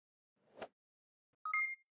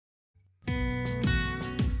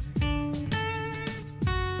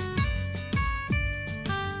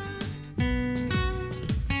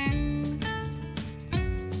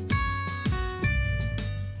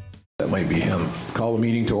might be him. Call the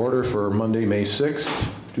meeting to order for Monday, May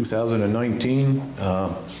 6th, 2019.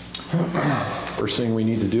 First thing we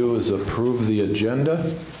need to do is approve the agenda.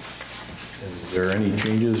 Is there any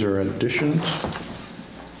changes or additions?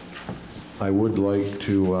 I would like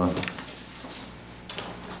to,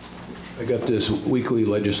 I got this weekly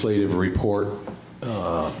legislative report.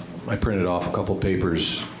 I printed off a couple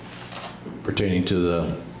papers pertaining to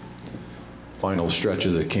the final stretch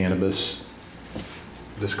of the cannabis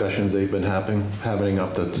discussions they've been having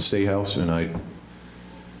up at the State House, and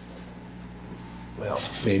well,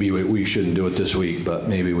 maybe we shouldn't do it this week, but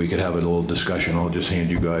maybe we could have a little discussion. I'll just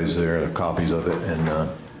hand you guys there copies of it, and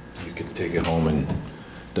you can take it home and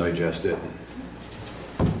digest it.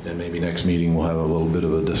 And maybe next meeting we'll have a little bit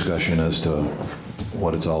of a discussion as to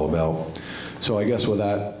what it's all about. So I guess with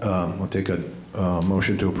that, we'll take a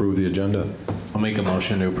motion to approve the agenda. I'll make a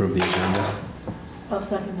motion to approve the agenda. I'll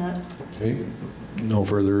second that. Okay, no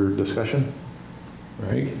further discussion?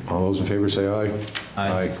 All right, all those in favor say aye.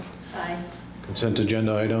 Aye. Aye. Consent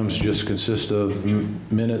agenda items just consist of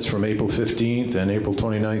minutes from April 15th and April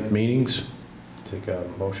 29th meetings. Take a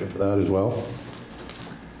motion for that as well.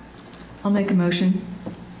 I'll make a motion.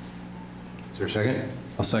 Is there a second?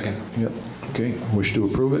 I'll second. Yep. Okay, wish to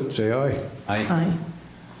approve it, say aye. Aye. Aye.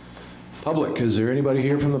 Public, is there anybody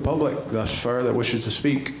here from the public thus far that wishes to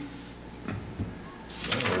speak?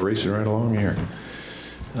 We're racing right along here.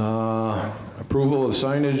 Approval of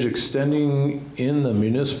signage extending in the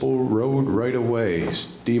municipal road right-of-way.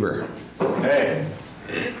 Stever. Okay.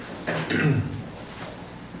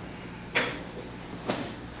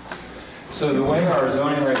 So the way our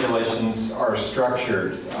zoning regulations are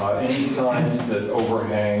structured, any signs that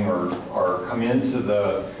overhang or come into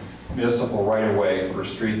the municipal right-of-way for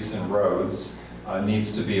streets and roads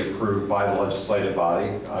needs to be approved by the legislative body.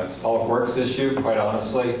 It's a public works issue, quite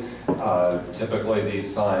honestly. Typically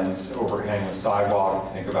these signs overhang the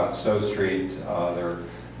sidewalk. Think about Stowe Street. There are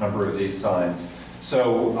a number of these signs.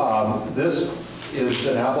 So this is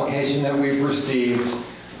an application that we've received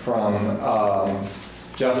from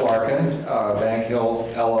Jeff Larkin, Bank Hill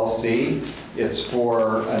LLC. It's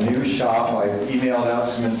for a new shop. I emailed out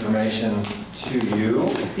some information to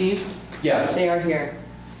you. Steve? Yes. They are here.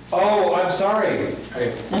 Oh, I'm sorry.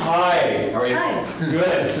 Hi. How are you? Hi.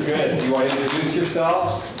 Good, good. Do you want to introduce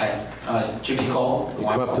yourselves? Hi, Jimmy Cole.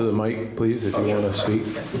 Come up to the mic, please, if you want to speak.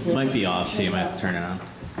 It might be off too, you might have to turn it on.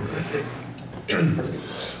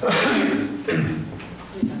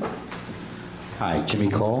 Hi, Jimmy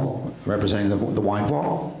Cole, representing the Wine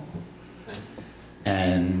Vault.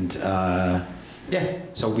 And yeah,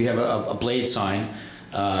 so we have a blade sign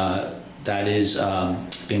that is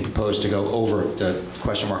being proposed to go over, the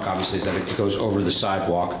question mark obviously is that it goes over the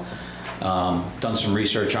sidewalk. Done some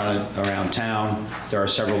research on it around town. There are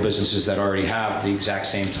several businesses that already have the exact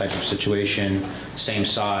same type of situation, same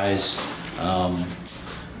size.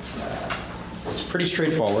 It's pretty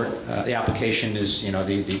straightforward. The application is, you know,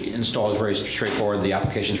 the install is very straightforward. The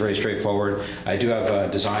application is very straightforward. I do have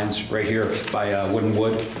designs right here by Wood &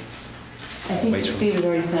 Wood. I think Steve has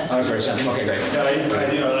already sent. Oh, it's already sent. Okay, great.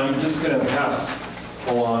 Yeah, I'm just going to pass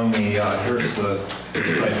along the, here's the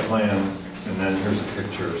site plan, and then here's a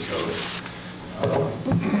picture.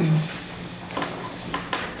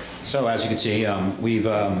 So as you can see, we've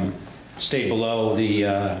stayed below the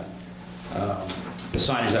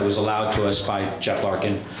signage that was allowed to us by Jeff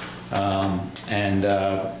Larkin, and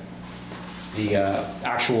the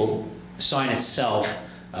actual sign itself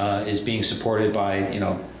is being supported by, you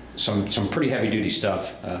know, some pretty heavy-duty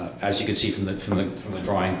stuff, as you can see from the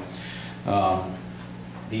drawing.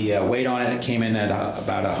 The weight on it came in at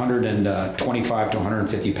about 125 to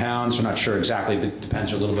 150 pounds. We're not sure exactly, but it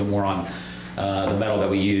depends a little bit more on the metal that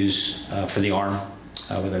we use for the arm.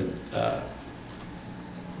 Whether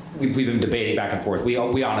we've been debating back and forth. We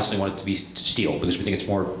honestly want it to be steel because we think it's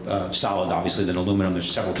more solid, obviously, than aluminum. There's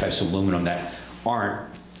several types of aluminum that aren't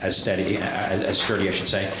as sturdy, I should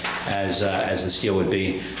say, as the steel would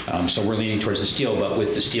be. So we're leaning towards the steel, but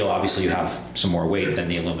with the steel, obviously, you have some more weight than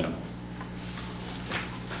the aluminum.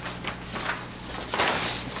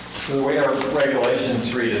 So the way our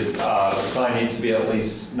regulations read is the sign needs to be at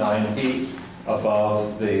least 9 feet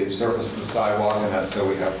above the surface of the sidewalk, and that's so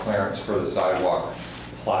we have clearance for the sidewalk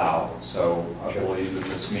plow. So I believe that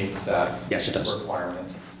this meets that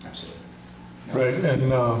requirement. Absolutely. Right,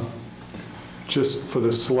 and just for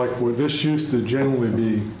the select board, this used to generally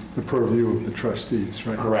be the purview of the trustees,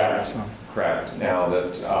 right? Correct. So. Correct. Now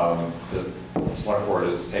that the select board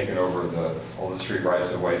has taken over all the street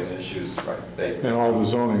rights of ways and issues, right? And all the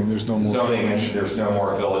zoning, there's no more zoning, village. and there's no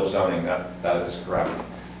more village zoning. That is correct.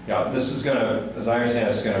 Yeah, this is going to, as I understand,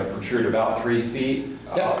 it's going to protrude about 3 feet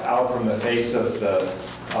out from the face of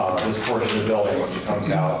this portion of the building, which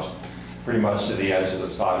comes out pretty much to the edge of the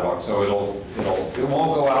sidewalk. So it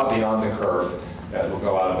won't go out beyond the curb. It'll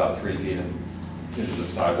go out about 3 feet into the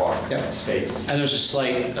sidewalk space. And there's a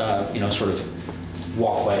slight, sort of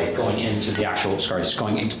walkway going into the actual, it's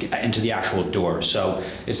going into the actual door. So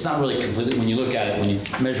it's not really completely, when you look at it, when you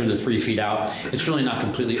measure the 3 feet out, it's really not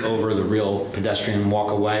completely over the real pedestrian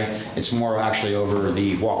walkway. It's more actually over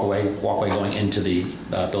the walkway going into the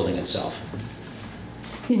building itself.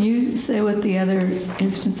 Can you say what the other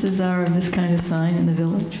instances are of this kind of sign in the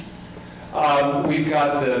village? We've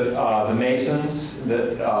got the Masons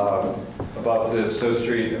that above the Stowe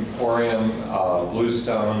Street Emporium,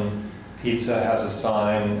 Bluestone Pizza has a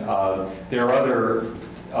sign. There are other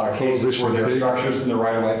cases where there are structures in the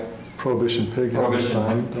right of way. Prohibition Pig has a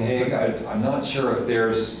sign. Prohibition Pig, I'm not sure if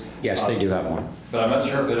there's... Yes, they do have one. But I'm not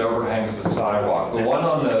sure if it overhangs the sidewalk. The one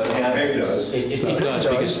on the end does. It does,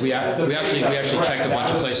 because we actually checked a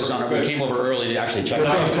bunch of places on it. We came over early to actually check.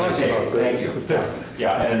 That's what I'm talking about. Thank you.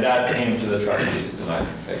 Yeah, and that came to the trustees tonight.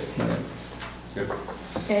 Good.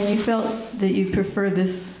 And you felt that you prefer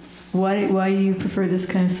this, why do you prefer this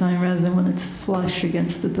kind of sign rather than one that's flush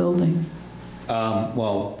against the building?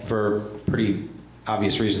 Well, for pretty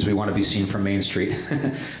obvious reasons, we want to be seen from Main Street.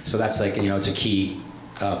 So that's like, it's a key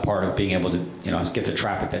part of being able to, get the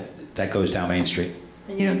traffic that goes down Main Street.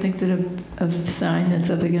 And you don't think that a sign that's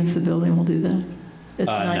up against the building will do that? It's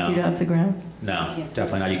 9 feet off the ground? No,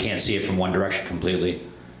 definitely not. You can't see it from one direction completely.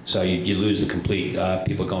 So you lose the complete,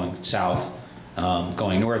 people going south.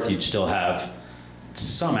 Going north, you'd still have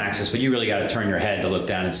some access, but you really got to turn your head to look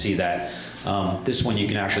down and see that. This one, you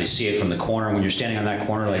can actually see it from the corner. When you're standing on that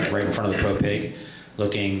corner, like right in front of the Pro Pig,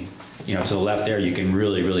 looking, to the left there, you can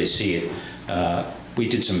really, really see it. We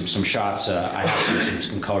did some shots. I have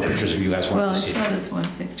some color pictures if you guys want to see it. Well, I saw this one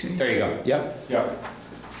picture. There you go. Yep. Yep.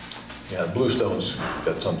 Yeah, Bluestone's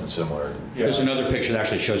got something similar. Yeah. There's another picture that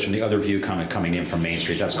actually shows from the other view coming in from Main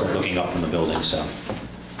Street. That's looking up from the building. So.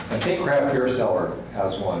 I think Craft Beer Cellar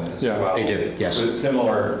has one as well. They do, yes. With a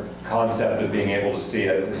similar concept of being able to see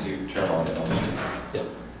it as you turn on it. Yep.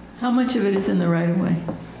 How much of it is in the right of way?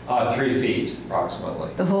 3 feet,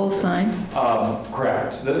 approximately. The whole sign?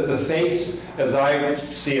 Correct. The face, as I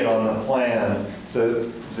see it on the plan,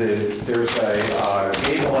 there's a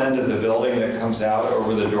gable end of the building that comes out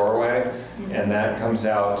over the doorway, and that comes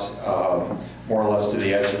out more or less to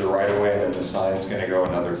the edge of the right-of-way, and then the sign's going to go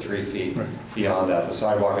another 3 feet beyond that. The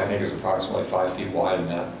sidewalk, I think, is approximately 5 feet wide in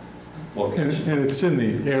that location. And it's in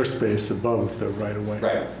the airspace above the right-of-way.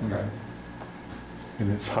 Right.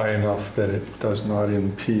 And it's high enough that it does not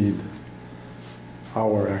impede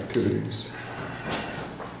our activities.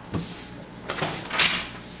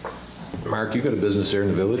 Mark, you got a business there in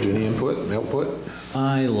the village, any input and output?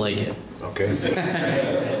 I like it. Okay.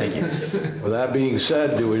 Thank you. With that being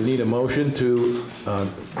said, do we need a motion to,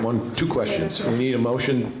 two questions. We need a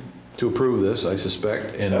motion to approve this, I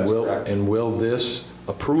suspect, and That's correct. will this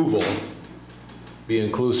approval be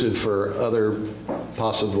inclusive for other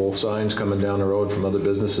possible signs coming down the road from other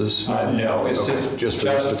businesses? No, it's Okay, just for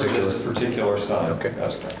this this particular sign. Okay.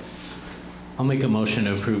 That's correct. I'll make a motion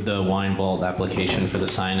to approve the wine vault application for the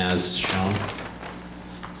sign as shown.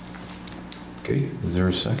 Okay, is there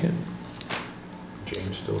a second?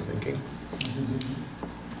 James still thinking?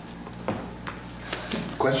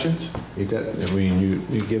 Questions? You got,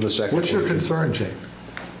 you give a second. What's your concern, Jane?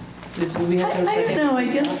 I don't know, I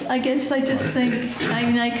guess I just think,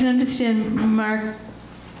 I can understand Mark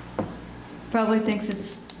probably thinks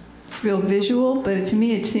it's real visual, but to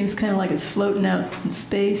me it seems kind of like it's floating out in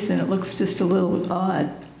space and it looks just a little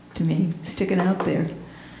odd to me, sticking out there.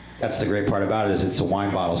 That's the great part about it, is it's a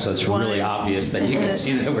wine bottle, so it's really obvious that you can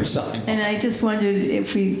see that we're selling. And I just wondered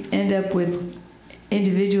if we end up with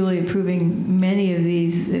individually approving many of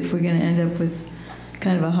these, if we're going to end up with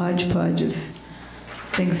kind of a hodgepodge of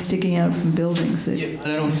things sticking out from buildings. That, Yeah,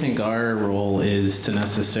 I don't think our role is to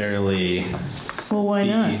necessarily well, why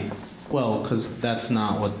not? Well, because that's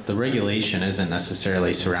not what the regulation isn't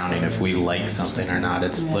necessarily surrounding if we like something or not.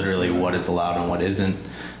 It's literally what is allowed and what isn't.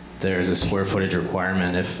 There's a square footage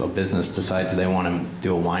requirement. If a business decides they want to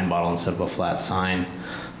do a wine bottle instead of a flat sign,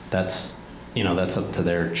 that's up to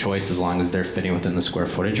their choice as long as they're fitting within the square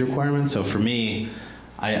footage requirement. So for me,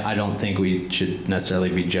 I don't think we should necessarily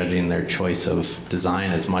be judging their choice of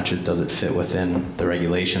design as much as does it fit within the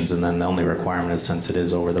regulations. And then the only requirement is, since it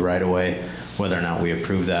is over the right of way, whether or not we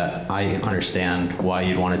approve that. I understand why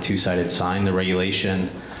you'd want a two-sided sign. The regulation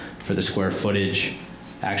for the square footage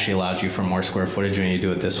actually allows you for more square footage when you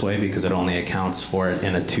do it this way because it only accounts for it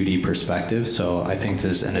in a 2D perspective. So I think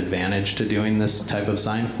there's an advantage to doing this type of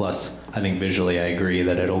sign. Plus, I think visually I agree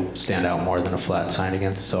that it'll stand out more than a flat sign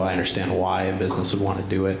against. So I understand why a business would want to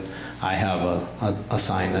do it. I have a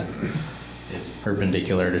sign that is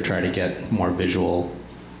perpendicular to try to get more visual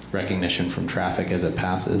recognition from traffic as it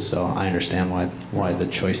passes. So I understand why the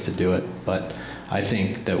choice to do it. But I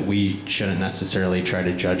think that we shouldn't necessarily try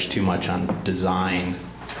to judge too much on design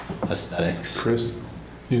aesthetics. Chris,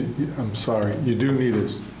 I'm sorry, you do need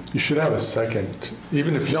you should have a second,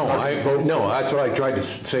 even if you No, that's what I tried to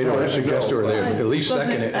say to her, suggest to her, there, at least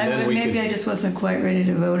second it, and then we Maybe can. I just wasn't quite ready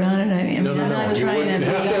to vote on it. I mean, No, I'm not trying You to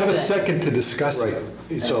have to have a be. second to discuss it.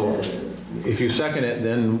 Right, so if you second it,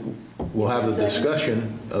 then we'll have the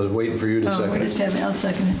discussion. I was waiting for you to Oh, second we'll just it. have it. I'll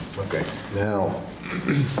second it. Okay, now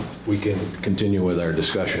we can continue with our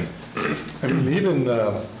discussion. I mean, even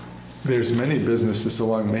there's many businesses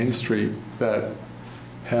along Main Street that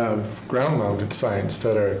have ground-mounted signs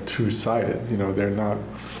that are two-sided. You know, they're not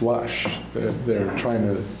flush. They're trying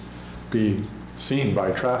to be seen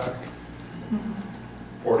by traffic.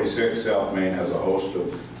 46 South Main has a host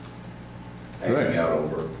of hanging out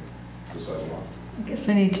over the sidewalk. I guess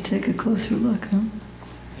I need to take a closer look, huh?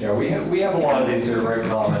 Yeah, we have a lot of these that are very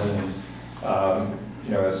common. And,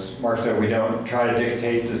 you know, as Mark said, we don't try to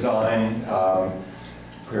dictate design.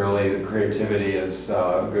 Clearly, the creativity is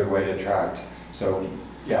a good way to attract. So,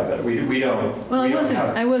 yeah, but we don't. Well, we don't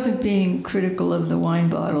have- I wasn't being critical of the wine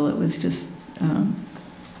bottle. It was just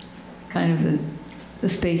kind of the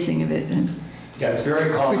spacing of it. And Yeah, it's very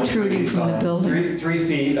common. for protruding these from the signs. building. 3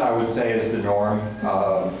 feet, I would say, is the norm.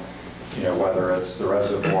 You know, whether it's the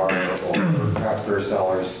reservoir or craft beer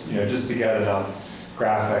cellars, you know, just to get enough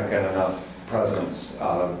graphic and enough presence.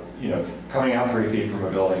 You know, coming out 3 feet from a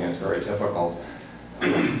building is very typical.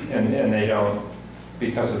 And they don't,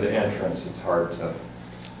 because of the entrance, it's hard to,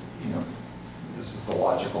 you know, this is the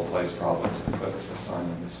logical place probably to put a sign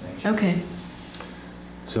of this nature. okay.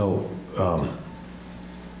 So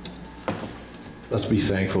let's be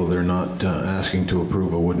thankful they're not asking to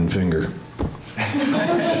approve a wooden finger.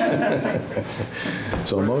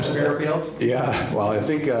 So Where's the Fairfield? yeah, well, I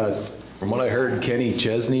think from what I heard, Kenny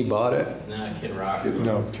Chesney bought it. Nah, Kid Rock.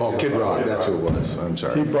 No, Oh, Kid Rock, that's who it was, I'm he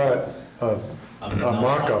sorry. bought a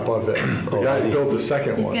mock-up of it. The Oh, guy did he? built the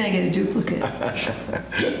second He's one going to get a duplicate.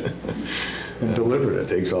 and delivered It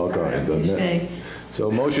it. takes all kinds, doesn't it? Touche. So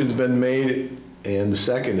a motion's been made and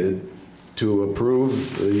seconded to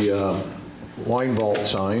approve the wine vault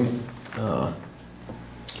sign.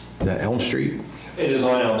 Is that Elm Street? It is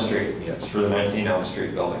on Elm Street. Yes. It's for the 19 Elm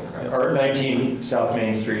Street building, correct? Or 19 South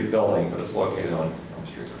Main Street building, but it's located on Elm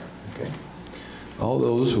Street. Okay. All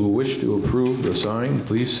those who wish to approve the sign,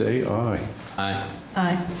 please say aye. Aye.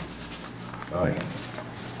 Aye. Aye.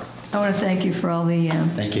 I want to thank you for all the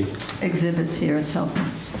Thank you. exhibits here. It's helping.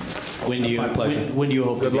 When do you, My pleasure. when do you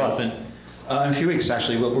hope to Good be luck. open? In a few weeks,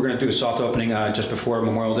 actually, we're going to do a soft opening just before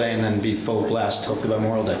Memorial Day and then be full blast hopefully by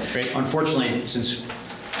Memorial Day. Great. Unfortunately, since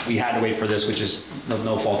we had to wait for this, which is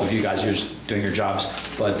no fault of you guys, you're just doing your jobs,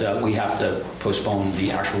 but we have to postpone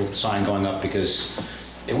the actual sign going up because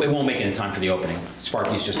it won't make it in time for the opening.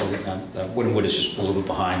 Sparky's just, Wooden Wood is just a little bit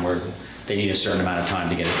behind where they need a certain amount of time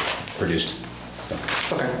to get it produced.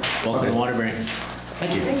 So, okay. Welcome to Waterbury.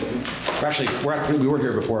 Thank you. We were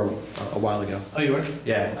here before a while ago. Oh, you were?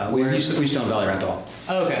 Yeah, we used to own Valley Rental.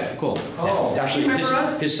 Oh, okay, cool. Oh, Actually,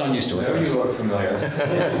 his son used to work there for you us. look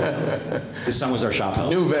familiar. His son was our shop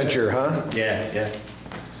help. New venture, huh? Yeah.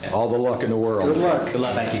 All the luck in the world. Good luck. Good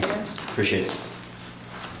luck. Thank you. Appreciate it.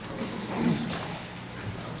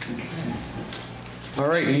 All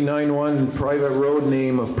right, E91 private road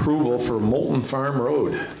name approval for Moulton Farm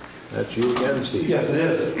Road. That's you again, Steve. Yes, it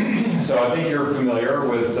is. So I think you're familiar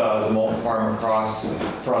with the Moulton Farm across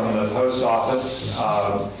from the post office.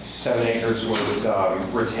 7 acres was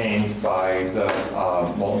retained by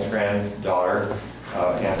the Moulton's granddaughter,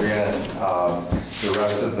 Andrea, and the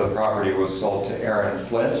rest of the property was sold to Aaron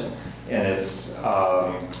Flint, and it's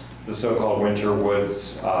the so-called Winter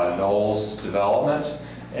Woods Knolls development.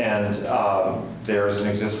 And there's an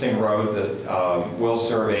existing road that will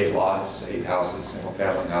serve 8 lots, 8 houses,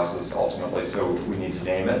 single-family houses ultimately, so we need to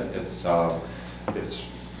name it. It's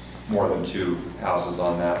more than 2 houses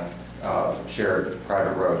on that shared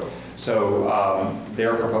private road. So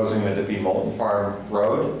they're proposing that it be Moulton Farm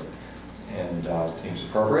Road, and it seems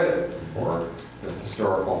appropriate for the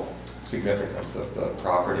historical significance of the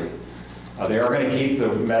property. They are going to keep the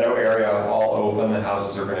meadow area all open. The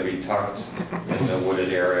houses are going to be tucked in the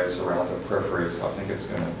wooded areas around the periphery, so I think it's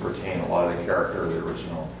going to retain a lot of the character of the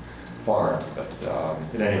original farm. But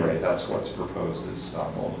at any rate, that's what's proposed is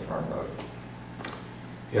Mulden Farm Road.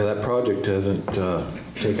 Yeah, that project hasn't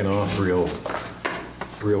taken off real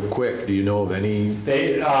quick. Do you know of any?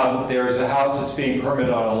 There's a house that's being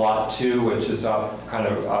permitted on Lot 2, which is up kind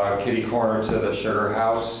of kitty corner to the sugar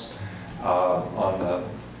house on the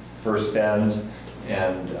first bend.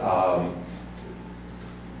 And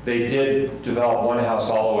they did develop one house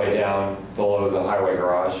all the way down below the highway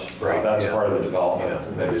garage. Right, That's yeah. part of the development. Yeah.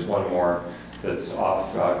 And there's one more that's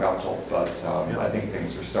off Guptill, but I think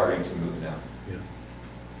things are starting to move now. Yeah.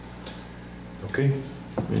 Okay.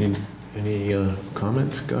 Any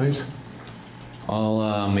comments, guys?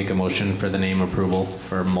 I'll make a motion for the name approval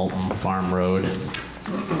for Mulden Farm Road.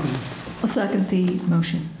 I'll second the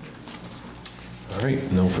motion. All right,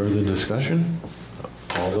 no further discussion?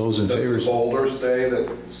 All those in favor? Does the boulder stay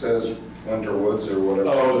that says Winter Woods or whatever?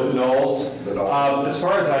 Oh, the Knolls? The Knolls. As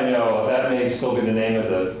far as I know, that may still be the name of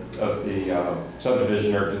the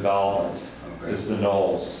subdivision or development, Okay. is the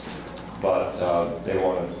Knolls. But they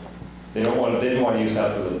didn't want to use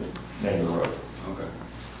that for the name of the road. Okay.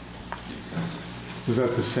 Is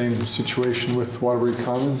that the same situation with Waterbury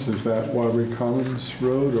Commons? Is that Waterbury Commons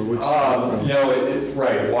Road or what's? No,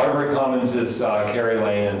 right. Waterbury Commons is Kerry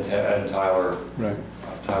Lane and Tyler. Right.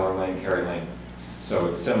 Tyler Lane, Kerry Lane. So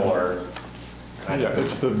it's similar. Yeah,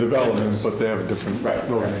 it's the development, but they have a different Right,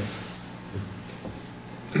 road right. name.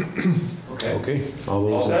 Okay. Okay,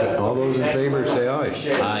 All set? all those in favor say aye.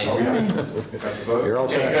 Appreciate it. Aye. Oh, yeah. Got the vote? You're all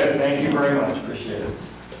Okay, set. good. Thank you very much. Appreciate it.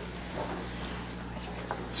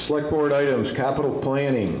 Select board items, capital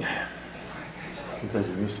planning. Because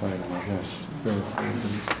of this item, I guess.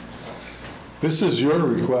 This is your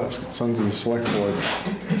request. It's under the select board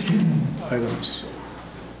items.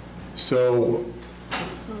 So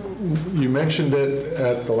you mentioned it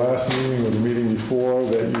at the last meeting or the meeting before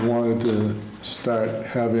that you wanted to start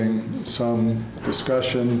having some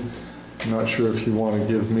discussion. I'm not sure if you want to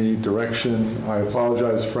give me direction. I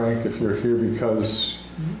apologize, Frank, if you're here because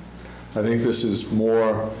I think this is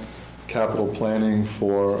more capital planning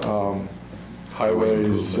for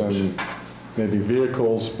highways and maybe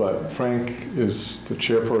vehicles, but Frank is the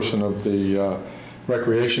chairperson of the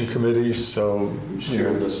Recreation Committee, so you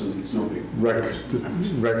know, It's no big.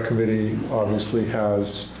 Rec Committee obviously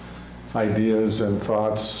has ideas and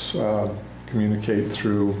thoughts, communicate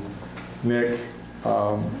through Nick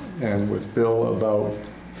and with Bill about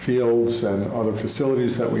fields and other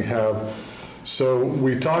facilities that we have. So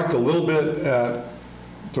we talked a little bit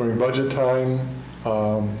during budget time.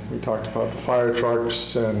 We talked about the fire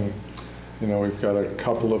trucks, and you know, we've got a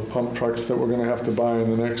couple of pump trucks that we're going to have to buy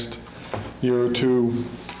in the next year or two.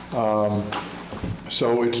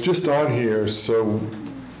 So it's just on here, so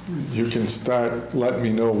you can start letting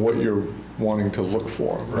me know what you're wanting to look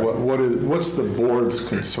for. Right. What's the board's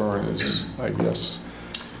concern is, I guess,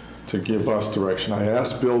 to give us direction. I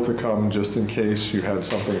asked Bill to come just in case you had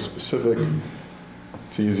something specific.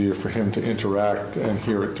 It's easier for him to interact and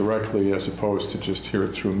hear it directly as opposed to just hear it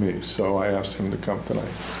through me. So I asked him to come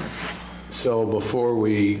tonight. So before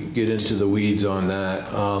we get into the weeds on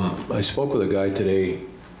that, I spoke with a guy today,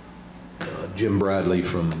 Jim Bradley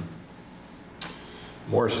from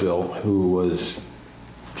Morrisville, who was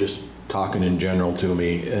just talking in general to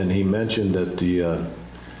me, and he mentioned that the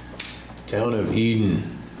town of Eden,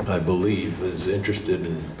 I believe, is interested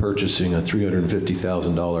in purchasing a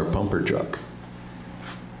 $350,000 pumper truck.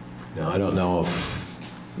 Now, I don't know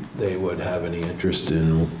if they would have any interest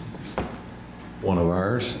in one of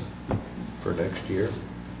ours for next year,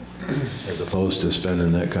 as opposed to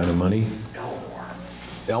spending that kind of money.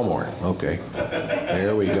 Elmore, okay.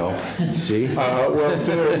 There we go. See? Well,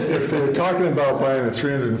 if they're talking about buying a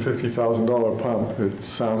 $350,000 pump, it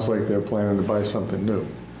sounds like they're planning to buy something new.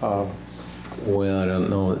 Well, I don't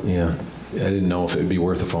know, yeah. I didn't know if it'd be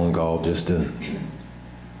worth a phone call just to,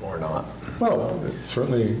 or not. Well,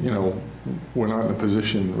 certainly, you know, we're not in a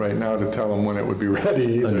position right now to tell them when it would be ready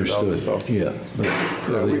either. Understood, So, yeah. But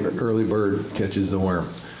early bird catches the worm.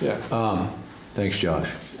 yeah. Thanks, Josh.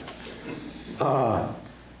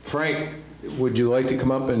 Frank, would you like to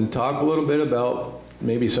come up and talk a little bit about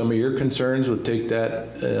maybe some of your concerns? We'll take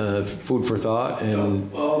that food for thought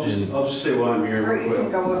and. Well, I'll just say why I'm here Or real you quick.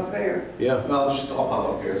 can go up there. Yeah, I'll pop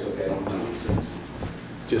up here, it's okay.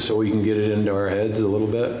 just so we can get it into our heads a little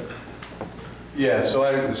bit. Yeah, so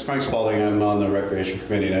this is Frank Spalding, I'm on the Recreation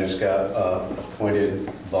Committee, and I just got appointed,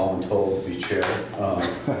 voluntold to be chair.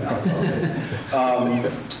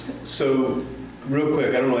 So, real quick,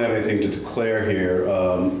 I don't really have anything to declare here,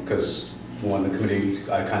 because when the committee,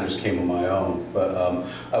 I kind of just came on my own. But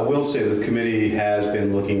I will say the committee has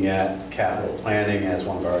been looking at capital planning as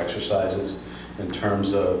one of our exercises. in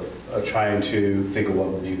terms of trying to think of what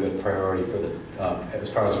would be a good priority for the,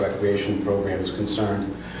 as far as the recreation program is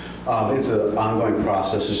concerned. It's an ongoing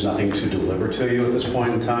process. There's nothing to deliver to you at this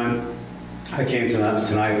point in time. I came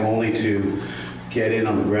tonight only to get in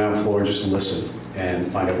on the ground floor and just listen and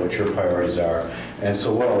find out what your priorities are. And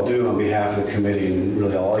so what I'll do on behalf of the committee, and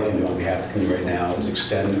really all I can do on behalf of the committee right now, is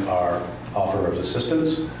extend our offer of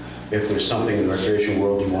assistance. If there's something in the recreation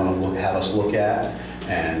world you want to have us look at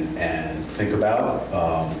and think about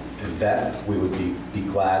and vet, we would be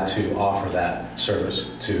glad to offer that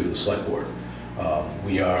service to the select board.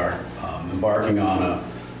 We are embarking on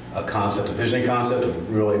a concept, a visioning concept, to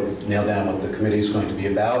really nail down what the committee is going to be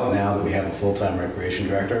about now that we have a full-time recreation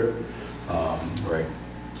director. Right.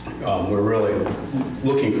 We're really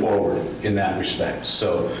looking forward in that respect.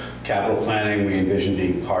 So capital planning, we envision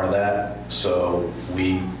being part of that. So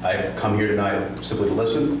I come here tonight simply to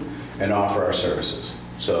listen and offer our services.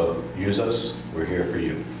 So use us, we're here for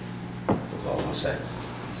you. That's all I'm gonna say.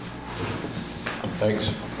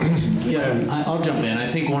 Thanks. Yeah, I'll jump in. I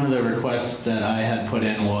think one of the requests that I had put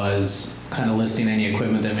in was kind of listing any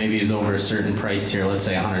equipment that maybe is over a certain price tier, let's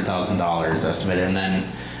say $100,000 estimated, and then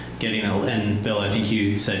getting and Bill, I think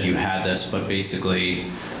you said you had this, but basically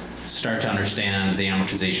start to understand the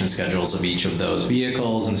amortization schedules of each of those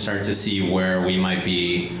vehicles and start to see where we might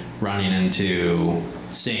be running into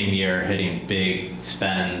same year hitting big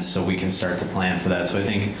spends so we can start to plan for that. So I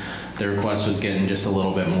think the request was getting just a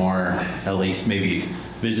little bit more, at least maybe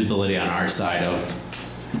visibility on our side of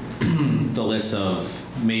the list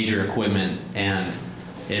of major equipment and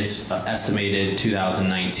its estimated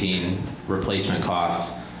 2019 replacement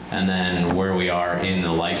costs, and then where we are in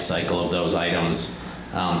the life cycle of those items.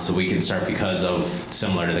 So we can start, because of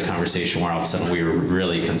similar to the conversation where all of a sudden we were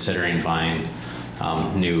really considering buying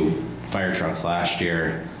new fire trucks last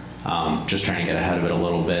year, just trying to get ahead of it a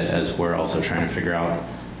little bit as we're also trying to figure out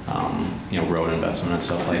road investment and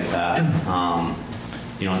stuff like that.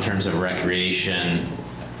 In terms of recreation,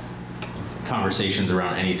 conversations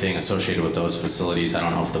around anything associated with those facilities, I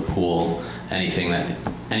don't know if the pool, anything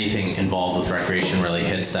involved with recreation really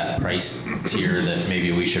hits that price tier that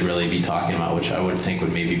maybe we should really be talking about, which I would think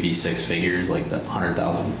would maybe be six figures, like the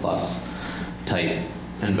 100,000 plus type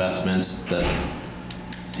investments that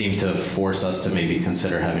seem to force us to maybe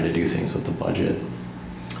consider having to do things with the budget.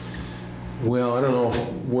 Well, I don't know,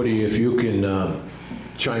 Woody, if you can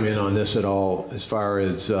chime in on this at all, as far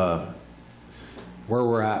as where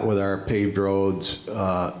we're at with our paved roads,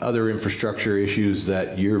 other infrastructure issues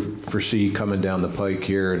that you foresee coming down the pike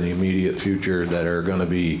here in the immediate future that are going to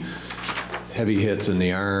be heavy hits in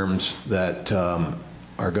the arms that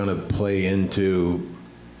are going to play into,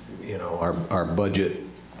 our budget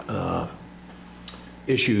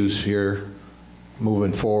issues here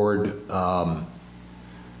moving forward. I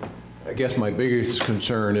guess my biggest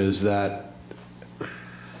concern is that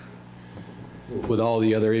with all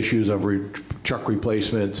the other issues of truck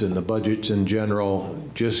replacements and the budgets in general,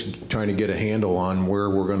 just trying to get a handle on where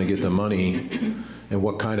we're going to get the money and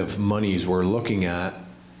what kind of monies we're looking at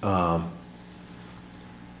to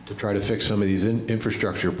try to fix some of these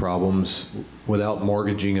infrastructure problems without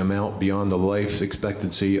mortgaging them out beyond the life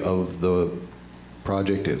expectancy of the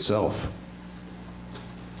project itself,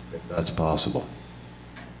 if that's possible.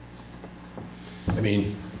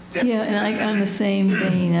 Yeah, and on the same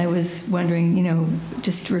vein, I was wondering,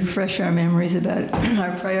 just to refresh our memories about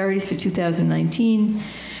our priorities for 2019,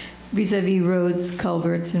 vis-a-vis roads,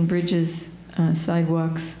 culverts, and bridges,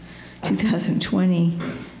 sidewalks, 2020,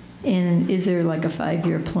 and is there like a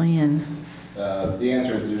 5-year plan? The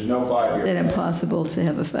answer is there's no 5-year plan. Is it impossible to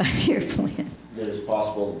have a 5-year plan? There's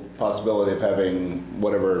possibility of having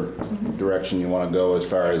whatever direction you want to go as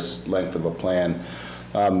far as length of a plan.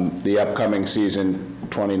 The upcoming season,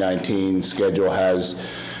 2019 schedule has,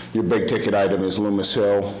 your big ticket item is Loomis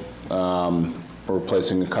Hill. We're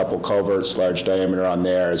replacing a couple culverts, large diameter on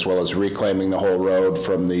there, as well as reclaiming the whole road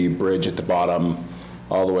from the bridge at the bottom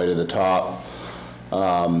all the way to the top.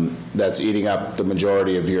 That's eating up the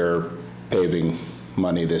majority of your paving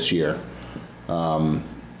money this year.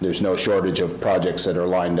 There's no shortage of projects that are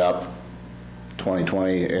lined up,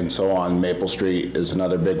 2020 and so on. Maple Street is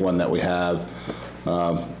another big one that we have.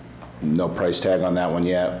 No price tag on that one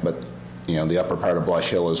yet, but the upper part of Blush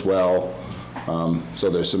Hill as well. So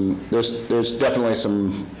there's definitely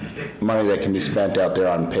some money that can be spent out there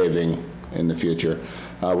on paving in the future.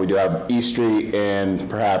 We do have East Street and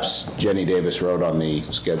perhaps Jenny Davis Road on the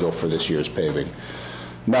schedule for this year's paving.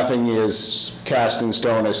 Nothing is cast in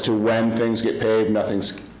stone as to when things get paved.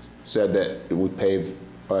 Nothing's said that we pave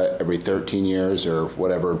every 13 years or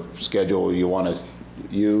whatever schedule you want to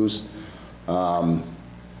use.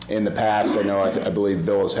 In the past, I know, I believe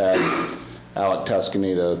Bill has had Alec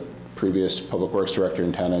Tuscany, the previous Public Works Director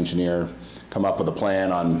and Town Engineer, come up with a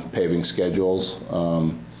plan on paving schedules.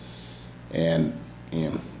 And, you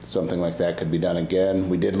know, something like that could be done again.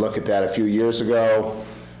 We did look at that a few years ago.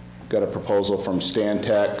 Got a proposal from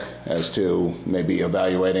Stantec as to maybe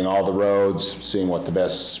evaluating all the roads, seeing what the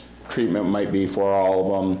best treatment might be for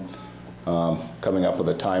all of them, coming up with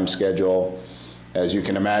a time schedule. As you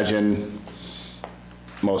can imagine,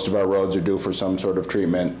 most of our roads are due for some sort of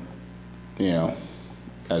treatment, you know,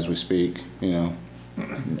 as we speak, you know.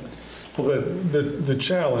 Well, the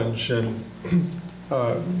challenge, and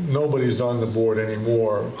nobody's on the board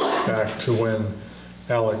anymore, back to when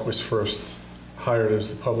Alec was first hired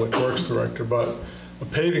as the Public Works Director, but a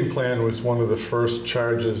paving plan was one of the first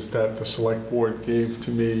charges that the Select Board gave to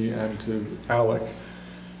me and to Alec.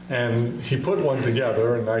 And he put one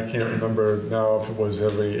together, and I can't remember now if it was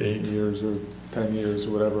every 8 years or 10 years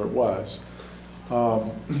or whatever it was.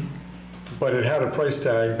 But it had a price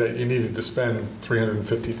tag that you needed to spend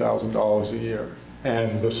 $350,000 a year.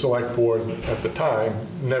 And the Select Board at the time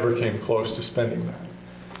never came close to spending that.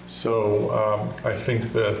 So I think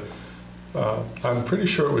I'm pretty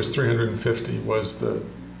sure it was 350 was the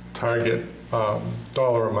target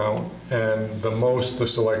dollar amount, and the most the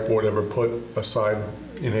Select Board ever put aside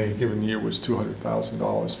in any given year was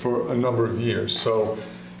 $200,000 for a number of years. So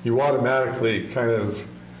you automatically kind of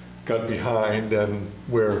got behind, and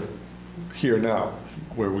we're here now,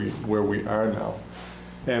 where we are now.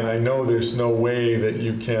 And I know there's no way that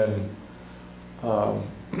you can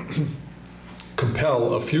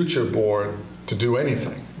compel a future board to do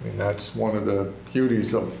anything. I mean, that's one of the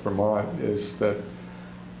beauties of Vermont, is that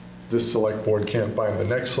this Select Board can't bind the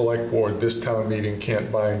next Select Board, this town meeting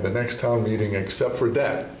can't bind the next town meeting, except for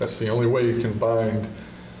debt. That's the only way you can bind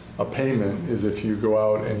a payment, is if you go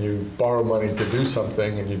out and you borrow money to do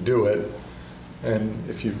something and you do it. And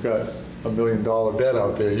if you've got $1 million debt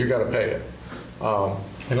out there, you got to pay it.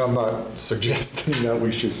 And I'm not suggesting that we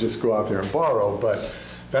should just go out there and borrow, but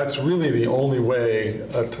that's really the only way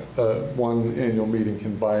one annual meeting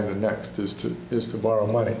can bind the next, is to borrow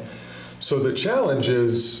money. So the challenge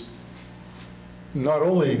is not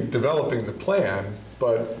only developing the plan,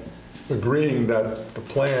 but agreeing that the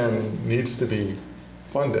plan needs to be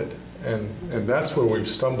funded. And that's where we've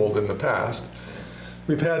stumbled in the past.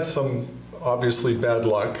 We've had some obviously bad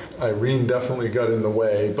luck. Irene definitely got in the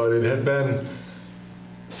way, but it had been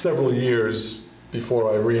several years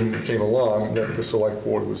before Irene came along that the Select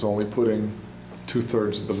Board was only putting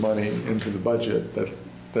 2/3 of the money into the budget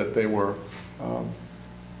that they were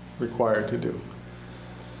required to do.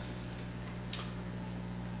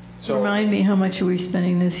 So, Remind me, how much are we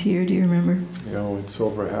spending this year? Do you remember? You know, it's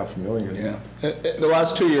over $500,000. Yeah. The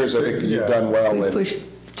last 2 years, I think you've done well. We pushed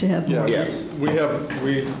to have more. Yes.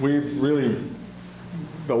 We've really,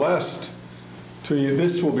 the last 2 years,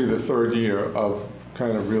 this will be the third year of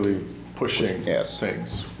kind of really pushing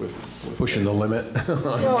things with Pushing the limit.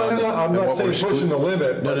 No, I'm not saying pushing the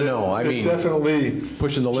limit. No, I mean, definitely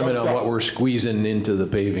pushing the limit on what we're squeezing into the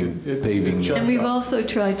paving. And we've also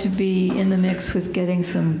tried to be in the mix with getting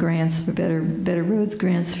some grants for better roads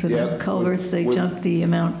grants for the culverts. They jumped the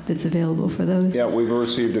amount that's available for those. Yeah, we've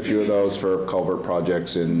received a few of those for culvert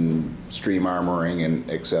projects and stream armoring and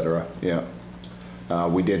et cetera. Yeah.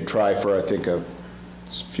 We did try for, I think, a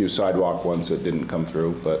few sidewalk ones that didn't come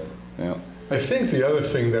through, but yeah. I think the other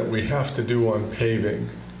thing that we have to do on paving,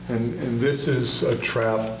 and this is a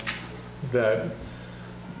trap that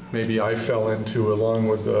maybe I fell into along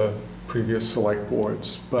with the previous Select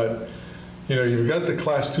Boards, but you know, you've got the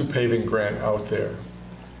Class 2 paving grant out there,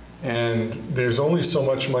 and there's only so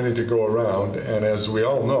much money to go around, and as we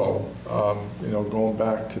all know, you know, going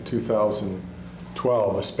back to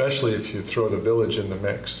 2012, especially if you throw the village in the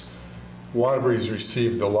mix, Waterbury's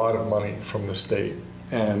received a lot of money from the state,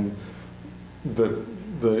 and the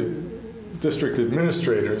district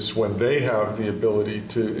administrators, when they have the ability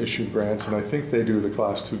to issue grants, and I think they do the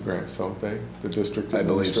Class 2 grants, don't they? The district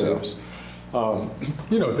administrators. I believe so.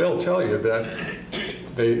 You know, they'll tell you that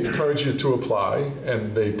they encourage you to apply,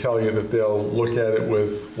 and they tell you that they'll look at it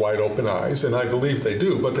with wide open eyes, and I believe they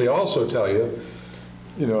do, but they also tell you,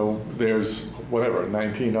 you know, there's whatever,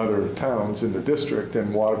 19 other towns in the district,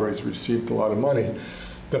 and Waterbury's received a lot of money.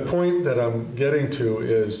 The point that I'm getting to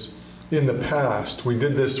is, in the past, we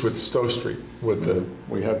did this with Stowe Street.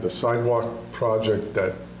 We had the sidewalk project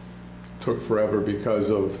that took forever because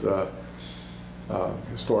of the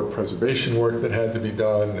historic preservation work that had to be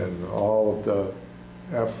done, and all of the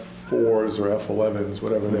F4s or F11s,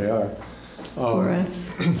 whatever they are.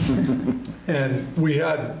 4Fs. And we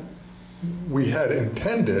had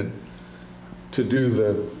intended to do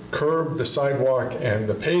the curb, the sidewalk, and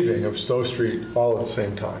the paving of Stowe Street all at the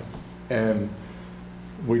same time. And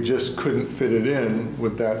we just couldn't fit it in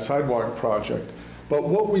with that sidewalk project. But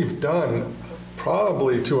what we've done,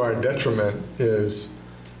 probably to our detriment, is,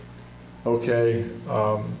 okay,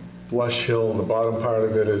 Blush Hill, the bottom part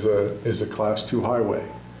of it is a Class 2 highway.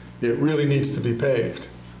 It really needs to be paved.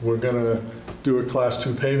 We're gonna do a Class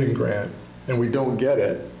 2 paving grant, and we don't get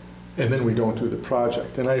it, and then we don't do the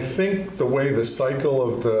project. And I think the way the cycle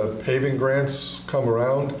of the paving grants come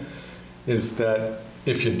around is that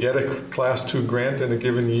if you get a Class 2 grant in a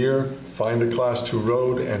given year, find a Class 2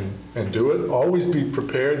 road and do it. Always be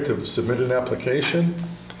prepared to submit an application,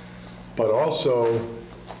 but also,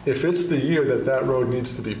 if it's the year that that road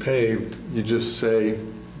needs to be paved, you just say,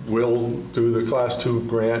 we'll do the Class 2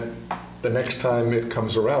 grant the next time it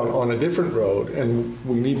comes around on a different road, and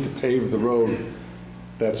we need to pave the road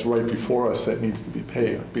that's right before us that needs to be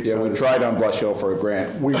paved. Yeah, we tried on Blush Hill for a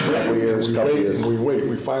grant. We couple years.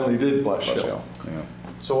 We finally did Blush Hill. Yeah.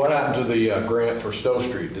 So what happened to the grant for Stowe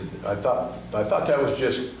Street? I thought that was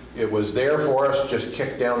just, it was there for us, just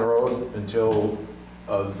kicked down the road until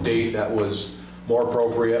a date that was more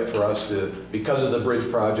appropriate for us to, because of the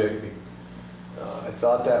bridge project. I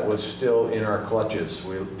thought that was still in our clutches.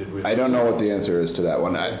 I don't know what the answer is to that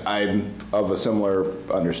one. I'm of a similar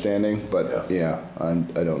understanding, but yeah,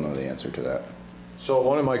 I don't know the answer to that. So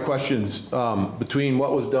one of my questions, between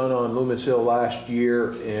what was done on Loomis Hill last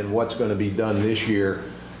year and what's going to be done this year,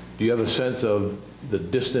 do you have a sense of the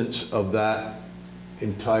distance of that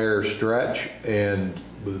entire stretch and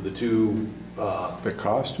with the two The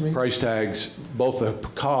cost, you mean? price tags, both the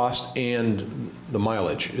cost and the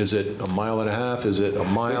mileage? Is it a mile and a half? Is it a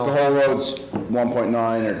mile? The whole road's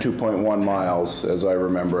 1.9 or 2.1 miles, as I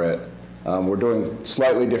remember it. We're doing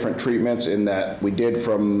slightly different treatments in that we did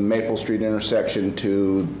from Maple Street intersection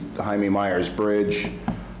to the Jaime Myers Bridge.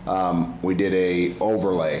 We did a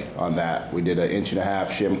overlay on that. We did an 1.5 inch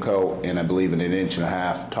shim coat and I believe an 1.5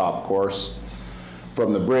 inch top course.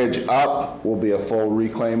 From the bridge up will be a full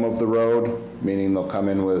reclaim of the road, meaning they'll come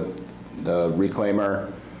in with the reclaimer,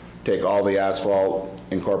 take all the asphalt,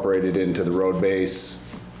 incorporate it into the road base,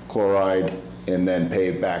 chloride, and then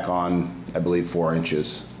pave back on, I believe, 4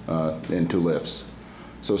 inches in 2 lifts.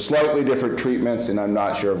 So slightly different treatments, and I'm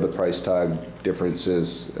not sure of the price tag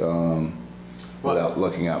differences without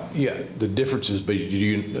looking up. Yeah, the differences, but do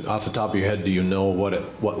you, off the top of your head, do you know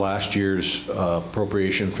what last year's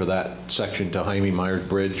appropriation for that section to Jaime Myers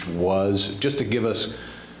Bridge was? Just to give us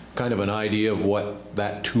kind of an idea of what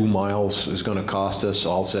that 2 miles is going to cost us,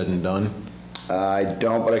 all said and done? I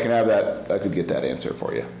don't, but I can have that, I could get that answer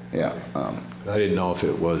for you, yeah. I didn't know if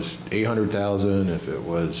it was 800,000, if it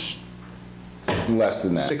was Less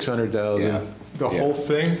than that. 600,000. Yeah. The whole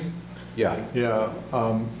thing? Yeah. Yeah.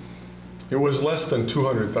 It was less than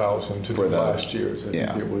 200,000 to do For the- last year's. I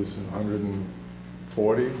yeah. think it was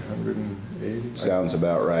 140, 180. Sounds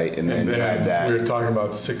about right, and then you add that. we were talking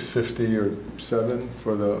about 650 or 7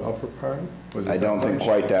 for the upper part? Was it I that don't think much?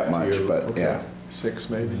 quite that much, but Okay. yeah. 6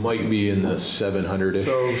 maybe? Might be in the 700-ish.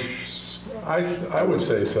 So I would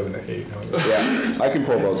say 700 to 800. Yeah, I can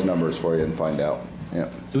pull those numbers for you and find out, yeah.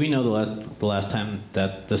 Do we know the last time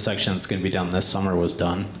that the section that's going to be done this summer was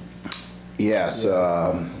done? Yes,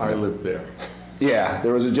 I lived there. yeah,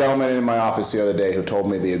 there was a gentleman in my office the other day who told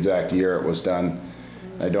me the exact year it was done.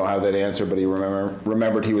 I don't have that answer, but he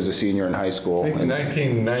remembered he was a senior in high school. I think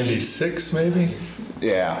 1996 maybe?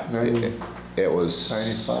 Yeah, it was.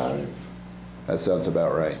 95? That sounds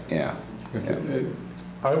about right, yeah.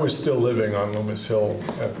 I was still living on Loomis Hill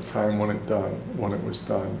at the time when it was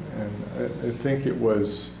done, and I think it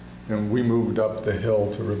was, and we moved up the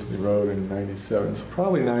hill to Ripley Road in 97, so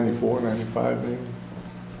probably 94, 95 maybe.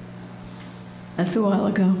 That's a while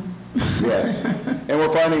ago. Yes, and we're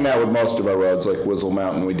finding that with most of our roads, like Whizzle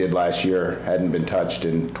Mountain we did last year, hadn't been touched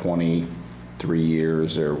in 23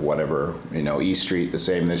 years or whatever. You know, East Street, the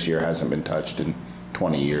same this year, hasn't been touched in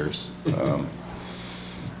 20 years.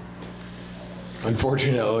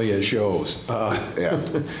 Unfortunately, it shows. Yeah.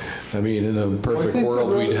 I mean, in a perfect think the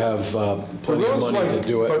world, road- we'd have plenty of money to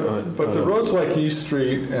do it. But the roads like East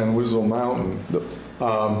Street and Whizzle Mountain,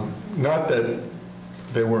 not that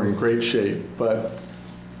they were in great shape, but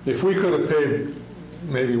if we could have paved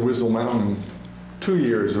maybe Whizzle Mountain 2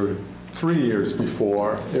 years or 3 years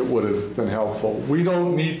before, it would have been helpful. We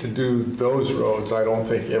don't need to do those roads, I don't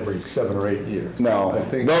think, every 7 or 8 years. No, I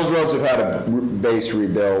think those roads have had a base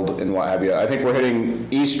rebuild and what have you. I think we're hitting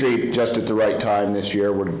East Street just at the right time this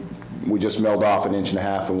year. We just milled off 1.5 inches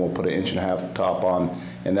and we'll put 1.5 inches top on,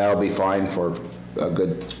 and that'll be fine for a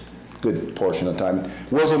good portion of time.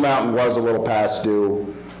 Whizzle Mountain was a little past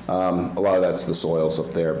due. A lot of that's the soils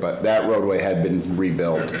up there, but that roadway had been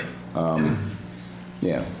rebuilt.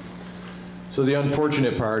 Yeah. So the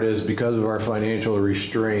unfortunate part is because of our financial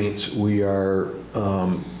restraints, we are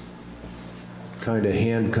kind of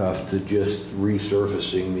handcuffed to just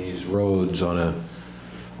resurfacing these roads on a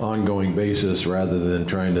ongoing basis rather than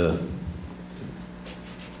trying to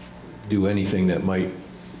do anything that might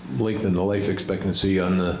lengthen the life expectancy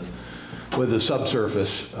on with the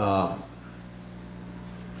subsurface. I'll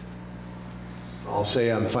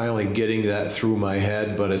say I'm finally getting that through my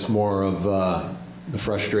head, but it's more of the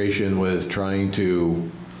frustration with trying to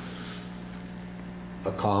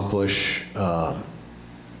accomplish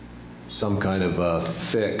some kind of a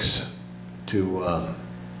fix to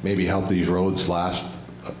maybe help these roads last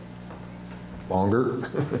longer.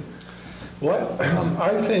 What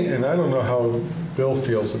I think, and I don't know how Bill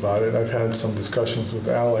feels about it, I've had some discussions with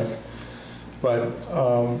Alec, but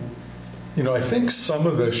you know, I think some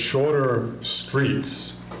of the shorter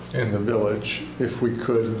streets in the village, if we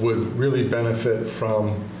could, would really benefit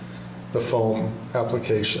from the foam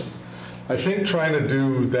application. I think trying to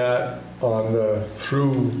do that on the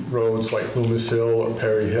through roads like Loomis Hill or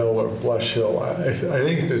Perry Hill or Blush Hill, I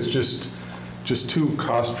think it's just too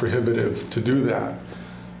cost prohibitive to do that.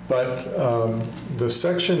 But the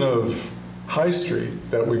section of High Street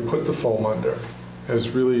that we put the foam under has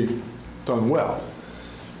really done well.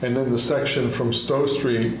 And then the section from Stowe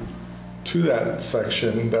Street to that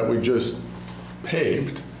section that we just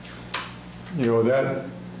paved, you know, that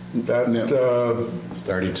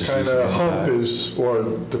Starting to see kind some of hump impact. is, or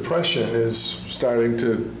depression is starting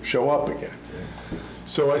to show up again.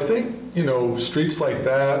 So I think, you know, streets like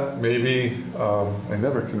that, maybe, I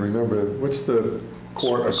never can remember, what's the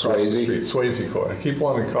court across the street? Swayze Court. I keep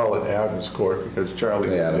wanting to call it Adams Court because Charlie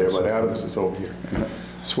lived there, but Adams is over here.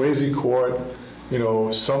 Swayze Court, you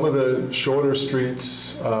know, some of the shorter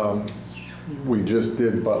streets, we just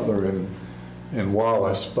did Butler and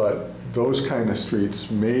Wallace, but those kind of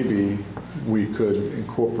streets, maybe we could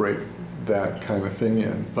incorporate that kind of thing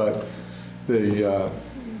in. But the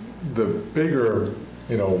bigger,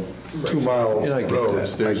 you know, 2 mile And I get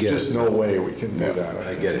roads, that. I there's get just it. no way we can do that.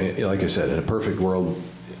 I get it. Like I said, in a perfect world,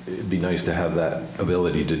 it'd be nice to have that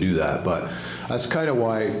ability to do that. But that's kind of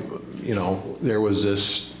why, you know, there was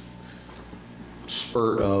this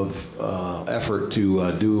spurt of effort to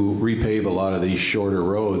repave a lot of these shorter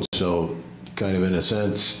roads. So kind of in a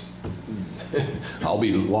sense, I'll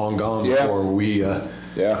be long gone before we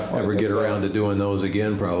ever get around to doing those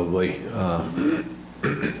again, probably.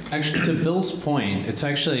 Actually, to Bill's point, it's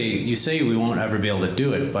actually, you say we won't ever be able to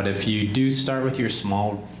do it, but if you do start with your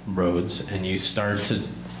small roads and you start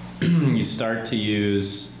to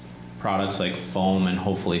use products like foam and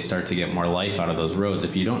hopefully start to get more life out of those roads,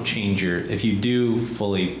 if you don't change if you do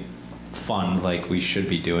fully fund like we should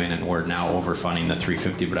be doing, and we're now overfunding the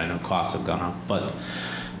 350, but I know costs have gone up, but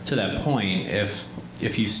to that point,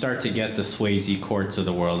 if you start to get the Swayze Courts of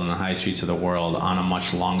the world and the High Streets of the world on a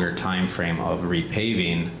much longer time frame of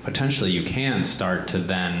repaving, potentially you can start to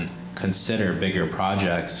then consider bigger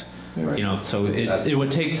projects. Right. You know, so it would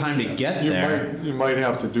take time to get there. You might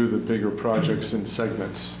have to do the bigger projects in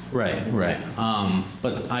segments. Right, right.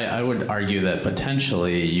 But I would argue that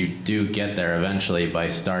potentially you do get there eventually by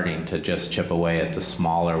starting to just chip away at the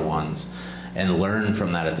smaller ones and learn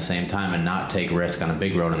from that at the same time and not take risk on a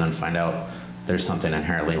big road and then find out there's something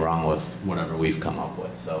inherently wrong with whatever we've come up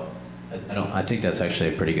with. So I think that's actually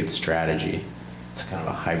a pretty good strategy. It's kind of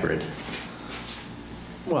a hybrid.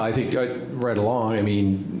 Well, I think right along, I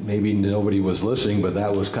mean, maybe nobody was listening, but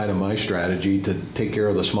that was kind of my strategy, to take care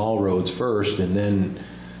of the small roads first, and then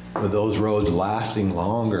with those roads lasting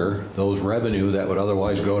longer, those revenue that would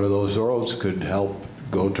otherwise go to those roads could help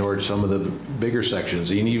go towards some of the bigger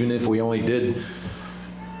sections. And even if we only did,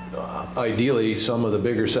 ideally, some of the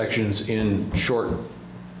bigger sections in short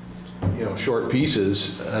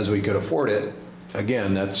pieces as we could afford it,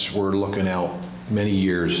 again, we're looking out many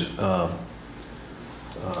years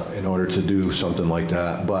in order to do something like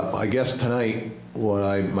that. But I guess tonight,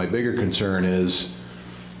 my bigger concern is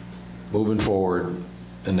moving forward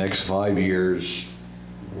the next 5 years.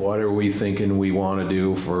 What are we thinking we want to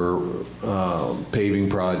do for paving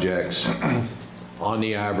projects? On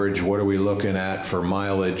the average, what are we looking at for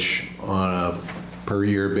mileage on a per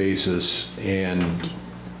year basis? And,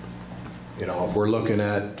 you know, if we're looking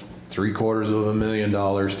at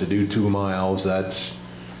 $750,000 to do 2 miles, that's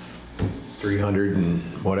 300 and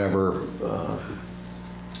whatever,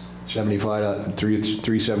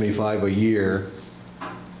 375 a year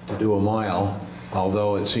to do a mile.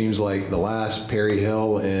 Although it seems like the last Perry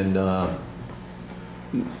Hill and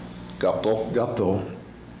Guptill.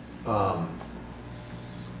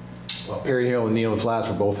 Well, Perry Hill and Nealon Flats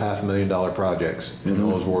were both $500,000 projects,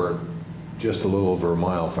 and those were just a little over a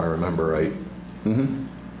mile, if I remember right.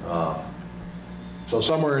 So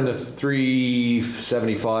somewhere in the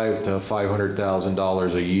 $375,000 to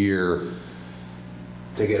 $500,000 a year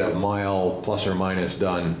to get a mile plus or minus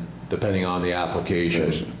done, depending on the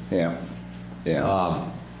application. Yeah, yeah.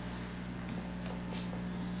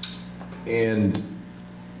 And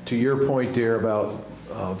to your point there about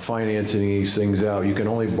financing these things out, you can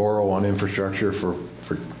only borrow on infrastructure for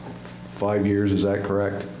 5 years, is that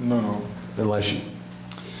correct? No. Unless you,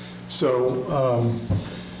 So,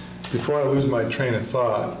 before I lose my train of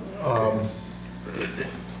thought,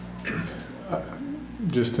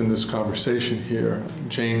 just in this conversation here,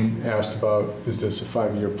 Jane asked about, is this a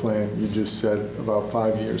 5-year plan? You just said about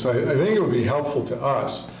 5 years. I think it would be helpful to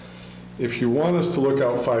us, if you want us to look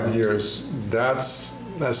out 5 years, that's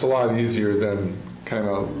a lot easier than kind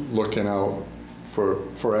of looking out for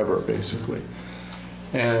forever, basically.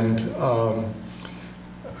 And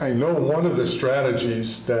I know one of the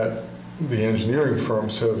strategies that the engineering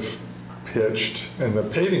firms have pitched, and the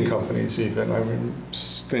paving companies even, I mean,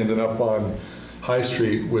 standing up on High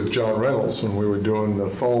Street with John Reynolds when we were doing the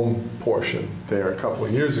foam portion there a couple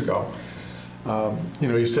of years ago. You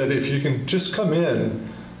know, he said if you can just come in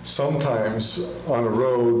sometimes on a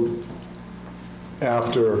road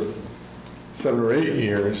after 7 or 8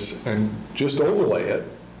 years and just overlay it,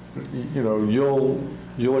 you know,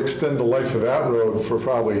 you'll extend the life of that road for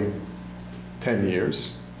probably 10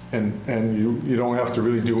 years. And you don't have to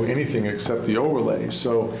really do anything except the overlay.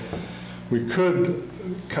 So we could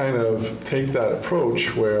kind of take that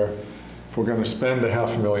approach where if we're going to spend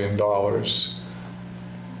 $500,000,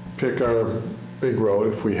 pick our big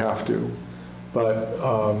road if we have to, but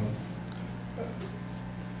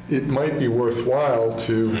it might be worthwhile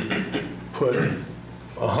to put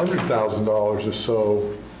 $100,000 or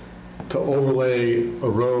so to overlay a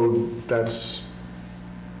road that's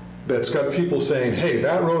got people saying, hey,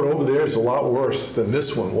 that road over there is a lot worse than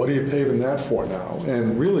this one. What are you paving that for now?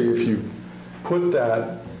 And really, if you put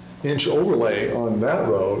that inch overlay on that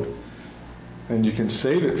road, and you can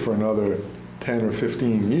save it for another 10 or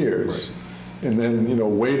 15 years, and then, you know,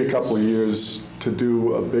 wait a couple of years to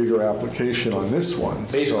do a bigger application on this one.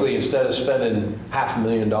 basically, instead of spending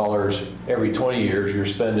 $500,000 every 20 years, you're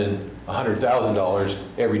spending $100,000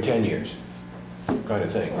 every 10 years. Kind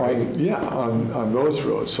of thing, right? On those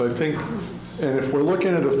roads. So I think, and if we're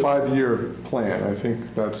looking at a 5-year plan, I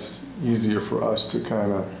think that's easier for us to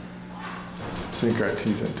kind of sink our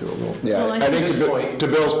teeth into a little bit. Yeah, Well, I I think to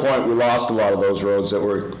Bill's point, we lost a lot of those roads that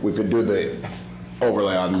we could do the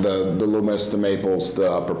overlay on, the Loomis, the Maples,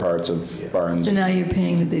 the upper parts of Barnes. So now you're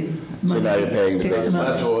paying the big money. So now you're paying the to fix big- them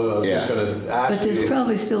up. That's what I was just going to ask you. But there's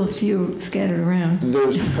probably still a few scattered around,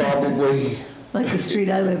 There's probably, like the street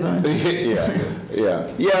I live on. yeah,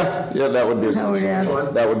 that would be. Howard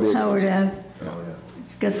Ave. That would be. Howard Ave.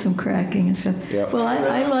 Got some cracking and stuff. Yeah. Well,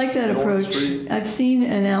 I like that approach. I've seen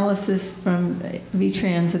analysis from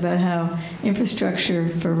VTrans about how infrastructure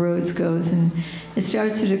for roads goes, and it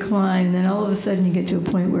starts to decline, and then all of a sudden you get to a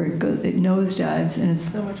point where it nosedives, and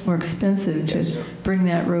it's so much more expensive to bring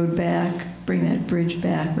that road back, bring that bridge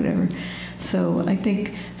back, whatever. So I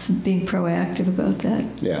think being proactive about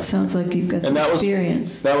that sounds like you've got the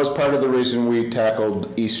experience. That was part of the reason we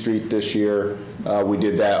tackled East Street this year. We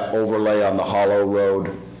did that overlay on the Hollow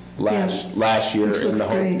Road last year in the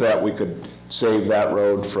hope that we could save that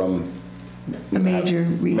road from a major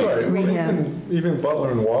rehab. Well, even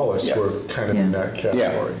Butler and Wallace were kind of in that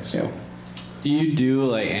category. So. Do you do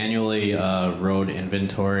like annually road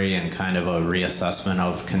inventory and kind of a reassessment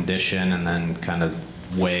of condition and then kind of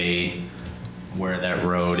weigh where that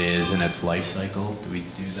road is in its life cycle? Do we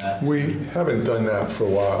do that? We haven't done that for a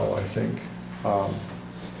while, I think.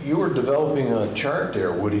 You were developing a chart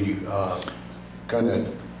there, Woody, kind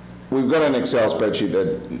of. We've got an Excel spreadsheet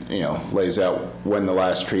that, you know, lays out when the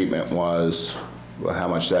last treatment was, how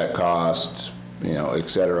much that cost, you know, et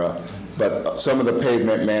cetera. But some of the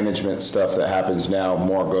pavement management stuff that happens now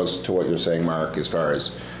more goes to what you're saying, Mark, as far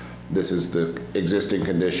as this is the existing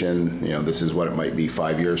condition, you know, this is what it might be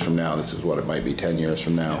 5 years from now, this is what it might be 10 years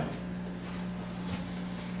from now.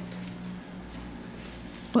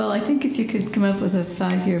 Well, I think if you could come up with a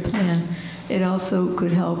 5-year plan, it also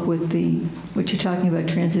could help with what you're talking about,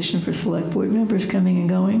 transition for select board members coming and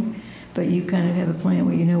going, but you kind of have a plan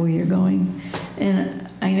where you know where you're going. And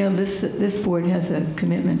I know this board has a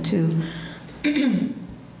commitment to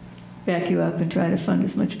back you up and try to fund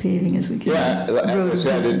as much paving as we can. Yeah, as I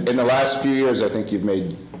said, in the last few years, I think you've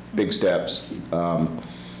made big steps.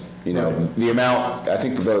 You know, the amount, I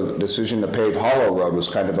think the decision to pave Hollow Road was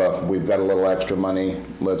kind of we've got a little extra money,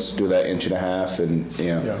 let's do that 1.5 inches, and,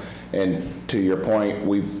 you know. Yeah. And to your point,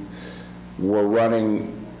 we're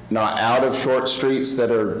running not out of short streets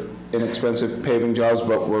that are inexpensive paving jobs,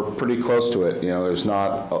 but we're pretty close to it. You know, there's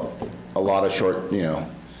not a lot of short, you know,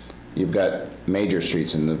 you've got major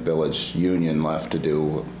streets in the village, Union left to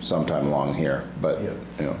do sometime along here, but, you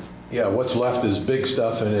know. Yeah, what's left is big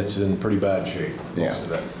stuff, and it's in pretty bad shape, Yeah, most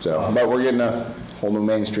of it. so, but we're getting a whole new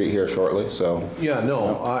Main Street here shortly, so. Yeah,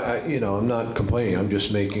 no, I you know, I'm not complaining, I'm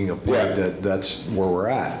just making a point that that's where we're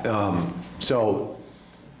at. So,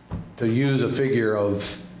 to use a figure of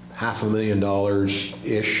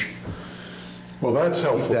 $500,000-ish. Well, that's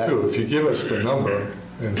helpful too. If you give us the number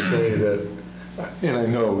and say that, and I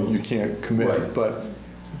know you can't commit, Right.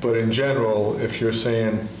 but in general, if you're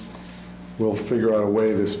saying we'll figure out a way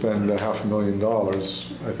to spend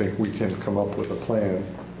 $500,000, I think we can come up with a plan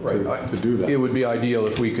to do that. It would be ideal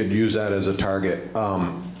if we could use that as a target.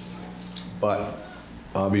 But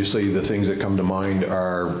obviously, the things that come to mind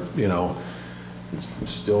are, you know, it's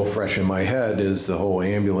still fresh in my head is the whole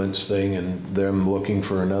ambulance thing and them looking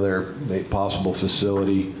for another possible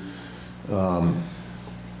facility.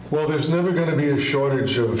 Well, there's never going to be a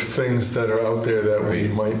shortage of things that are out there that we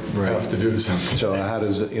might have to do something. So how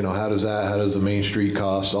does the Main Street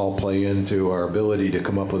costs all play into our ability to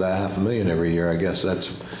come up with that $500,000 every year? I guess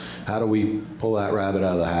that's, how do we pull that rabbit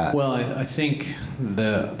out of the hat? Well, I think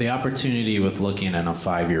the opportunity with looking at a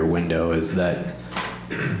 5-year window is that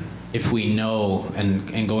if we know,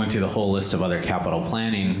 and going through the whole list of other capital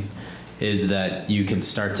planning, is that you can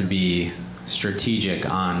start to be strategic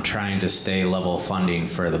on trying to stay level funding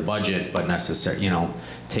for the budget, but necessarily, you know,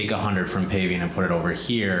 take 100 from paving and put it over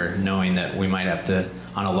here, knowing that we might have to,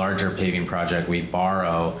 on a larger paving project, we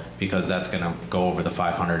borrow because that's going to go over the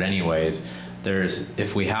 500 anyways.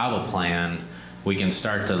 If we have a plan, we can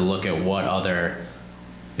start to look at what other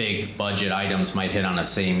big budget items might hit on the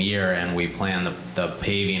same year, and we plan the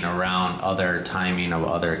paving around other timing of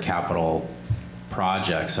other capital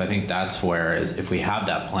projects. So I think that's where, if we have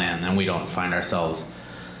that plan, then we don't find ourselves,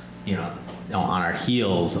 you know, on our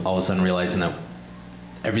heels, all of a sudden realizing that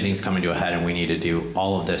everything's coming to a head and we need to do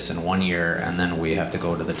all of this in 1 year, and then we have to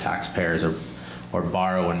go to the taxpayers or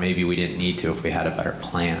borrow, and maybe we didn't need to if we had a better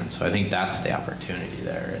plan. So I think that's the opportunity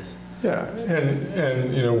there is. Yeah,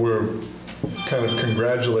 and you know, we're kind of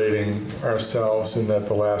congratulating ourselves in that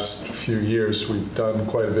the last few years we've done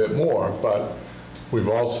quite a bit more, but we've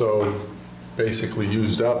also basically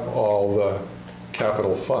used up all the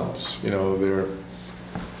capital funds. You know,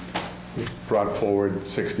 we've brought forward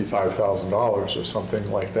 $65,000 or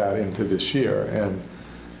something like that into this year, and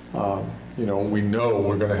you know, we know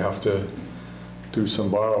we're going to have to do some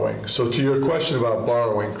borrowing. So to your question about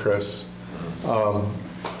borrowing, Chris,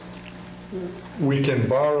 we can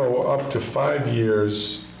borrow up to 5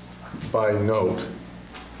 years by note,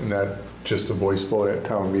 and that just a voice vote at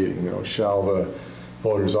town meeting. You know, shall the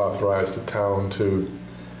voters authorize the town to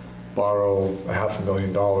borrow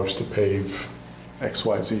 $500,000 to pave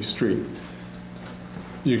XYZ street.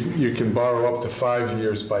 You can borrow up to 5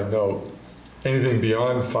 years by note. Anything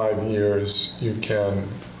beyond 5 years, you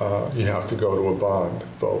have to go to a bond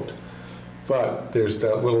vote. But there's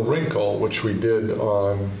that little wrinkle, which we did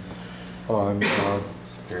on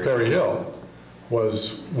Perry Hill,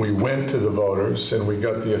 was we went to the voters and we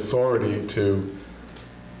got the authority to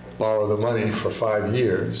borrow the money for 5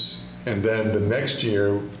 years, and then the next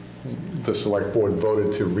year the select board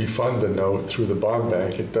voted to refund the note through the bond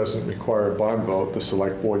bank. It doesn't require a bond vote. The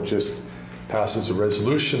select board just passes a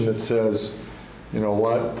resolution that says, you know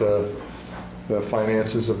what, the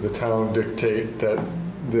finances of the town dictate that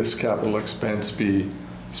this capital expense be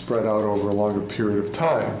spread out over a longer period of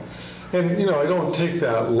time. And you know, I don't take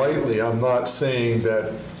that lightly. I'm not saying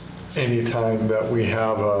that any time that we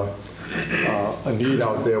have a need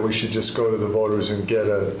out there, we should just go to the voters and get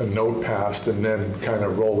a note passed and then kind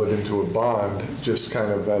of roll it into a bond, just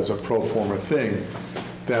kind of as a pro forma thing.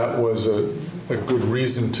 That was a good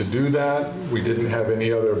reason to do that. We didn't have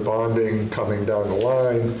any other bonding coming down the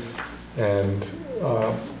line, and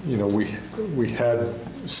you know, we had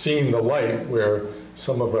seen the light where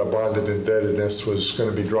some of our bonded indebtedness was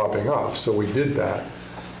going to be dropping off, so we did that.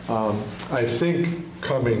 I think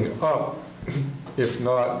coming up, if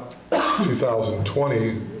not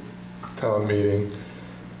 2020 town meeting,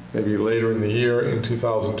 maybe later in the year in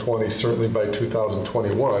 2020, certainly by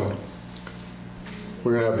 2021,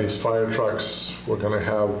 we're going to have these fire trucks, we're going to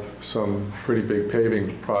have some pretty big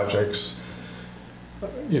paving projects.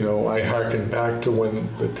 You know, I hearken back to when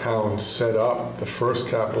the town set up the first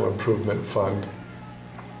capital improvement fund,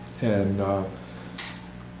 and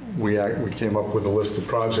we came up with a list of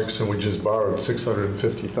projects, and we just borrowed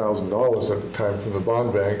 $650,000 at the time from the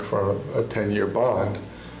bond bank for a 10-year bond.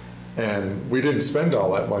 And we didn't spend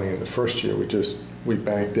all that money in the first year. We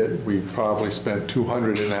banked it. We probably spent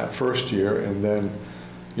 $200 in that first year, and then,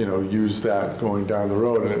 used that going down the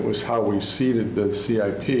road. And it was how we seeded the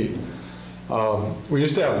CIP. We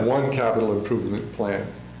used to have one capital improvement plan,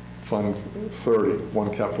 Fund 30,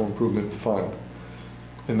 one capital improvement fund.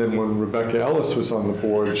 And then when Rebecca Ellis was on the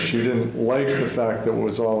board, she didn't like the fact that it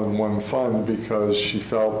was all in one fund, because she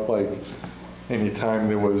felt like anytime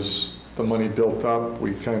there was the money built up,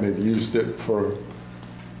 we kind of used it for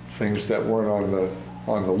things that weren't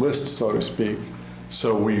on the list, so to speak.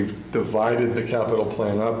 So we divided the capital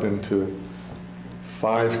plan up into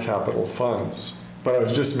 5 capital funds. But I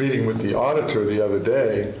was just meeting with the auditor the other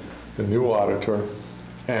day, the new auditor,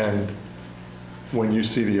 and when you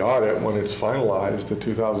see the audit, when it's finalized, the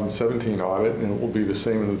 2017 audit, and it will be the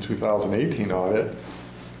same in the 2018 audit,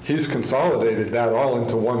 he's consolidated that all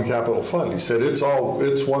into one capital fund. He said it's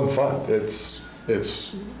one fund. It's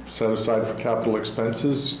set aside for capital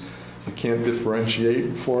expenses. You can't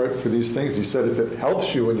differentiate for it for these things. He said if it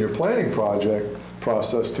helps you in your planning project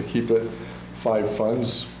process to keep it 5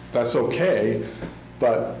 funds, that's okay,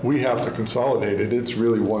 but we have to consolidate it. It's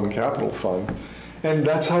really one capital fund. And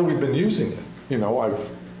that's how we've been using it.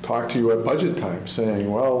 I've talked to you at budget time saying,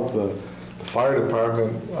 well, the fire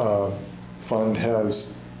department fund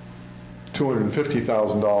has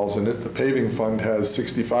 $250,000 in it, the paving fund has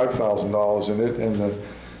 $65,000 in it, and the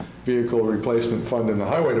vehicle replacement fund in the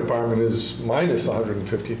highway department is minus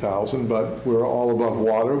 $150,000, but we're all above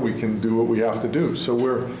water, we can do what we have to do. So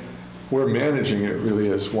we're managing it really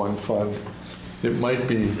as one fund. It might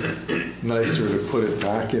be nicer to put it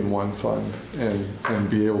back in one fund and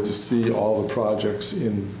be able to see all the projects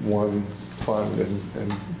in one fund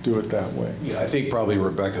and do it that way. Yeah, I think probably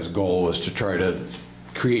Rebecca's goal was to try to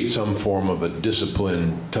create some form of a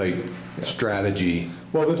discipline type strategy.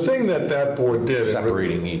 Well, the thing that board did,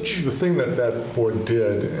 separating each. The thing that board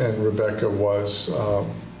did, and Rebecca was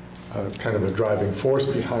kind of a driving force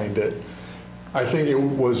behind it, I think it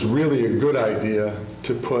was really a good idea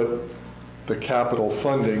to put the capital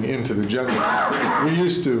funding into the general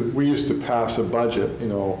fund. We used to pass a budget,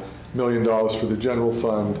 $1 million for the general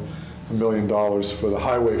fund, $1 million for the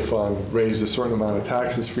highway fund, raise a certain amount of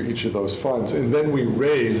taxes for each of those funds, and then we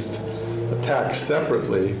raised a tax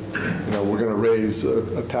separately. We're going to raise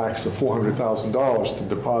a tax of $400,000 to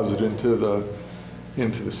deposit into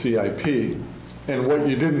the CIP. And what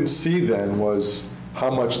you didn't see then was how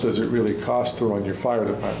much does it really cost to run your fire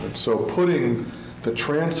department. So putting the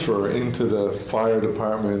transfer into the fire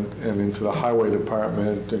department and into the highway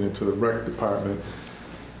department and into the rec department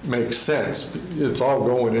makes sense. It's all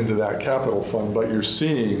going into that capital fund, but you're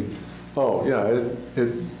seeing, oh yeah,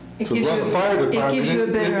 to run the fire department, it gives you a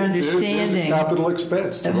better understanding. It is a capital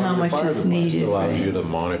expense of how much is needed. It allows you to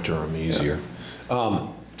monitor them easier. Yeah.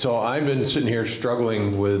 So I've been sitting here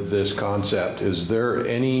struggling with this concept. Is there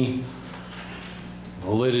any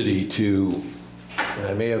validity to, and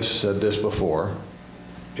I may have said this before,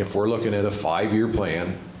 if we're looking at a 5-year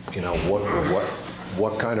plan,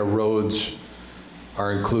 what kind of roads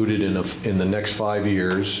are included in the next 5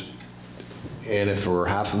 years, and if we're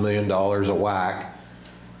 $500,000 a whack,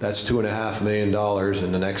 that's $2.5 million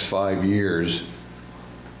in the next 5 years.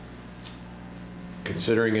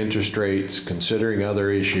 Considering interest rates, considering other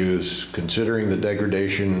issues, considering the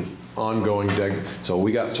degradation, ongoing so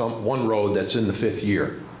we got one road that's in the 5th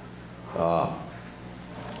year.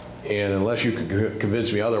 And unless you can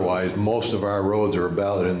convince me otherwise, most of our roads are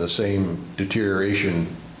about in the same deterioration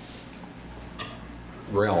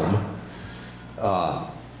realm.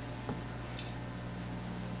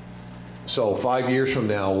 So 5 years from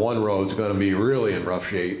now, one road's going to be really in rough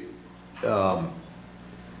shape. Does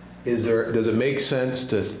it make sense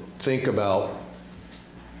to think about,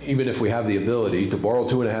 even if we have the ability to borrow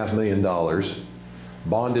 $2.5 million,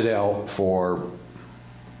 bond it out for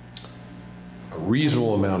a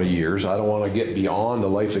reasonable amount of years? I don't want to get beyond the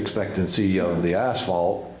life expectancy of the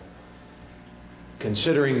asphalt,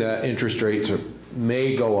 considering that interest rates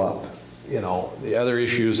may go up. The other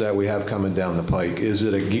issues that we have coming down the pike, is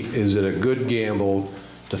it a good gamble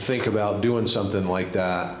to think about doing something like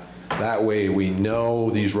that? That way we know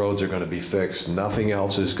these roads are going to be fixed. Nothing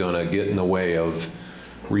else is going to get in the way of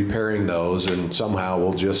repairing those, and somehow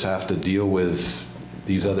we'll just have to deal with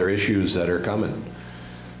these other issues that are coming.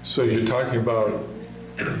 So you're talking about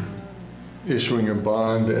issuing a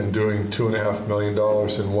bond and doing $2.5 million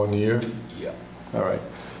in 1 year? Yeah. All right.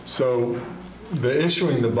 So the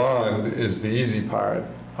issuing the bond is the easy part.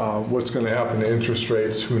 What's going to happen to interest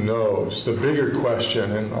rates, who knows? The bigger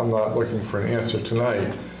question, and I'm not looking for an answer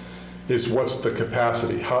tonight, is what's the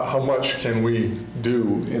capacity? How much can we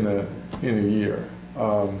do in a year?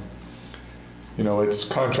 You know, it's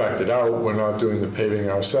contracted out, we're not doing the paving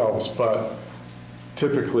ourselves, but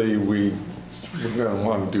typically we're going to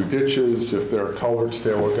want to do ditches. If there are culverts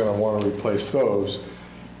there, we're going to want to replace those.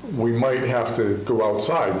 We might have to go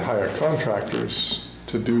outside and hire contractors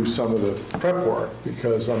to do some of the prep work,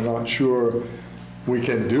 because I'm not sure we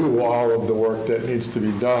can do all of the work that needs to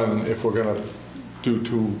be done if we're going to do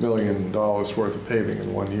 $2 million worth of paving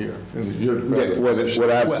in 1 year. And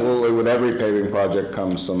Absolutely, with every paving project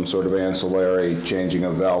comes some sort of ancillary changing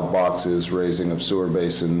of valve boxes, raising of sewer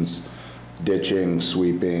basins, ditching,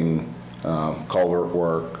 sweeping, culvert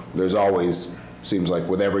work. There's always, seems like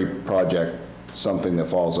with every project, something that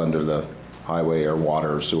falls under the highway or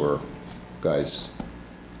water or sewer guys.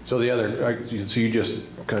 So so you just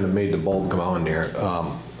kind of made the bulb come on there.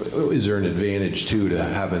 Is there an advantage too to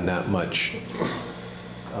having that much,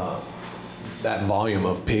 that volume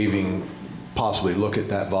of paving, possibly look at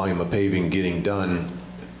that volume of paving getting done?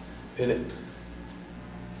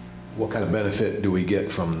 What kind of benefit do we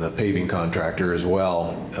get from the paving contractor as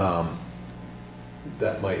well?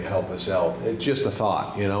 That might help us out. It's just a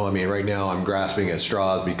thought, you know? I mean, right now I'm grasping at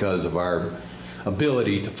straws because of our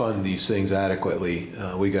ability to fund these things adequately.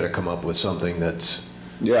 We got to come up with something that's...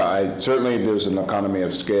 Yeah, certainly there's an economy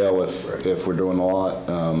of scale if we're doing a lot.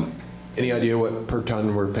 Any idea what per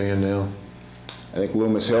ton we're paying now? I think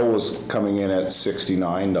Loomis Hill was coming in at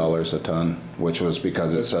 $69 a ton, which was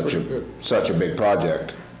because it's such a big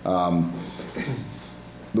project.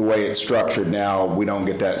 The way it's structured now, we don't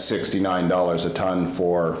get that $69 a ton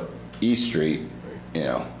for East Street, you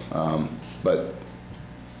know, but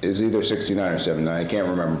it's either 69 or 79, I can't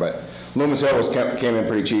remember, but Loomis Hill came in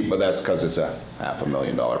pretty cheap, but that's because it's a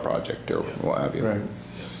 $500,000 project or what have you. Right.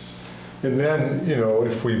 And then, you know,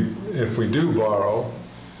 if we do borrow,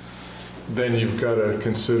 then you've got to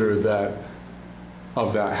consider that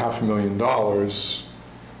of that $500,000,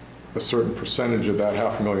 a certain percentage of that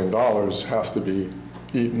 $500,000 has to be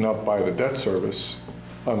eaten up by the debt service,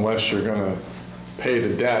 unless you're going to pay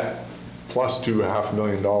the debt plus do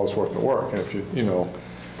 $500,000 worth of work. And if you know,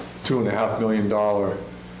 $2.5 million,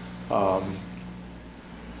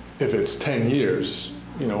 if it's 10 years,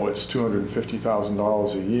 you know, it's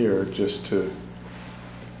 $250,000 a year just to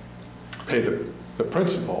pay the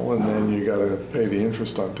principal, and then you got to pay the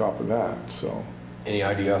interest on top of that. So, any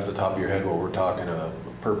idea off the top of your head what we're talking a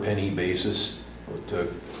per penny basis to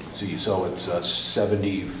see? So it's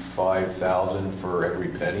 75,000 for every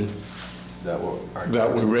penny. Is that what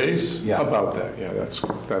that we raise? Yeah, about that. Yeah, that's so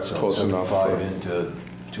close enough. 75 into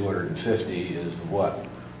 250 is what,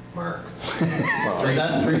 Mark? What's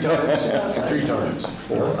that? 3 times. 3 times.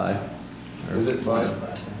 4 or 5. Is it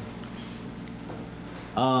 5?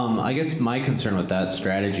 I guess my concern with that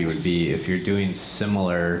strategy would be if you're doing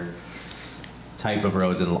similar type of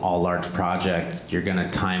roads in all large projects, you're going to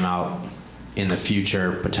time out in the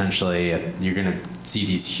future potentially. You're going to see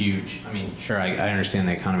these huge. I mean, sure, I understand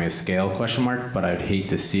the economy of scale question mark, but I'd hate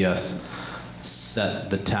to see us set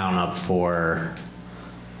the town up for.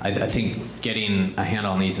 I think getting a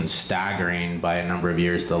handle on these and staggering by a number of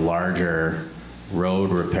years the larger road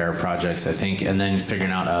repair projects, I think, and then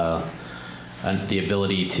figuring out the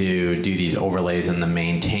ability to do these overlays and the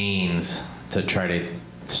maintains to try to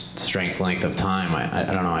strength length of time.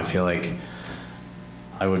 I don't know, I feel like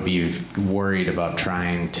I would be worried about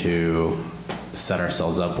trying to set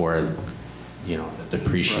ourselves up where, you know, the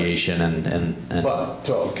depreciation and But,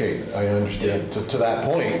 okay, I understand. To that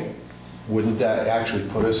point, wouldn't that actually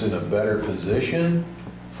put us in a better position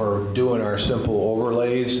for doing our simple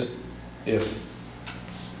overlays if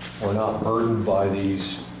we're not burdened by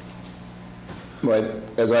these? But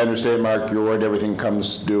as I understand, Mark, you're worried everything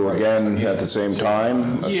comes due again at the same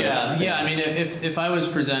time? Yeah. I mean, if I was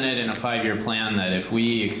presented in a 5-year plan that if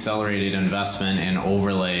we accelerated investment in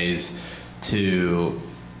overlays to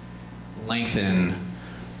lengthen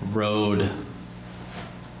road,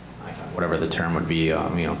 whatever the term would be, you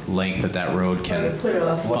know, length that road can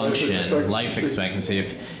function, life expectancy.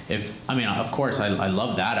 If I mean, of course, I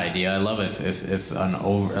love that idea. I love if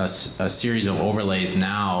a series of overlays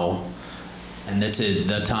now. And this is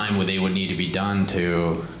the time where they would need to be done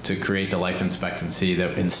to create the life expectancy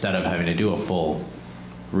that instead of having to do a full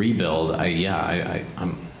rebuild,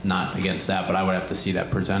 I'm not against that, but I would have to see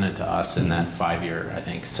that presented to us in that 5-year, I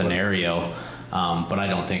think, scenario. But I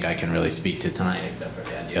don't think I can really speak to tonight except for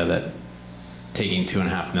the idea that taking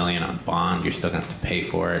 $2.5 million on bond, you're still going to have to pay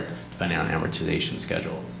for it depending on amortization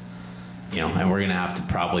schedules. and we're gonna have to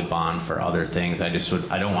probably bond for other things. I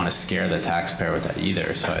don't want to scare the taxpayer with that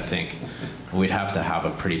either. So I think we'd have to have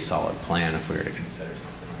a pretty solid plan if we were to consider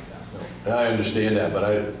something like that. I understand that, but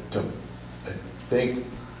I think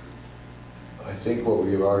what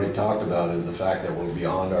we've already talked about is the fact that we're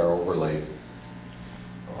beyond our overlay,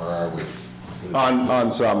 or are we?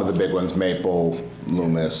 On some of the big ones, Maple,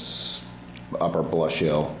 Loomis, Upper Blush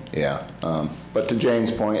Hill, yeah. But to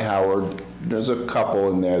Jane's point, Howard, there's a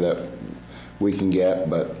couple in there that we can get,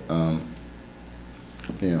 but,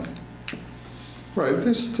 yeah. Right,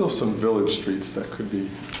 there's still some village streets that could be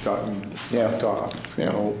gotten knocked off, you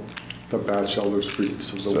know, the Batchelder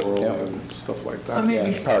streets of the world and stuff like that. Or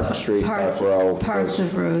maybe Park Street, Park Row. Parts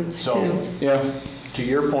of roads too. Yeah. To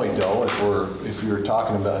your point though, if you're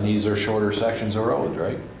talking about, and these are shorter sections of road,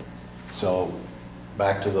 right? So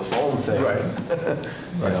back to the foam thing. Right.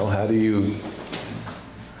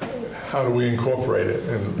 How do we incorporate it?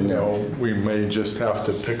 And, you know, we may just have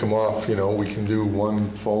to pick them off, you know, we can do one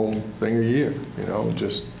foam thing a year, you know,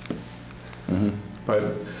 just.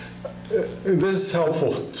 But this is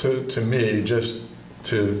helpful to me, just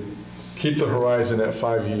to keep the horizon at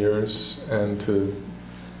 5 years and to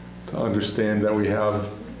understand that we have,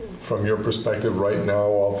 from your perspective right now,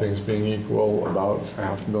 all things being equal, about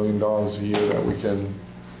 $500,000 a year that we can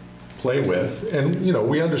play with. And, you know,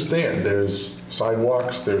 we understand there's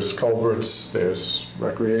sidewalks, there's culverts, there's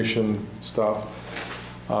recreation stuff.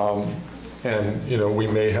 And, you know, we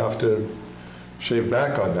may have to shave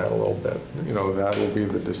back on that a little bit. You know, that will be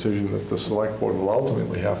the decision that the select board will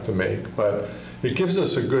ultimately have to make. But it gives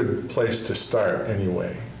us a good place to start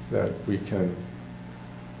anyway, that we can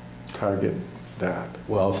target that.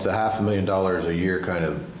 Well, if the $500,000 a year kind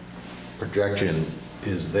of projection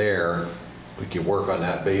is there, we can work on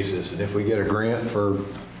that basis. And if we get a grant for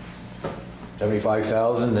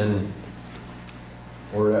 $75,000, then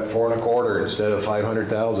we're at 4.25 instead of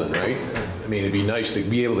 500,000, right? I mean, it'd be nice to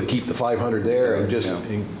be able to keep the 500 there and just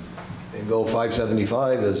and go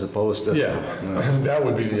 575 as opposed to. Yeah, that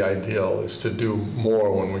would be the ideal, is to do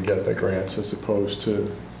more when we get the grants as opposed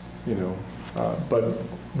to, you know, but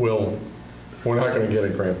we're not going to get a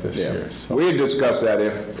grant this year. So. We had discussed that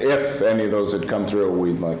if any of those had come through,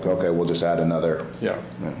 we'd like, okay, we'll just add another. Yeah.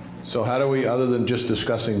 So how do we, other than just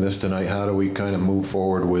discussing this tonight, how do we kind of move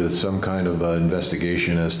forward with some kind of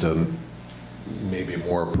investigation as to maybe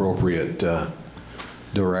more appropriate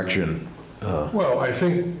direction? Well, I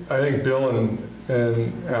think Bill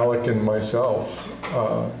and Alec and myself,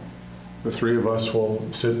 the three of us will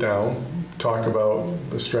sit down, talk about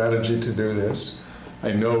the strategy to do this.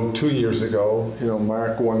 I know 2 years ago, you know,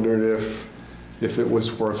 Mark wondered if it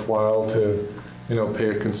was worthwhile to, you know, pay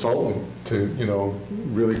a consultant to, you know,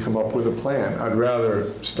 really come up with a plan. I'd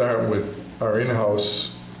rather start with our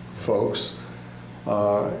in-house folks,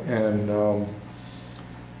 and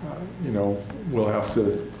you know, we'll have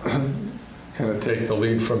to kind of take the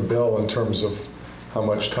lead from Bill in terms of how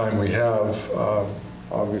much time we have.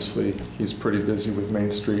 Obviously, he's pretty busy with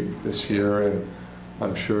Main Street this year, and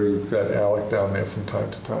I'm sure you've got Alec down there from time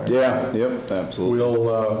to time. Yeah, yep, absolutely.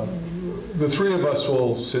 We'll, the three of us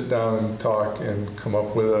will sit down and talk and come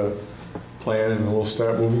up with a plan, and we'll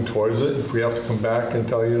start moving towards it. If we have to come back and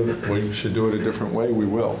tell you we should do it a different way, we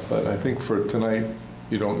will. But I think for tonight,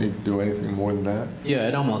 you don't need to do anything more than that. Yeah,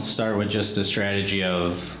 I'd almost start with just a strategy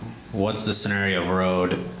of what's the scenario of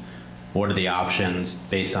road, what are the options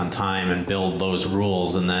based on time, and build those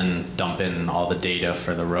rules, and then dump in all the data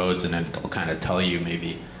for the roads, and it'll kind of tell you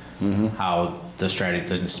maybe how the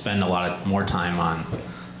strategy, and spend a lot more time on,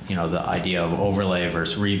 you know, the idea of overlay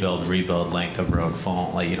versus rebuild, length of road,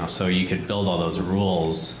 foam, like, you know, so you could build all those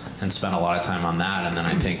rules and spend a lot of time on that. And then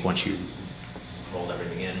I think once you rolled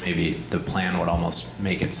everything in, maybe the plan would almost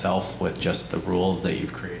make itself with just the rules that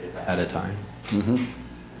you've created ahead of time.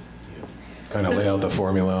 Kind of lay out the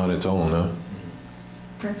formula on its own, huh?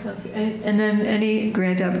 That sounds good. And then any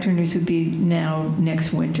grant opportunities would be now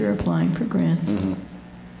next winter applying for grants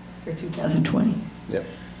for 2020. Yep.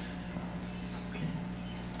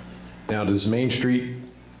 Now, does Main Street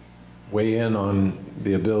weigh in on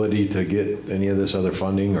the ability to get any of this other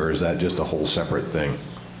funding, or is that just a whole separate thing?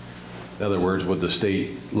 In other words, would the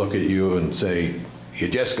state look at you and say, you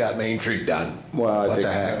just got Main Street done? Well, I think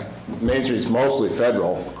the heck? Main Street's mostly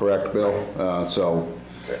federal, correct, Bill? So.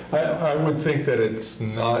 I would think that it's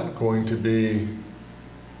not going to be,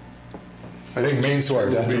 I think Main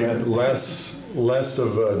Street will be less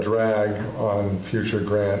of a drag on future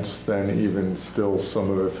grants than even still some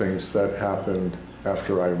of the things that happened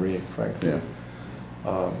after Irene, frankly.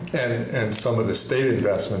 Yeah. And some of the state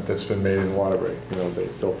investment that's been made in Waterbury. You know, they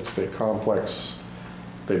built the state complex,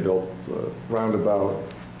 they built the roundabout,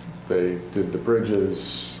 they did the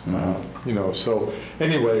bridges, you know, so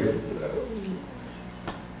anyway,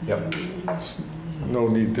 Yep. no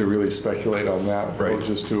need to really speculate on that. Right. We'll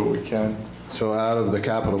just do what we can. So out of the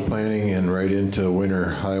capital planning and right into winter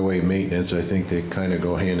highway maintenance, I think they kind of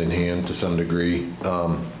go hand in hand to some degree.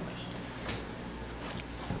 I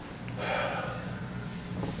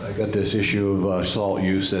got this issue of salt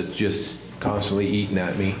use that's just constantly eating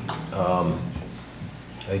at me. I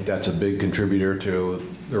think that's a big contributor to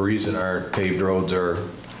the reason our paved roads are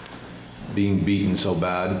being beaten so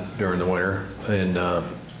bad during the winter. And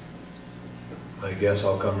I guess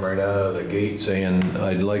I'll come right out of the gate saying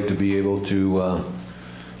I'd like to be able to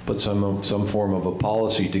put some form of a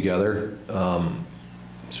policy together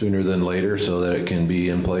sooner than later so that it can be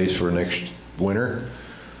in place for next winter,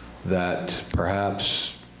 that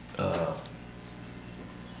perhaps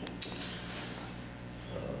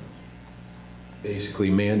basically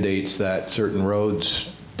mandates that certain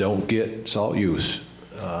roads don't get salt use.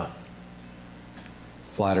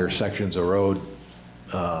 Flatter sections of road,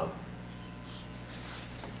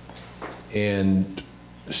 and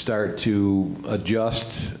start to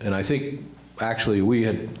adjust. And I think actually we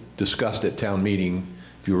had discussed at town meeting,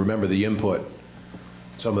 if you remember the input,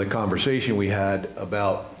 some of the conversation we had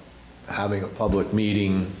about having a public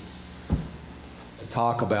meeting to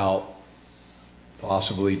talk about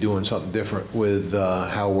possibly doing something different with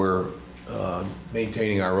how we're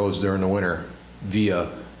maintaining our roads during the winter via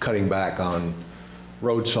cutting back on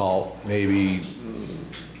road salt, maybe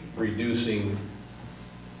reducing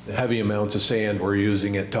the heavy amounts of sand we're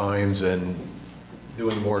using at times and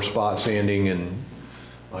doing more spot sanding and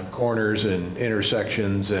on corners and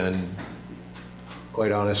intersections, and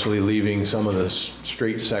quite honestly leaving some of the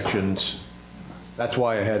straight sections. That's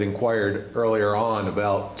why I had inquired earlier on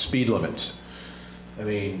about speed limits. I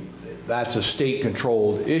mean, that's a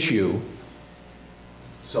state-controlled issue.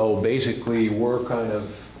 So basically, we're kind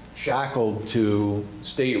of shackled to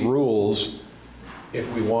state rules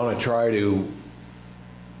if we want to try to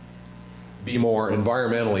be more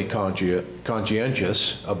environmentally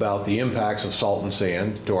conscientious about the impacts of salt and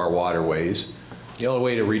sand to our waterways. The only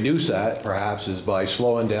way to reduce that, perhaps, is by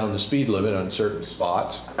slowing down the speed limit on certain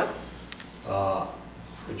spots. But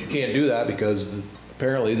you can't do that because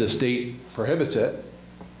apparently the state prohibits it.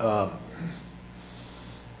 Right,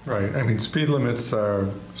 I mean, speed limits are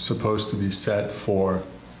supposed to be set for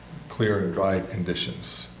clear and dry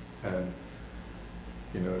conditions. And,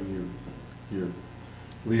 you know, you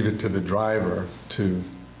leave it to the driver to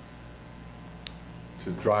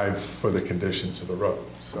drive for the conditions of the road,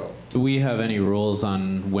 so. Do we have any rules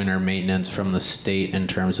on winter maintenance from the state in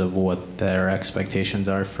terms of what their expectations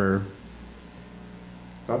are for?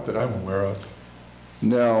 Not that I'm aware of.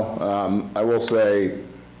 No, I will say,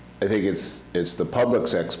 I think it's the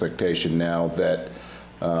public's expectation now that,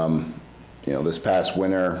 you know, this past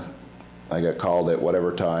winter, I got called at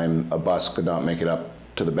whatever time a bus could not make it up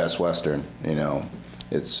to the Best Western, you know.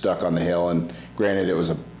 It's stuck on the hill, and granted it was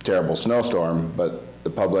a terrible snowstorm, but the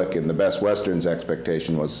public and the Best Western's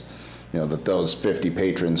expectation was, you know, that those 50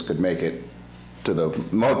 patrons could make it to the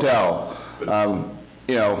motel.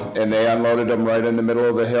 You know, and they unloaded them right in the middle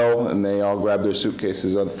of the hill, and they all grabbed their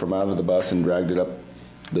suitcases up from out of the bus and dragged it up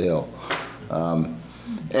the hill.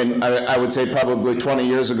 And I would say probably 20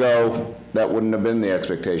 years ago, that wouldn't have been the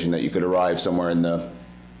expectation, that you could arrive somewhere in the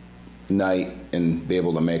night and be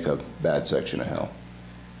able to make a bad section of hill.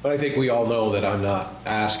 But I think we all know that I'm not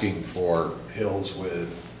asking for hills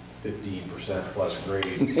with 15% plus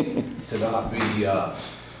grade to not be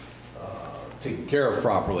taken care of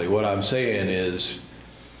properly. What I'm saying is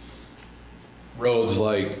roads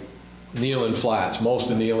like Nealon Flats, most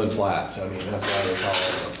of Nealon Flats, I mean, that's why they call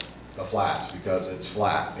it the flats, because it's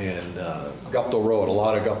flat. And Gupta Road, a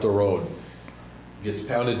lot of Gupta Road gets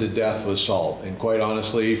pounded to death with salt. And quite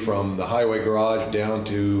honestly, from the highway garage down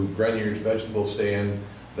to Grenier's vegetable stand,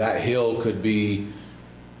 that hill could be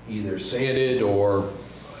either sanded or,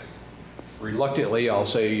 reluctantly, I'll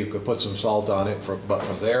say you could put some salt on it, but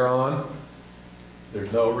from there on,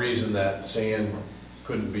 there's no reason that sand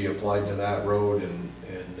couldn't be applied to that road, and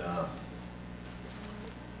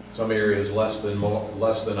some areas less than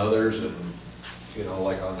others, and you know,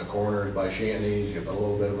 like on the corners by Shanty's, you put a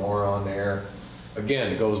little bit more on there. Again,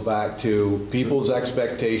 it goes back to people's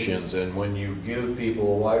expectations, and when you give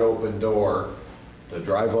people a wide open door to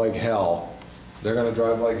drive like hell, they're going to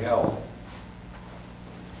drive like hell.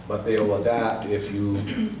 But they'll adapt if you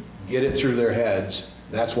get it through their heads.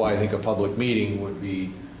 That's why I think a public meeting would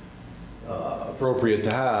be appropriate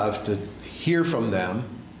to have, to hear from them.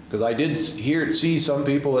 Because I did see some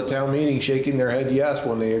people at town meeting shaking their head yes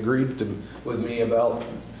when they agreed with me about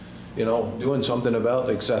you know, doing something about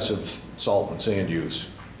excessive salt and sand use.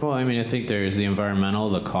 Well, I mean, I think there's the environmental,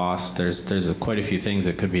 the cost, there's quite a few things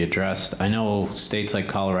that could be addressed. I know states like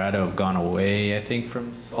Colorado have gone away, I think,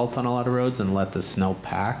 from salt on a lot of roads and let the snow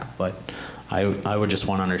pack, but I would just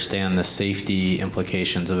want to understand the safety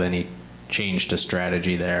implications of any change to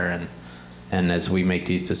strategy there, and as we make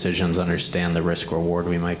these decisions, understand the risk reward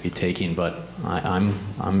we might be taking, but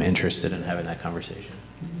I'm interested in having that conversation.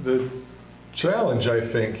 The challenge, I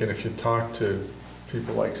think, and if you talk to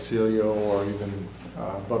people like Celio or even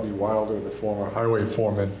Bubby Wilder, the former highway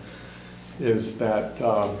foreman, is that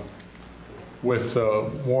with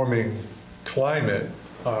the warming climate,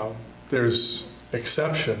 there's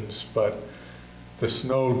exceptions, but the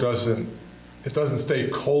snow doesn't stay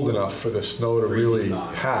cold enough for the snow to really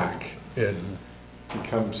pack. It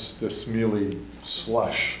becomes this mealy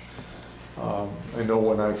slush. I know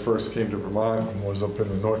when I first came to Vermont and was up in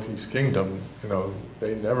the Northeast Kingdom, you know,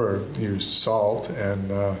 they never used salt,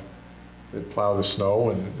 and they'd plow the snow,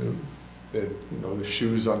 and the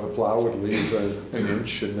shoes on the plow would leave an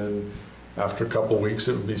inch, and then after a couple of weeks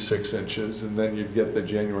it would be 6 inches, and then you'd get the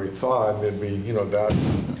January thaw, and there'd be, that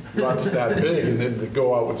ruts that big, and then to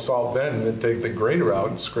go out with salt then, and then take the grater out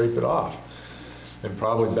and scrape it off. And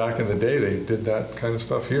probably back in the day they did that kind of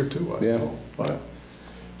stuff here too. I know. But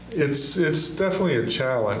it's definitely a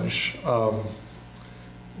challenge.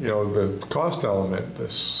 The cost element, the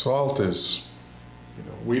salt is,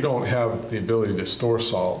 we don't have the ability to store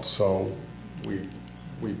salt, so we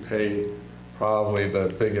pay probably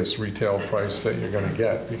the biggest retail price that you're going to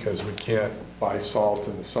get, because we can't buy salt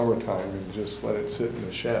in the summertime and just let it sit in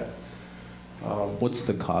the shed. What's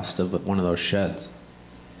the cost of one of those sheds?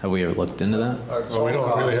 Have we ever looked into that? Well, we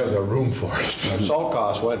don't really have the room for it. Our salt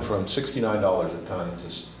cost went from $69 a ton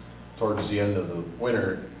to towards the end of the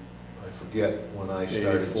winter. I forget when I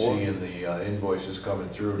started 84. seeing the invoices coming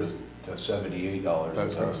through to $78 a ton. I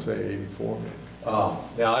was going to say 84 maybe.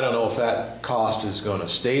 Now, I don't know if that cost is going to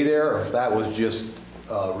stay there, or if that was just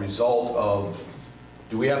a result of,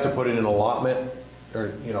 do we have to put in an allotment,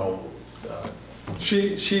 or,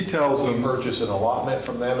 She tells we them, purchase an allotment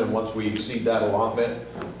from them, and once we exceed that allotment,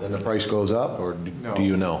 then the price goes up, or do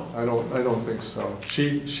you know? I don't think so.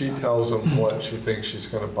 She tells them what she thinks she's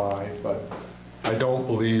going to buy, but I don't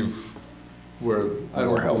believe we're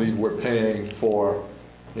paying for,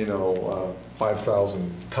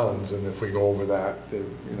 5,000 tons, and if we go over that, the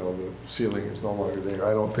ceiling is no longer there.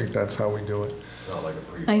 I don't think that's how we do it. It's not like a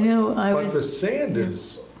pre. I know, But the sand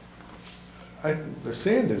is,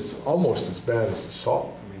 almost as bad as the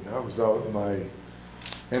salt. I mean, I was out in my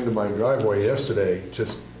end of my driveway yesterday,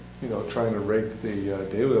 just trying to rake the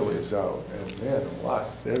daylilies out, and man,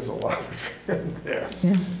 there's a lot of sand there.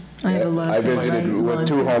 Yeah, I had a lot I of visited with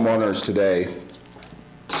 2 homeowners today,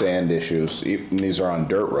 sand issues. These are on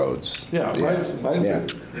dirt roads. Yeah, mine's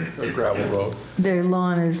a gravel road. Their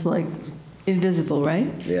lawn is like invisible, right?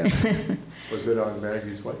 Yeah. Was it on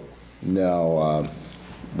Maggie's Way? No,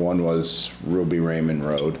 one was Ruby Raymond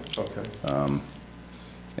Road, Okay.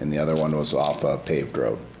 and the other one was off a paved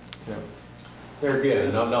road. Yeah. There again,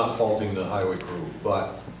 and I'm not faulting the highway crew,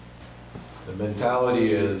 but the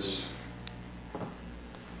mentality is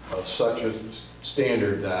of such a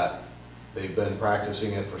standard that they've been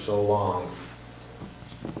practicing it for so long.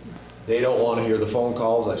 They don't want to hear the phone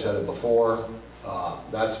calls. I said it before.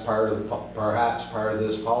 That's perhaps part of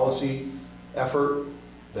this policy effort,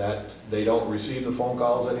 that they don't receive the phone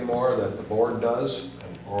calls anymore, that the board does,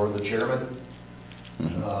 or the chairman.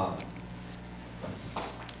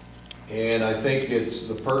 And I think it's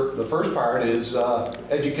the first part is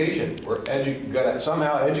education. We're got to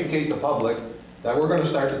somehow educate the public that we're going to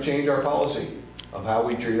start to change our policy of how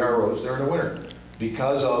we treat our roads during the winter,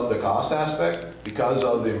 because of the cost aspect, because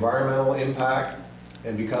of the environmental impact,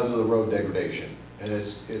 and because of the road degradation. And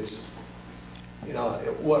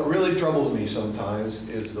what really troubles me sometimes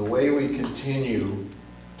is the way we continue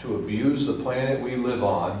to abuse the planet we live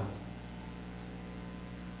on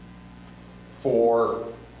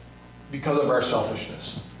because of our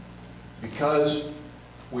selfishness, because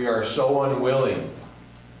we are so unwilling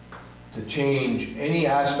to change any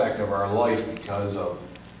aspect of our life because of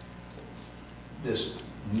this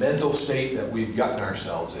mental state that we've gotten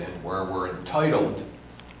ourselves in, where we're entitled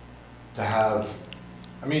to have,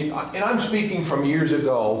 and I'm speaking from years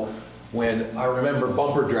ago when I remember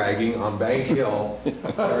bumper dragging on Bank Hill in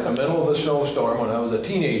the middle of the snowstorm when I was a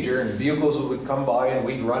teenager, and vehicles would come by and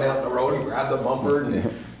we'd run out the road and grab the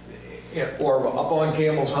bumper, or up on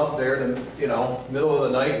Campbell's Hump there in the middle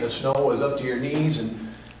of the night, and the snow was up to your knees, and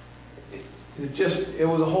it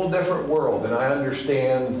was a whole different world. And I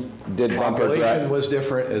understand Did bumper population was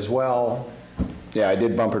different as well, Yeah, I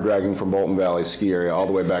did bumper dragging from Bolton Valley ski area all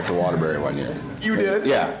the way back to Waterbury one year. You did?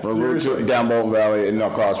 Yeah, from Route 2, down Bolton Valley and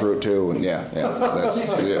across Route 2, and yeah,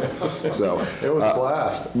 that's, yeah. So. It was a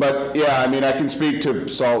blast. But yeah, I mean, I can speak to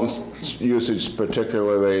salt usage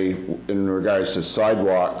particularly in regards to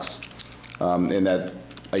sidewalks, in that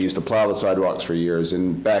I used to plow the sidewalks for years,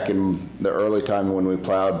 and back in the early time when we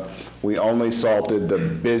plowed, we only salted the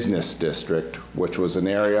business district, which was an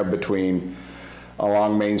area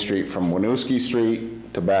along Main Street from Winooski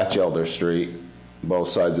Street to Batchelder Street, both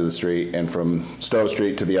sides of the street, and from Stowe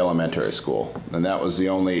Street to the elementary school. And that was the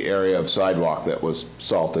only area of sidewalk that was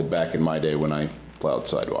salted back in my day when I plowed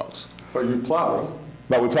sidewalks. But you plow them?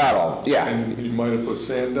 But we plowed all, yeah. And you might have put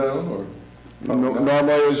sand down, or?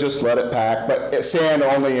 Normally it was just let it pack, but sand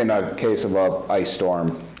only in a case of a ice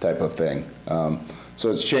storm type of thing.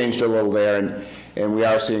 So it's changed a little there, and we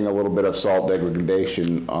are seeing a little bit of salt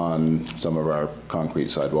degradation on some of our concrete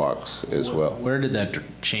sidewalks as well. Where did that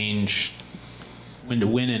change, when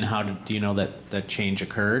and how do you know that change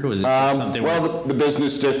occurred? Was it just something? Well, the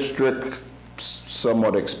business district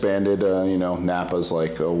somewhat expanded. You know, Napa's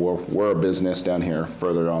like, we're a business down here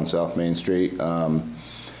further on South Main Street.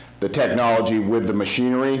 The technology with the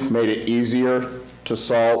machinery made it easier to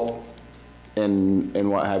salt and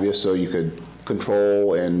what have you, so you could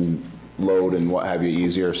control and load and what have you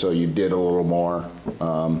easier, so you did a little more.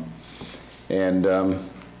 Yeah.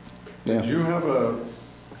 Did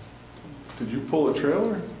you pull a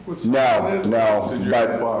trailer with salt No, in it? no. Did you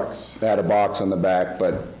have a box? They had a box on the back,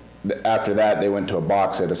 but after that, they went to a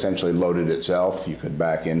box that essentially loaded itself. You could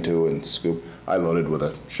back into and scoop. I loaded with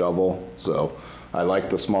a shovel, so I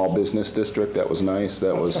liked the small business district. That was nice.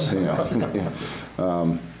 That was, you know,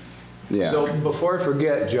 yeah. So before I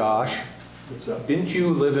forget, Josh, didn't you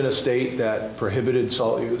live in a state that prohibited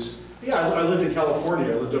salt use? Yeah, I lived in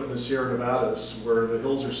California. I lived up in the Sierra Nevadas, where the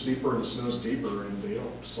hills are steeper and the snow's deeper, and they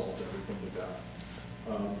don't salt everything like that.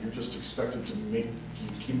 You're just expected to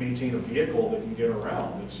maintain a vehicle that can get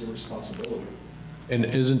around. It's your responsibility. And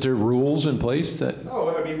isn't there rules in place that?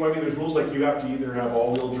 No, I mean, there's rules like you have to either have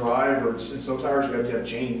all-wheel drive, or in snow tires, you have to have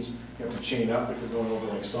chains. You have to chain up if you're going over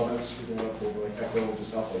like summits, if you're going up over like Echo,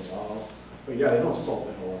 just out like Tahoe. But yeah, they don't salt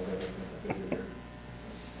the hell out of everything.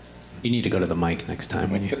 You need to go to the mic next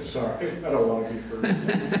time when you. Sorry, I don't want to be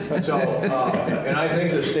first. So, and I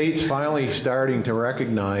think the state's finally starting to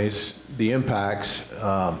recognize the impacts.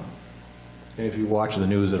 And if you watch the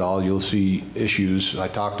news at all, you'll see issues. I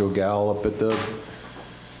talked to a gal up at the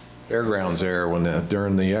fairgrounds there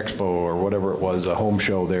during the expo or whatever it was, a home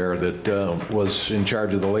show there, that was in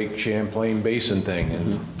charge of the Lake Champlain Basin thing.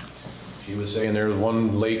 And she was saying there's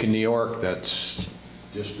one lake in New York that's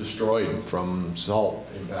just destroyed from salt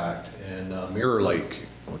impact, and Mirror Lake,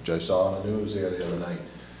 which I saw on the news there the other night.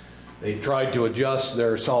 They've tried to adjust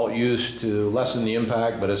their salt use to lessen the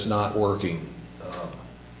impact, but it's not working.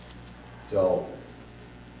 So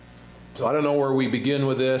I don't know where we begin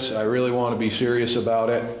with this. I really want to be serious about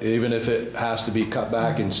it, even if it has to be cut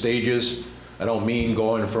back in stages. I don't mean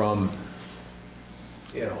going from,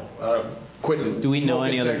 you know, quitting. Do we know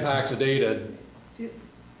any other 10 packs a day to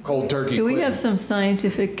cold turkey? Do we quitting. have some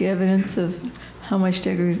scientific evidence of how much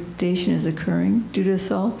degradation is occurring due to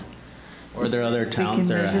salt? Or are there other towns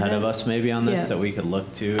that are measure ahead that? of us maybe on this Yeah. that we could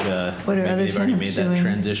look to What are maybe other they've already towns made that doing?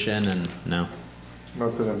 transition and no?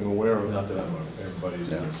 Not that I'm aware of. Not that everybody's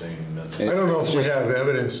in the same. I don't know if we have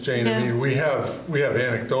evidence, Jane. I mean, we have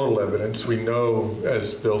anecdotal evidence. We know,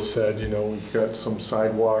 as Bill said, you know, we've got some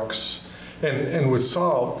sidewalks. And with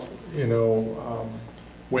salt, you know,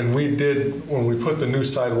 when we put the new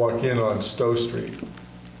sidewalk in on Stowe Street,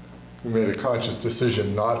 we made a conscious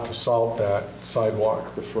decision not to salt that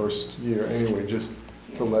sidewalk the first year anyway, just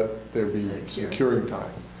to let there be some curing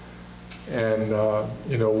time. And,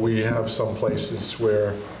 you know, we have some places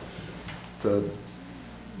where the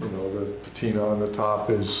patina on the top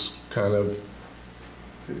is kind of,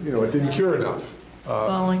 you know, it didn't cure enough.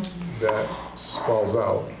 Falling. That falls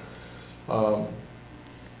out.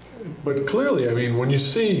 But clearly, I mean, when you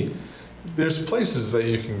see, there's places that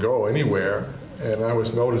you can go anywhere, and I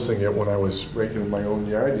was noticing it when I was raking my own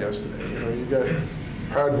yard yesterday. You know, you got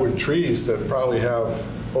hardwood trees that probably have,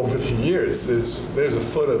 over the years, there's a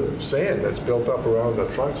foot of sand that's built up around the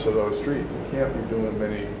trunks of those trees. You can't be doing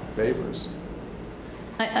many favors.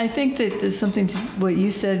 I think that there's something to what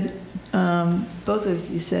you said, both of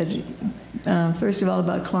you said, first of all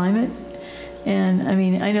about climate. And I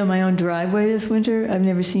mean, I know my own driveway this winter, I've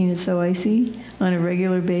never seen it so icy on a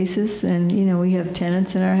regular basis. And, you know, we have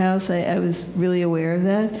tenants in our house. I was really aware of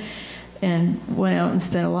that and went out and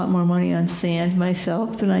spent a lot more money on sand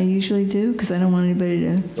myself than I usually do because I don't want anybody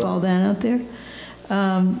to fall down out there.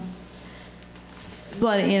 A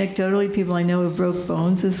lot of anecdotally, people I know who broke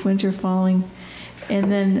bones this winter falling. And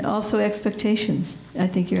then also expectations. I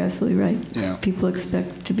think you're absolutely right. Yeah. People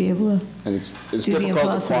expect to be able to And it's do the difficult to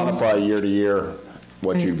impossible. quantify year to year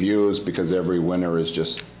what Right. you've used because every winter is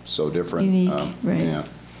just so different. Unique, right. Yeah.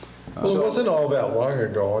 Well, it wasn't all that long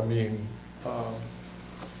ago. I mean,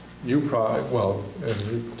 you probably, well, and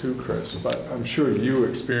you too, Chris, but I'm sure you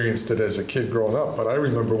experienced it as a kid growing up. But I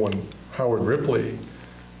remember when Howard Ripley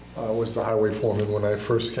was the highway foreman when I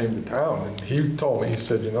first came to town. And he told me, he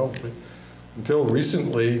said, you know, until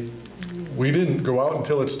recently, we didn't go out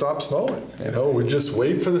until it stopped snowing. You know, we'd just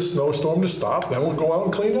wait for the snowstorm to stop, then we'd go out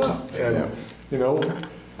and clean up. And, you know,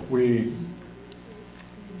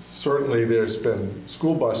 certainly there's been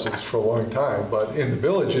school buses for a long time, but in the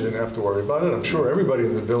village, you didn't have to worry about it. I'm sure everybody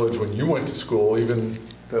in the village, when you went to school, even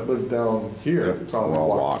that lived down here, probably All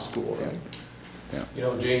walked to walked, school, yeah. right? You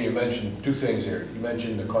know, Jane, you mentioned two things here. You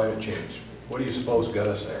mentioned the climate change. What do you suppose got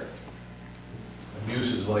us there?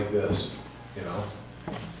 Abuses like this, you know?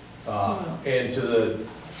 And to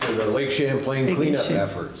the Lake Champlain Big cleanup issue.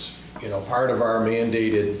 efforts, you know, part of our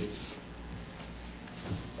mandated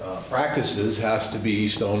practices has to be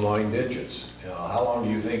stone-lined ditches. You know, how long do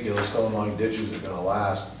you think those stone-lined ditches are gonna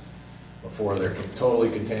last before they're totally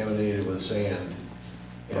contaminated with sand?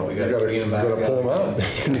 You know, we gotta clean them back You up. gotta pull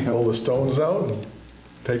them out, pull the stones out, and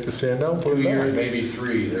take the sand out, put 2 it years, back. maybe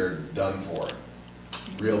 3, they're done for,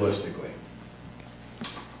 realistically.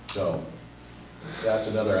 So that's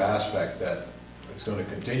another aspect that it's going to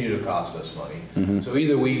continue to cost us money. So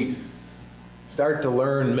either we start to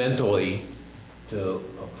learn mentally to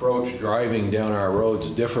approach driving down our roads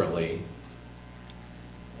differently,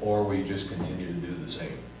 or we just continue to do the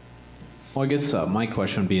same. Well, I guess my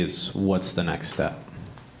question would be is, what's the next step?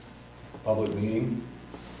 Public meeting,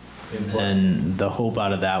 input. And the hope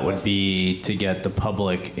out of that would be to get the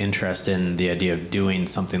public interest in the idea of doing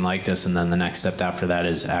something like this, and then the next step after that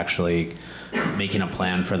is actually making a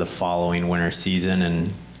plan for the following winter season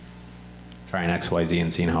and trying X, Y, Z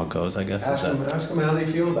and seeing how it goes, I guess. Ask them how they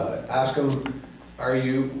feel about it. Ask them,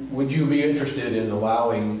 would you be interested in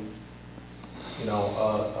allowing, you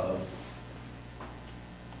know,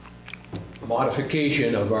 a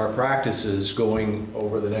modification of our practices going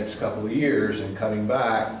over the next couple of years and cutting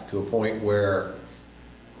back to a point where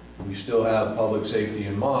we still have public safety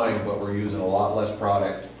in mind, but we're using a lot less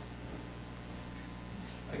product.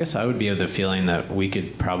 I guess I would be of the feeling that we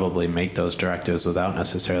could probably make those directives without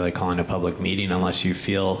necessarily calling a public meeting unless you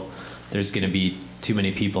feel there's going to be too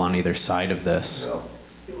many people on either side of this.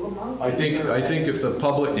 I think if the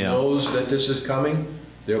public Yeah. knows that this is coming,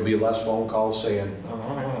 there'll be less phone calls saying,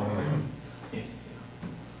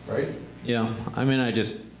 right? Yeah, I mean, I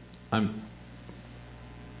just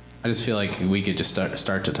feel like we could just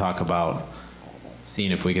start to talk about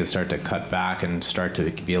seeing if we could start to cut back and start to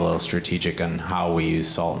be a little strategic on how we use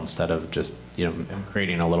salt instead of just, you know,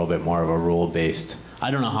 creating a little bit more of a rule-based.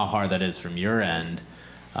 I don't know how hard that is from your end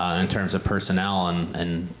in terms of personnel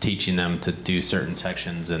and teaching them to do certain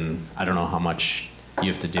sections, and I don't know how much you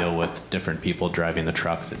have to deal with different people driving the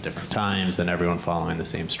trucks at different times and everyone following the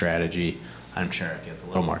same strategy. I'm sure it gets a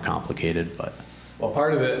little more complicated, but. Well,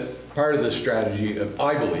 part of the strategy,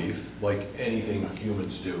 I believe, like anything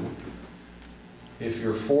humans do, if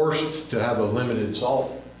you're forced to have a limited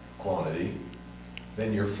salt quantity,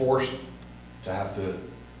 then you're forced to have to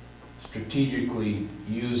strategically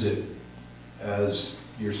use it as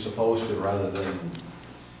you're supposed to, rather than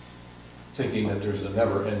thinking that there's a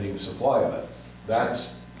never-ending supply of it.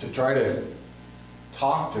 That's to try to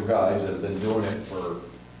talk to guys that have been doing it for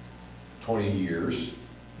 20 years.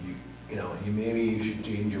 Maybe you should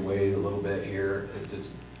change your ways a little bit here.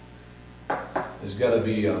 There's got to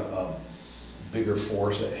be a bigger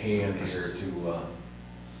force at hand here to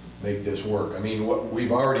make this work. I mean,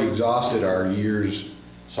 we've already exhausted our year's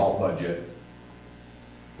salt budget.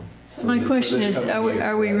 So my question is,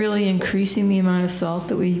 are we really increasing the amount of salt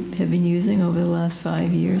that we have been using over the last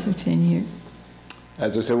 5 years or 10 years?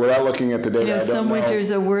 As I said, without looking at the data, I don't know. Some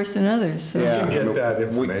winters are worse than others, so. You Yeah. can get that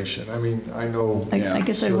information. I mean, I know. I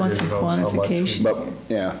guess I'd want some Sylvia knows how much we-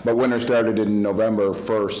 quantification. But winter started in November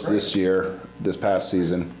 1st this year, this past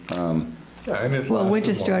season. Yeah, and it Well, lasted winter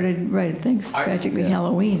long. started, right, thanks, practically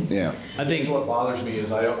Halloween. Yeah. I think What bothers me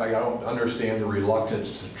is I don't understand the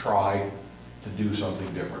reluctance to try to do something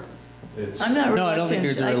different. It's, I'm not No, I don't think reluctant,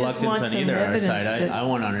 there's a I just want reluctance on some either our evidence side. that. I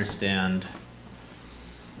want to understand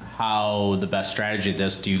how the best strategy of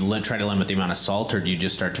this. Do you try to limit the amount of salt, or do you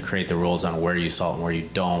just start to create the rules on where you salt and where you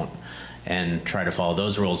don't? and try to follow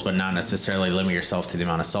those rules, but not necessarily limit yourself to the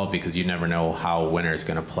amount of salt, because you never know how winter is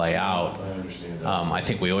going to play out. I understand that. I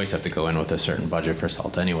think we always have to go in with a certain budget for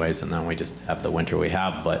salt anyways, and then we just have the winter we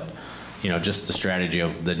have. But, you know, just the strategy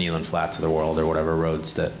of the Neelan Flats of the world or whatever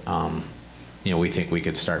roads that, you know, we think we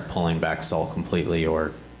could start pulling back salt completely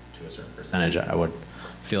or to a certain percentage, I would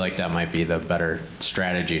feel like that might be the better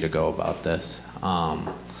strategy to go about this.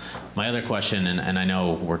 My other question, and I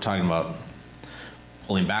know we're talking about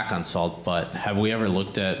pulling back on salt, but have we ever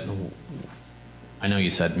looked at, I know you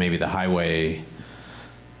said maybe the highway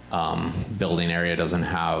building area doesn't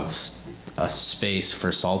have a space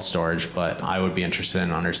for salt storage, but I would be interested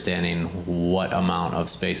in understanding what amount of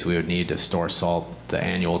space we would need to store salt, the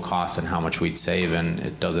annual cost, and how much we'd save. And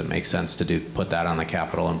it doesn't make sense to put that on the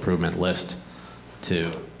capital improvement list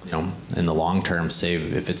to, you know, in the long term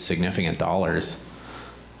save, if it's significant dollars.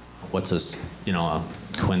 What's this, you know, a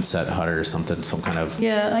Quinset hut or something, some kind of...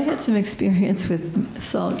 Yeah, I had some experience with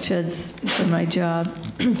salt sheds for my job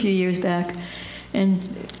a few years back, and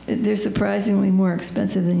they're surprisingly more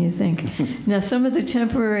expensive than you think. Now, some of the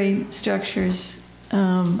temporary structures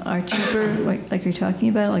are cheaper, like you're talking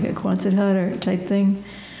about, like a Quonset hut or type thing.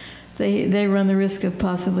 They run the risk of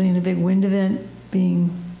possibly in a big wind event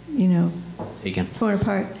being, you know, torn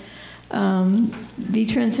apart.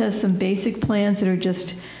 V-Trans has some basic plans that are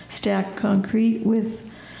just stacked concrete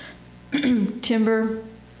with timber.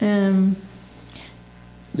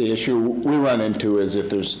 The issue we run into is if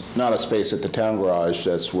there's not a space at the town garage,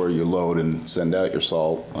 that's where you load and send out your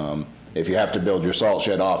salt. If you have to build your salt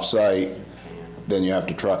shed off-site, then you have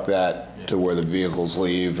to truck that to where the vehicles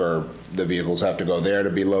leave, or the vehicles have to go there to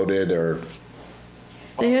be loaded, or...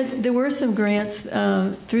 There were some grants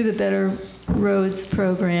through the Better Roads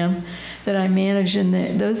program that I managed,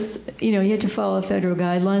 and those, you know, you had to follow federal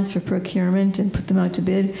guidelines for procurement and put them out to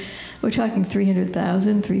bid. We're talking $300,000,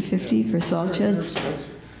 $350,000 for salt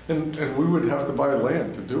sheds. And we would have to buy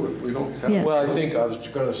land to do it. We don't have... Yeah. Well, I think I was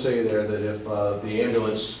going to say there that if the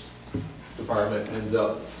ambulance department ends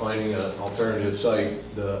up finding an alternative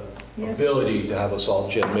site, the ability to have a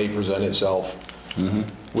salt shed may present itself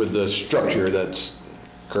with the structure that's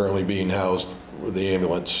currently being housed with the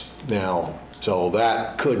ambulance now. So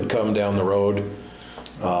that could come down the road.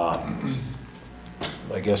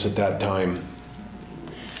 I guess at that time.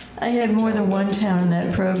 I had more than one town in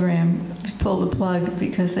that program pull the plug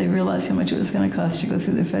because they realized how much it was going to cost to go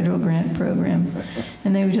through the federal grant program.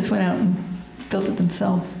 And they just went out and built it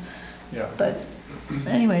themselves. Yeah. But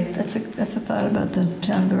anyway, that's a thought about the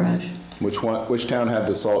town garage. Which town had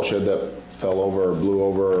the salt shed that fell over or blew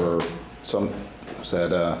over, or some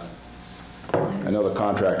said, I know the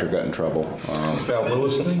contractor got in trouble. Is that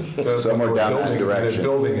Lewiston? Somewhere down that direction. They're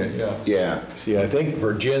building it, yeah. Yeah. See, I think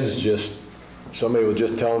Virgin's somebody was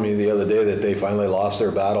just telling me the other day that they finally lost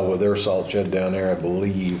their battle with their salt shed down there, I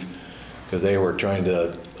believe, because they were trying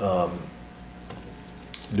to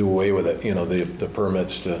do away with it, you know, the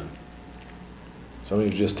permits to... Somebody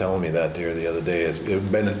was just telling me that there the other day.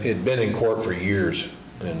 It'd been in court for years,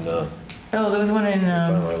 and Oh, there was one in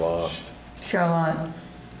finally lost. Charlotte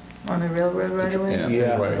on the railroad right away.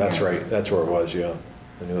 Yeah, Right. that's right. That's where it was, yeah.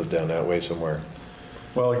 I knew it was down that way somewhere.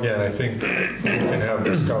 Well, again, I think we can have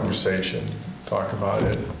this conversation, talk about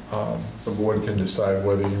it. The board can decide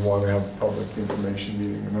whether you want to have a public information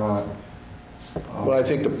meeting or not. Well, I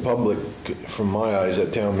think the public, from my eyes,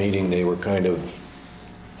 at town meeting, they were kind of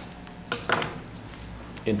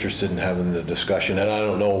interested in having the discussion, and I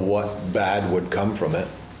don't know what bad would come from it,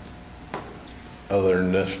 other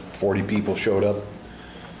than this 40 people showed up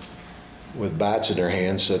with bats in their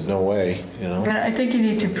hands, said no way, you know. But I think you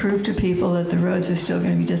need to prove to people that the roads are still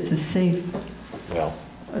going to be just as safe, Well,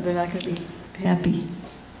 or they're not going to be happy.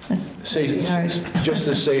 That's safe, hard. just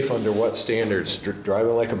as safe under what standards?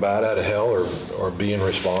 Driving like a bat out of hell, or being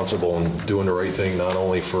responsible and doing the right thing, not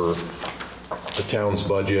only for the town's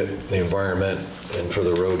budget, the environment, and for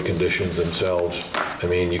the road conditions themselves. I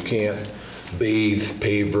mean, you can't bathe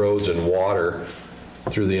paved roads in water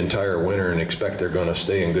through the entire winter and expect they're going to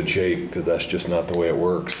stay in good shape, because that's just not the way it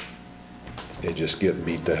works. They just get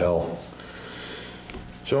beat to hell.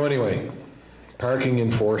 So anyway, parking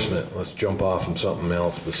enforcement. Let's jump off on something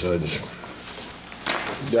else besides.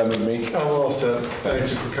 Done with me? I'm all set.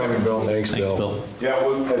 Thanks for coming, Bill. Thanks, Thanks, Bill. Bill. Yeah,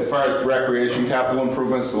 well, as far as recreation capital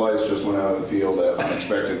improvements, the lights just went out of the field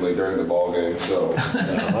unexpectedly during the ball game, so.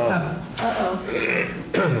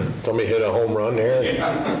 Somebody hit a home run there.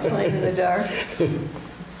 Playing in the dark.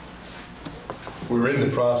 We're in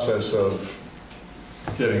the process of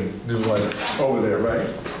getting new lights over there, right?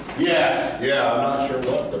 Yes, yeah, I'm not sure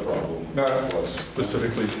what the problem. Not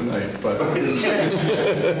specifically tonight, but...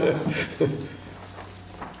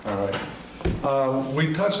 All right.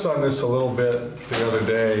 We touched on this a little bit the other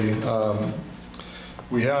day.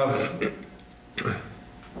 We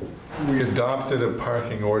adopted a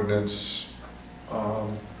parking ordinance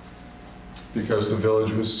because the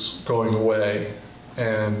village was going away.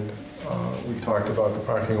 And we talked about the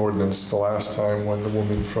parking ordinance the last time when the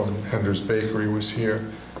woman from Hender's Bakery was here.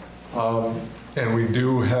 And we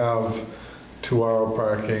do have 2-hour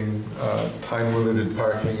parking, time-limited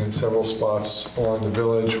parking in several spots along the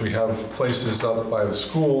village. We have places up by the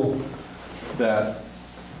school that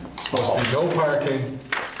supposed to be no parking.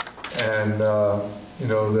 And, you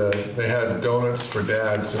know, they had donuts for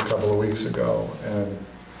dads a couple of weeks ago. And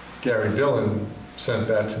Gary Dillon sent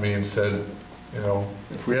that to me and said, you know,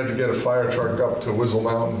 if we had to get a fire truck up to Whizzle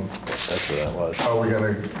Mountain, That's what that was. how are we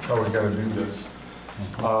gonna do this?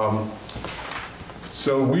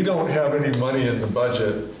 So we don't have any money in the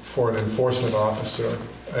budget for an enforcement officer.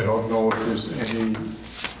 I don't know if there's any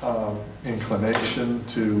inclination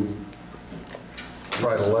to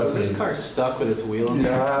try to let This me. car's stuck with its wheel.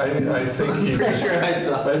 Yeah, I think he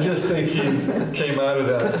I just think he came out of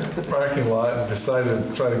that parking lot and decided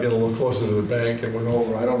to try to get a little closer to the bank and went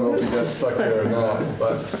over. I don't know if he got stuck there or not,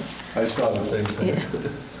 but I saw the same thing.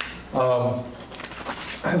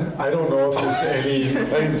 I don't know if there's any. I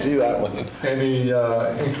didn't see that one. Any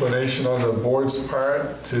inclination on the board's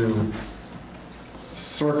part to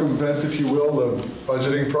circumvent, if you will, the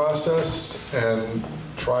budgeting process and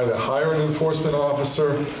try to hire an enforcement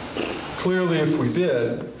officer? Clearly, if we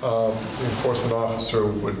did, the enforcement officer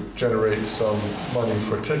would generate some money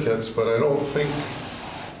for tickets, but I don't think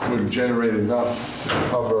would generate enough to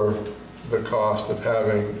cover the cost of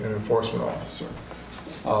having an enforcement officer.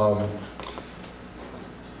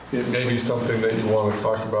 It may be something that you want to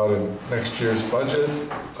talk about in next year's budget.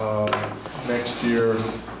 Next year,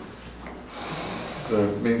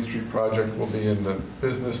 the Main Street project will be in the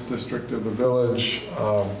business district of the village.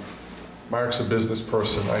 Mark's a business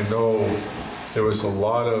person. I know there was a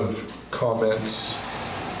lot of comments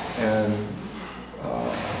and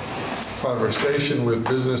conversation with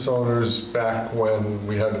business owners back when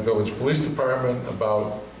we had the village police department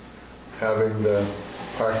about having the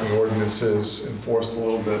parking ordinances enforced a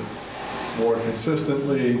little bit more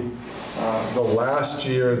consistently. The last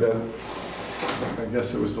year that, I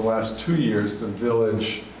guess it was the last 2 years, the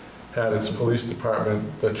village had its police department.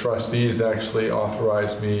 The trustees actually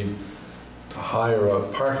authorized me to hire a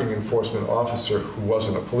parking enforcement officer who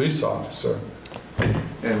wasn't a police officer.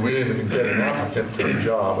 And we didn't even get an applicant for the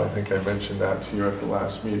job. I think I mentioned that to you at the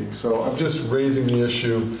last meeting. So I'm just raising the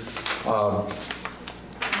issue.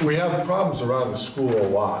 We have problems around the school a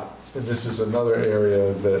lot, and this is another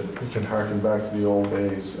area that we can harken back to the old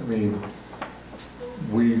days. I mean,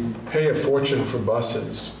 we pay a fortune for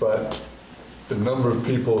buses, but the number of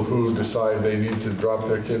people who decide they need to drop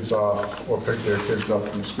their kids off or pick their kids up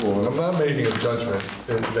from school, and I'm not making a judgment,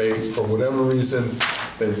 they, for whatever reason,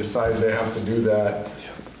 they decide they have to do that.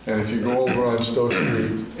 And if you go over on Stowe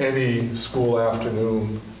Street, any school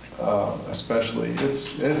afternoon, especially,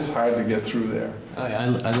 it's hard to get through there. I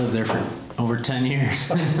lived there for over 10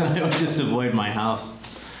 years. I would just avoid my house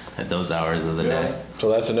at those hours of the day. So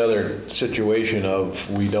that's another situation of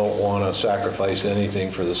we don't want to sacrifice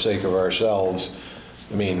anything for the sake of ourselves.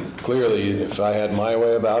 I mean, clearly, if I had my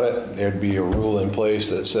way about it, there'd be a rule in place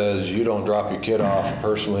that says you don't drop your kid off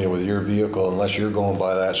personally with your vehicle unless you're going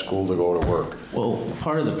by that school to go to work. Well,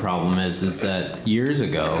 part of the problem is that years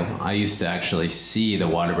ago, I used to actually see the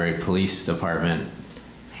Waterbury Police Department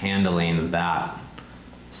handling that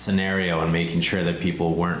scenario and making sure that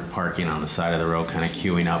people weren't parking on the side of the road, kind of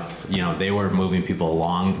queuing up. You know, they were moving people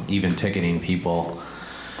along, even ticketing people.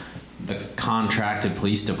 The contracted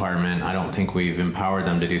police department, I don't think we've empowered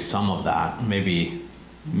them to do some of that, maybe,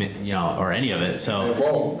 you know, or any of it. So It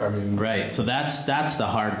won't, I mean. right, so that's the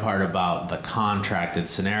hard part about the contracted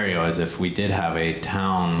scenario, is if we did have a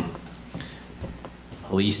town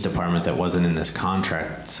police department that wasn't in this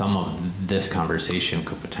contract, some of this conversation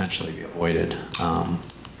could potentially be avoided.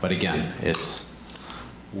 But again, it's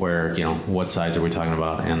where, you know, what size are we talking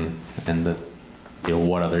about, and the, you know,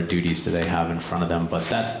 what other duties do they have in front of them? But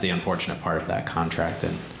that's the unfortunate part of that contract,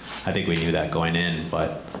 and I think we knew that going in.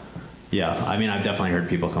 But yeah, I mean, I've definitely heard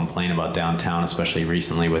people complain about downtown, especially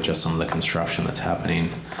recently with just some of the construction that's happening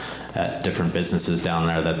at different businesses down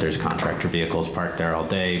there, that there's contractor vehicles parked there all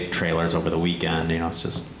day, trailers over the weekend. You know, it's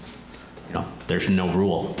just, you know, there's no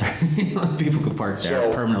rule. People could park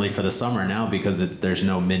there permanently for the summer now because there's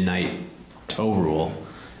no midnight tow rule.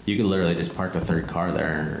 You could literally just park a third car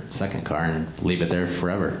there, or second car, and leave it there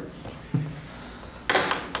forever.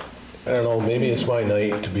 I don't know, maybe it's my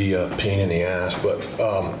night to be a pain in the ass, but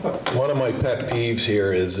one of my pet peeves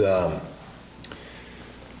here is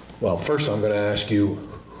Well, first I'm going to ask you,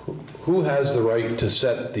 who has the right to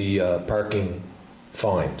set the parking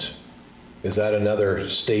fines? Is that another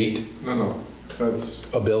state No, that's,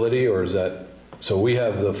 ability, or is that, so we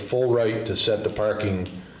have the full right to set the parking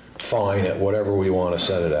fine at whatever we want to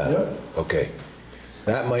set it at? Yep. Okay.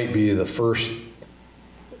 That might be the first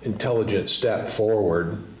intelligent step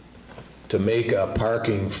forward to make a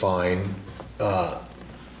parking fine, I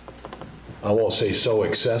won't say so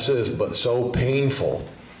excessive, but so painful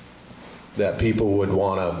that people would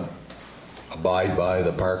want to abide by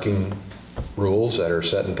the parking rules that are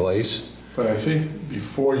set in place. but I think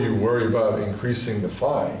before you worry about increasing the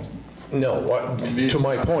fine, No, you need to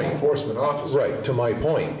my an point. enforcement officer. Right, to my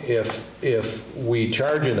point, if we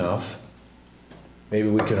charge enough, maybe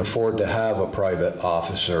we can afford to have a private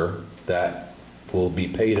officer that will be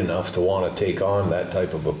paid enough to want to take on that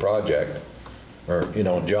type of a project, or, you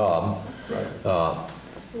know, job. Right.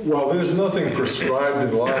 Well, there's nothing prescribed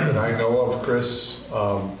in law that I know of, Chris,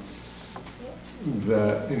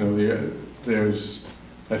 that, you know, there's,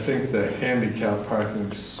 I think the handicap parking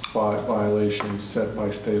spot violations set by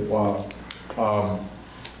state law,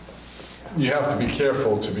 you have to be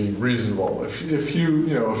careful to be reasonable. If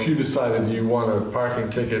you decided you want a parking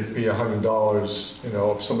ticket be $100, you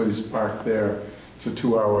know, if somebody's parked there, it's a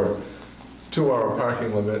two-hour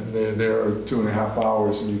parking limit, and they're there 2.5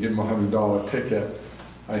 hours, and you give them a $100 ticket,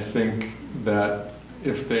 I think that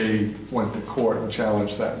if they went to court and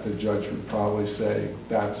challenged that, the judge would probably say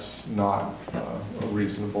that's not a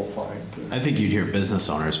reasonable fine. I think you'd hear business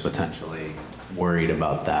owners potentially worried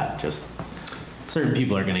about that. Just certain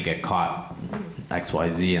people are going to get caught X,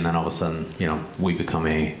 Y, Z, and then all of a sudden, you know, we become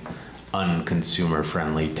a unconsumer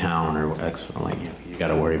friendly town or X. Like, you got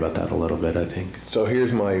to worry about that a little bit, I think. So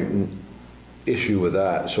here's my issue with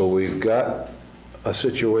that. So we've got a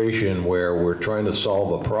situation where we're trying to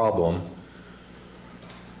solve a problem,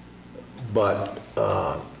 but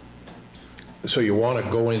so you want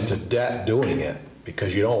to go into debt doing it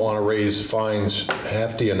because you don't want to raise fines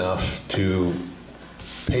hefty enough to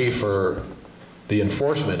pay for the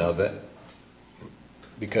enforcement of it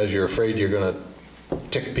because you're afraid you're going to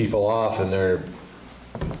tick people off, and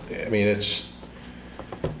I mean, it's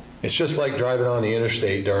just like driving on the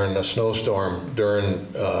interstate during a snowstorm, during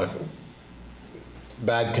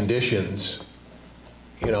bad conditions.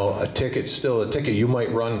 You know, a ticket's still a ticket. You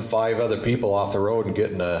might run 5 other people off the road and get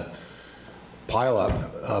in a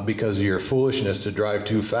pileup because of your foolishness to drive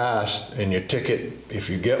too fast, and your ticket, if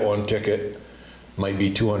you get one ticket, might be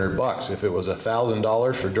 $200. If it was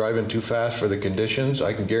 $1,000 for driving too fast for the conditions,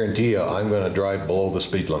 I can guarantee you I'm going to drive below the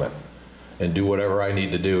speed limit and do whatever I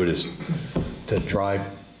need to do to drive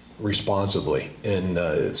responsibly.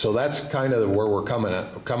 And so that's kind of where we're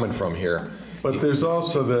coming from here. But there's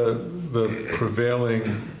also the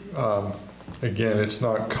prevailing, again, it's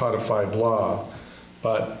not codified law,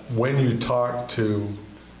 but when you talk to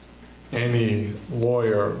any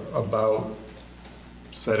lawyer about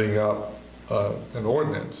setting up an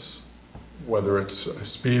ordinance, whether it's a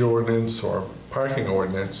speed ordinance or parking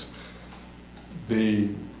ordinance, the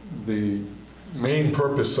main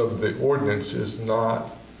purpose of the ordinance is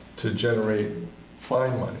not to generate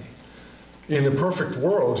fine money. In a perfect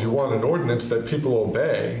world, you want an ordinance that people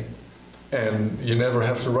obey, and you never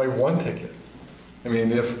have to write one ticket. I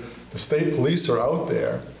mean, if the state police are out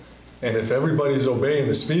there, and if everybody's obeying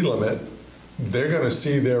the speed limit, they're going to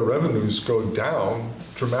see their revenues go down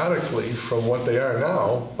dramatically from what they are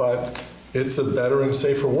now, but it's a better and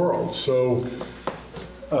safer world. So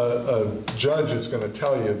a judge is going to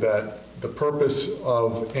tell you that the purpose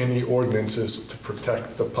of any ordinance is to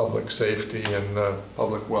protect the public safety and the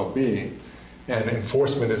public well-being, and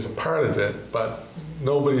enforcement is a part of it, but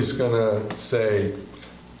nobody's going to say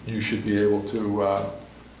you should be able to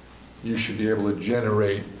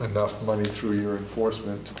generate enough money through your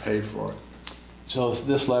enforcement to pay for it. So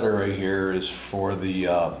this letter right here is for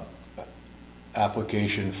the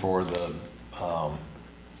application for the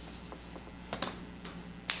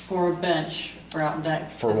For a bench for out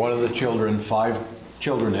deck. for one of the children, 5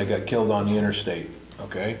 children that got killed on the interstate,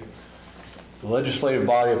 okay? The legislative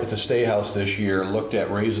body up at the State House this year looked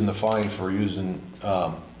at raising the fine for using,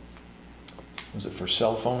 was it for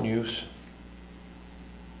cell phone use?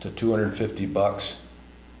 To $250.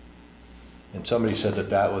 And somebody said that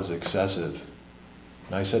that was excessive.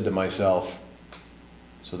 And I said to myself,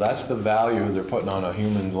 so that's the value they're putting on a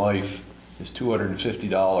human life, is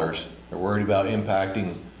 $250. They're worried about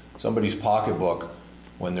impacting somebody's pocketbook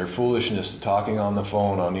when their foolishness talking on the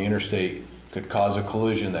phone on the interstate could cause a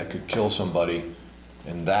collision that could kill somebody.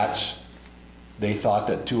 And they thought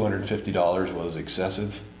that $250 was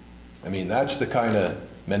excessive. I mean, that's the kind of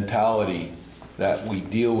mentality that we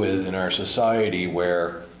deal with in our society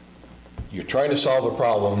where you're trying to solve a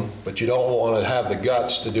problem, but you don't want to have the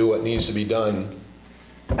guts to do what needs to be done.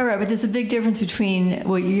 All right, but there's a big difference between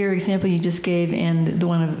what your example you just gave and the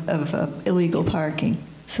one of illegal parking.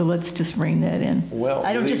 So let's just bring that in. Well,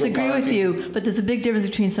 I don't illegal disagree with parking- you, but there's a big difference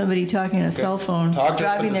between somebody talking on a cell phone, Talk to us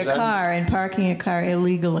driving at their the Zen- car, and parking a car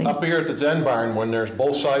illegally. Up here at the Zen Barn, when there's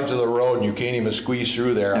both sides of the road and you can't even squeeze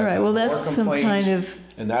through there. All right, well, that's more some complaints, kind of-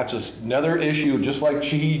 And that's another issue, just like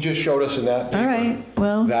he just showed us in that paper. All right,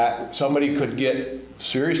 well- That somebody could get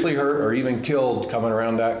seriously hurt or even killed coming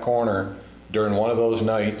around that corner during one of those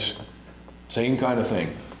nights. Same kind of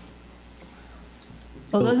thing.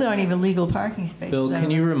 Well, those aren't even legal parking spaces. Bill,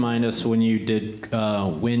 can you remind us when you did,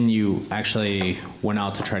 when you actually went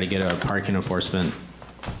out to try to get a parking enforcement,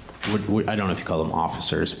 I don't know if you call them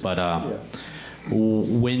officers, but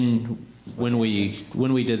when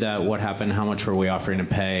we did that, what happened? How much were we offering to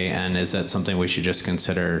pay? And is that something we should just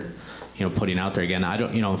consider, putting out there again? I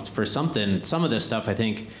don't, for some of this stuff, I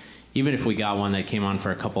think, even if we got one that came on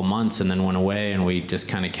for a couple months and then went away and we just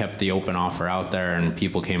kind of kept the open offer out there and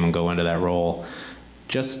people came and go into that role,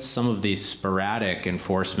 just some of the sporadic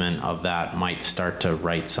enforcement of that might start to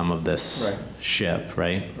right some of this ship,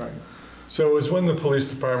 right? Right. So it was when the police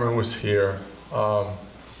department was here,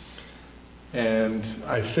 and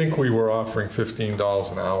I think we were offering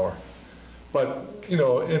 $15 an hour. But, in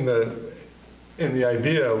the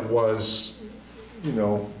idea was,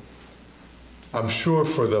 I'm sure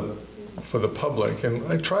for the public, and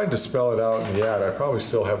I tried to spell it out in the ad, I probably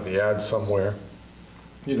still have the ad somewhere.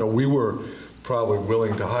 We were probably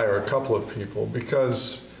willing to hire a couple of people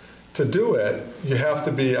because to do it, you have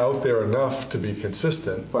to be out there enough to be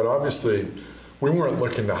consistent. But obviously, we weren't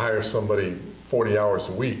looking to hire somebody 40 hours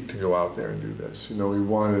a week to go out there and do this. We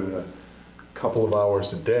wanted a couple of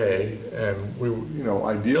hours a day, and we,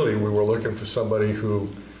 ideally, we were looking for somebody who,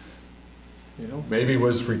 maybe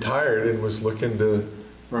was retired and was looking to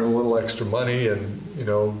earn a little extra money, and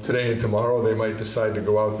today and tomorrow they might decide to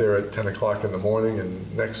go out there at 10 o'clock in the morning,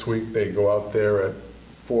 and next week they go out there at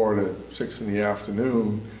 4 to 6 in the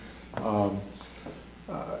afternoon,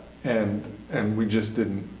 and we just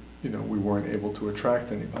didn't, we weren't able to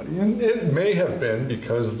attract anybody. And it may have been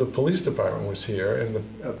because the police department was here, and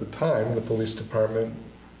at the time the police department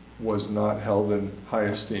was not held in high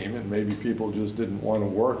esteem, and maybe people just didn't want to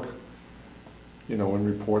work and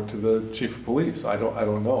report to the chief of police. I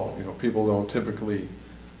don't know. People don't typically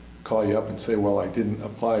call you up and say, well, I didn't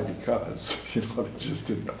apply because, they just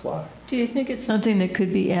didn't apply. Do you think it's something that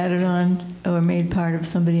could be added on or made part of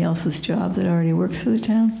somebody else's job that already works for the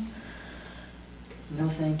town? No,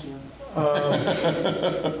 thank you.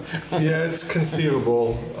 Yeah, it's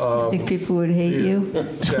conceivable. I think people would hate you.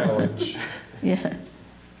 Challenge. Yeah.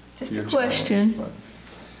 Just a Your question. challenge,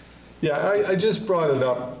 but- Yeah, I just brought it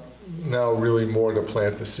up now really more to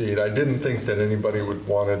plant the seed. I didn't think that anybody would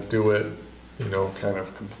want to do it, kind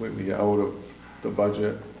of completely out of the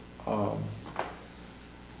budget.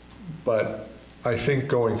 But I think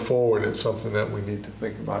going forward, it's something that we need to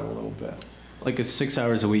think about a little bit. Like a 6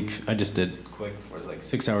 hours a week, I just did quick, it was like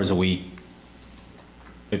 6 hours a week,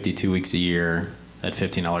 52 weeks a year, at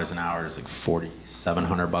 $15 an hour is like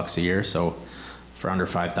 $4,700 a year. So for under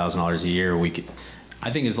 $5,000 a year,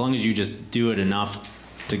 I think as long as you just do it enough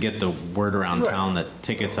to get the word around town that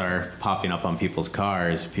tickets are popping up on people's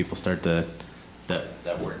cars, people start to,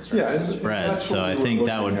 that word starts to spread. So I think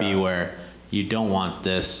that would be where you don't want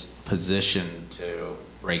this position to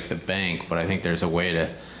break the bank, but I think there's a way to,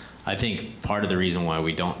 I think part of the reason why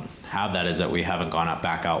we don't have that is that we haven't gone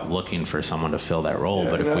back out looking for someone to fill that role.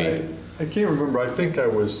 But if I can't remember, I think I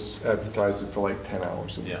was advertising for like 10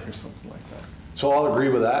 hours a week or something like that. So I'll agree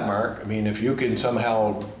with that, Mark. I mean, if you can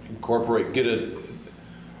somehow get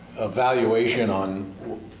a valuation on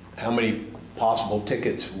how many possible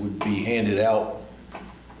tickets would be handed out,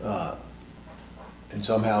 and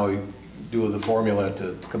somehow do the formula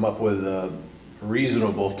to come up with a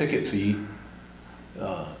reasonable ticket fee,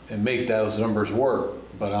 and make those numbers work.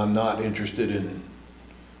 But I'm not interested in,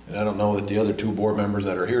 and I don't know that the other two board members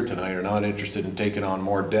that are here tonight are not interested in taking on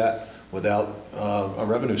more debt without a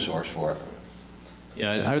revenue source for it.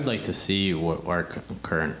 Yeah, I would like to see what our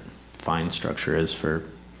current fine structure is for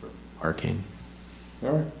parking.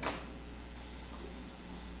 All right.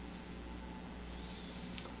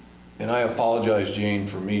 And I apologize, Jane,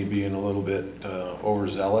 for me being a little bit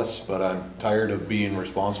overzealous, but I'm tired of being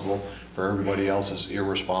responsible for everybody else's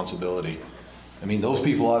irresponsibility. I mean, those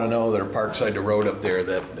people ought to know that are parkside the road up there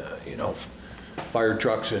that, fire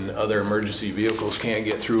trucks and other emergency vehicles can't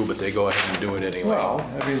get through, but they go ahead and do it anyway. Well,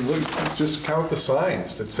 I mean, look, just count the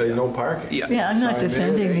signs that say no parking. Yeah, I'm not Sign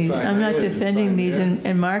defending there, these, sign I'm not there, defending sign these, there.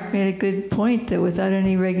 and Mark made a good point that without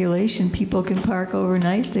any regulation, people can park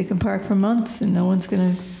overnight, they can park for months, and no one's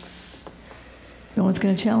gonna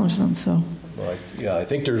challenge them, so. Well, yeah, I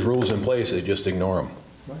think there's rules in place, they just ignore them.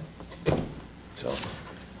 So,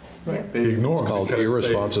 Right, they ignore It's them called because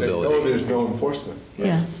irresponsibility. they know there's no enforcement. Right?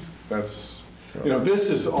 Yeah. That's,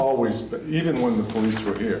 this is always, even when the police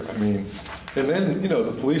were here, I mean, and then,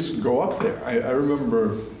 the police would go up there. I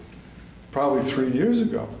remember probably 3 years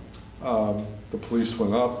ago, the police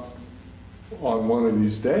went up on one of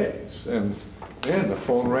these days, and man, the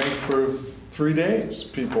phone rang for 3 days.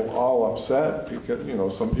 People all upset because,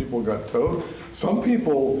 some people got towed. Some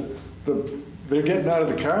people, they're getting out of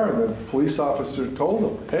the car and the police officer told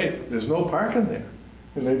them, hey, there's no parking there.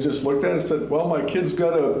 And they just looked at it and said, well, my kid's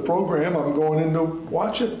got a program, I'm going in to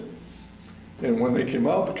watch it. And when they came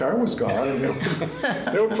out, the car was gone, and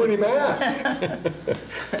they were pretty mad.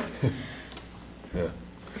 yeah.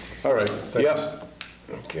 All right, thanks.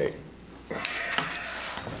 Yep. Okay.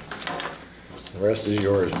 The rest is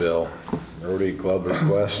yours, Bill. Rotary Club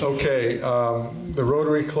request. Okay, the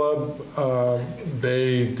Rotary Club,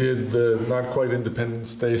 they did the Not Quite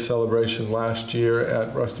Independence Day celebration last year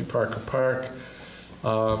at Rusty Parker Park.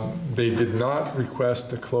 They did not request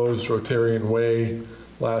to close Rotarian Way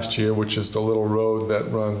last year, which is the little road that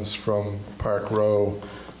runs from Park Row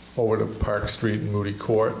over to Park Street and Moody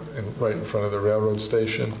Court, and right in front of the railroad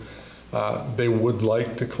station. They would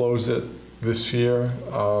like to close it this year,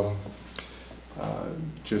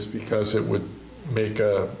 just because it would make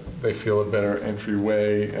they feel a better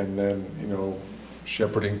entryway, and then,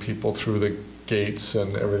 shepherding people through the gates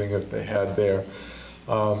and everything that they had there.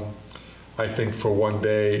 I think for one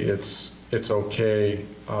day, it's okay.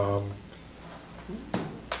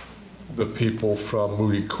 The people from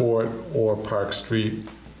Moody Court or Park Street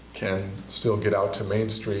can still get out to Main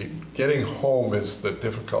Street. Getting home is the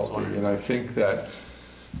difficulty, and I think that,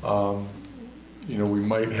 we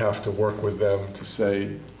might have to work with them to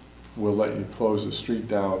say, we'll let you close the street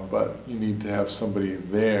down, but you need to have somebody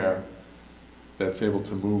there that's able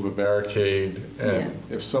to move a barricade. And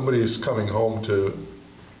if somebody is coming home to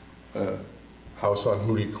a house on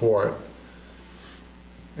Moody Court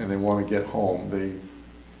and they want to get home, they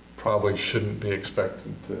probably shouldn't be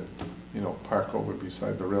expected to, park over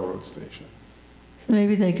beside the railroad station.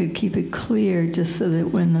 Maybe they could keep it clear just so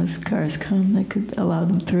that when those cars come, they could allow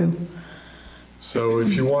them through. So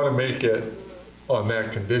if you want to make it on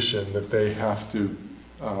that condition that they have to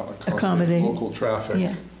accommodate local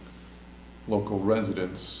traffic, local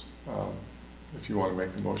residents, if you want to make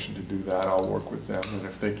a motion to do that, I'll work with them. And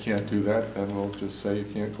if they can't do that, then we'll just say you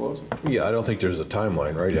can't close it. Yeah, I don't think there's a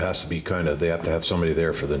timeline, right? It has to be they have to have somebody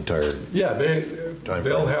there for the entire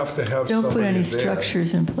They'll have to have somebody there. Don't put any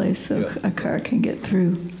structures in place so a car can get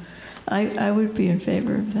through. I would be in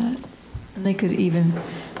favor of that. And they could even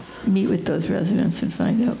meet with those residents and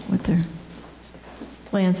find out what their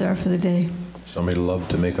plans are for the day. Somebody love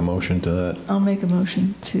to make a motion to that? I'll make a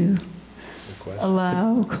motion to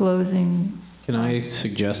allow closing. Can I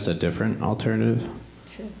suggest a different alternative?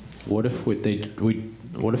 Sure. What if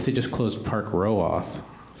they just closed Park Row off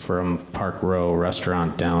from Park Row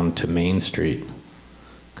restaurant down to Main Street?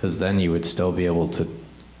 Because then you would still be able to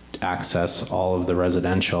access all of the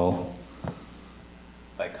residential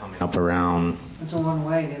by coming up around. It's a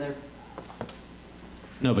one-way, the other.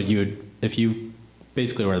 No, but if you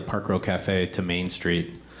basically were the Park Row Cafe to Main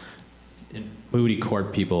Street, in Moody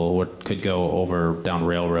Court people could go over down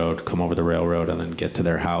Railroad, come over the railroad, and then get to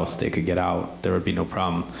their house. They could get out. There would be no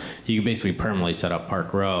problem. You could basically permanently set up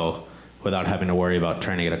Park Row without having to worry about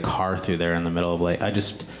trying to get a car through there in the middle of I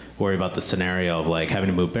just worry about the scenario of having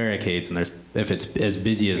to move barricades, and if it's as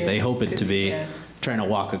busy as they hope it to be, trying to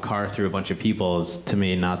walk a car through a bunch of people is, to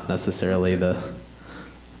me, not necessarily the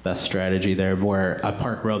best strategy there. Where at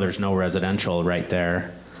Park Row, there's no residential right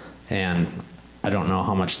there, and I don't know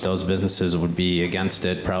how much those businesses would be against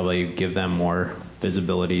it. Probably give them more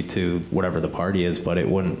visibility to whatever the party is, but it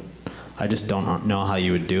wouldn't. I just don't know how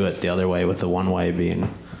you would do it the other way with the one-way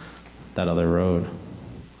being that other road.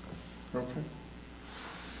 Okay.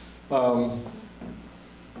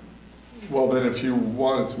 Well, then if you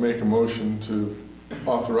wanted to make a motion to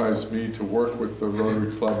authorize me to work with the Rotary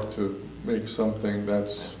Club to make something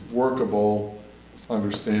that's workable,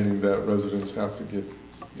 understanding that residents have to get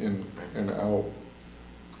in and out.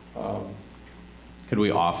 Could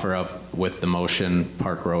we offer up with the motion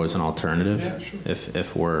Park Row as an alternative? Yeah, sure.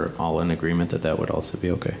 If we're all in agreement that would also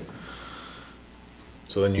be okay.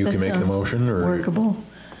 So then you That can make the sounds motion, or? workable.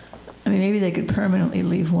 I mean, maybe they could permanently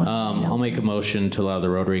leave one. I'll make a motion to allow the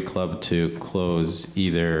Rotary Club to close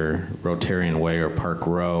either Rotarian Way or Park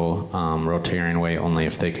Row. Rotarian Way only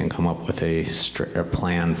if they can come up with a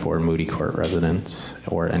plan for Moody Court residents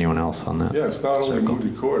or anyone else on that. Yeah, it's not only circle.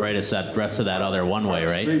 Moody Court. Right, it's that rest of that other one-way,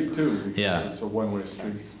 right? Street too, because Yeah. it's a one-way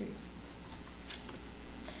street. Did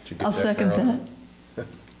you get I'll second Carla? that.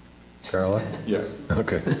 Carla? Yeah.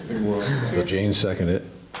 Okay. I think we're all set. So Jane seconded it.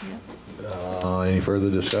 Any further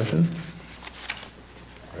discussion?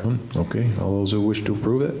 Okay, all those who wish to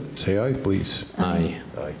approve it, say aye, please. Aye.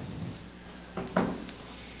 Aye.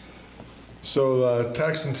 So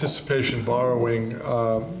tax anticipation borrowing,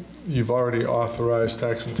 you've already authorized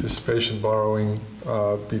tax anticipation borrowing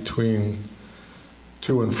between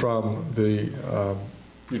to and from the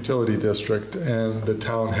utility district, and the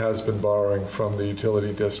town has been borrowing from the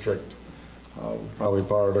utility district. Probably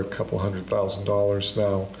borrowed a couple $100,000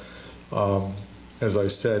 now. As I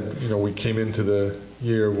said, you know, we came into the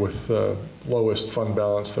year with the lowest fund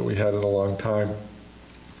balance that we had in a long time.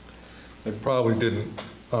 It probably didn't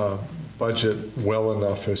budget well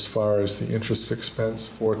enough as far as the interest expense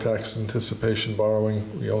for tax anticipation borrowing.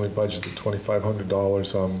 We only budgeted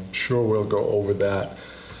 $2,500. I'm sure we'll go over that,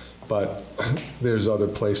 but there's other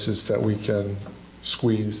places that we can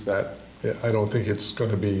squeeze that. I don't think it's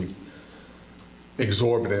going to be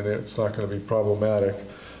exorbitant. It's not going to be problematic.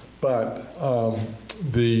 But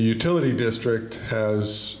the utility district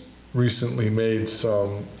has recently made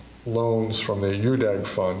some loans from their UDAG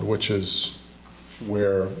fund, which is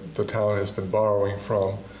where the town has been borrowing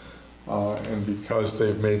from. And because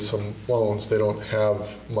they've made some loans, they don't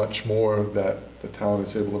have much more that the town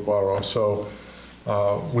is able to borrow. So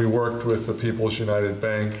we worked with the People's United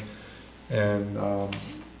Bank, and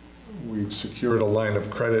we've secured a line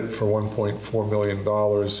of credit for $1.4 million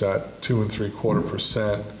at 2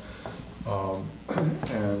 3/4%.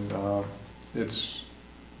 It's,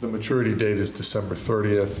 the maturity date is December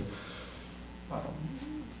 30th.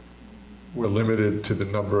 We're limited to the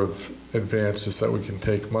number of advances that we can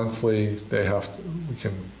take monthly. We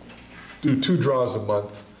can do 2 draws a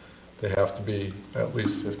month. They have to be at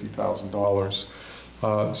least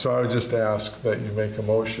 $50,000. So I would just ask that you make a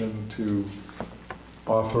motion to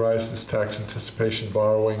authorize this tax anticipation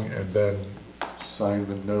borrowing, and then sign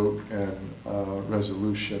the note and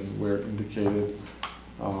resolution where indicated,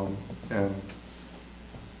 and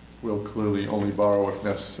we'll clearly only borrow if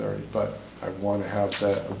necessary, but I want to have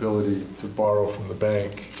that ability to borrow from the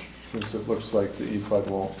bank, since it looks like the EFUD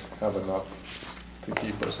won't have enough to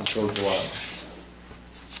keep us until July.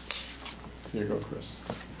 Here you go, Chris.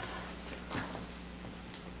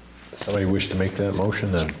 Somebody wish to make that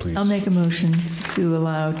motion, then please. I'll make a motion to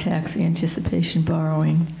allow tax anticipation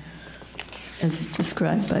borrowing as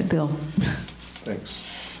described by Bill.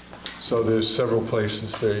 Thanks. So there's several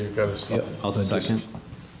places there you've got to sign. I'll second.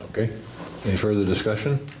 Okay. Any further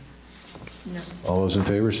discussion? No. All those in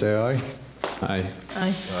favor, say aye. Aye.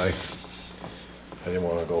 Aye. Aye. I didn't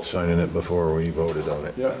want to go signing it before we voted on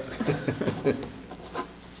it. Yeah.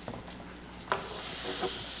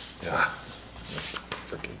 Yeah.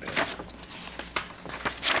 Freaking bad.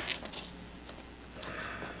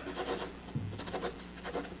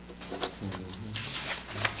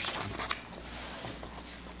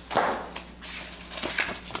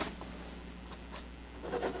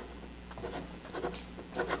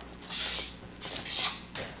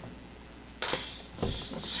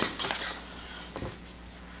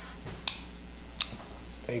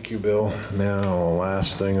 Thank you, Bill. Now,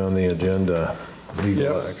 last thing on the agenda, legal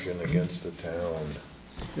Yep. action against the town.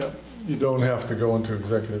 Yep, you don't have to go into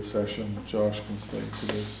executive session. Josh can stay for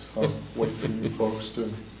this. I'll wait for you folks to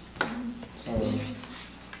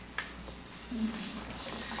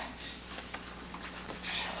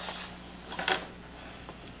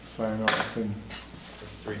sign off. And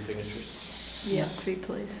That's 3 signatures. Yeah, 3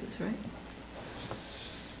 places, right?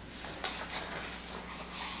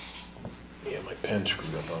 Yeah, my pen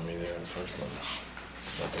screwed up on me there in the first one.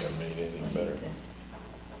 Not that I made anything better.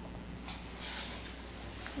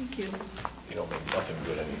 Thank you. You don't make nothing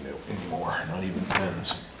good anymore, not even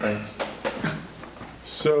pens. thanks.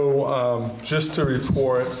 So just to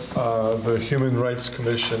report, the Human Rights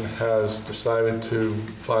Commission has decided to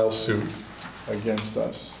file suit against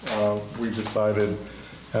us. We decided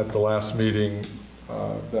at the last meeting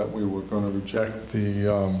that we were going to reject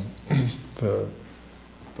the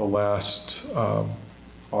last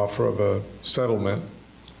offer of a settlement.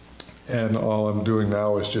 And all I'm doing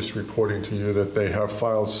now is just reporting to you that they have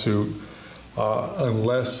filed suit.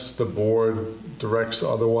 Unless the board directs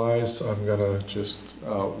otherwise, I'm going to just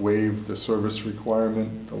waive the service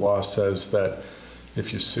requirement. The law says that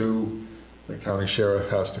if you sue, the county sheriff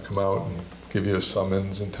has to come out and give you a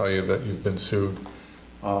summons and tell you that you've been sued.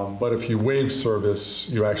 But if you waive service,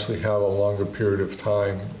 you actually have a longer period of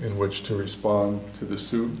time in which to respond to the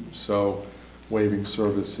suit. So waiving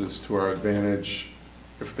service is to our advantage.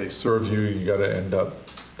 If they serve you, you got to end up,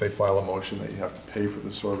 they file a motion that you have to pay for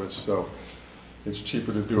the service. So it's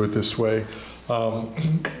cheaper to do it this way. But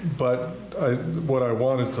what I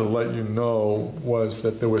wanted to let you know was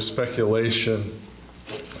that there was speculation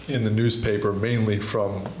in the newspaper, mainly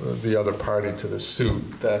from the other party to the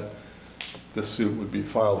suit, that the suit would be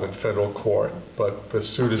filed in federal court. But the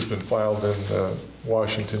suit has been filed in the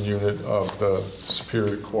Washington unit of the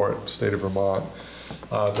Superior Court, state of Vermont.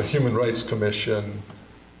 The Human Rights Commission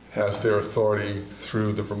has their authority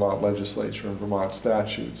through the Vermont legislature and Vermont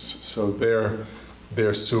statutes. So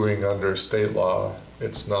they're suing under state law.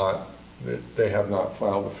 It's not, they have not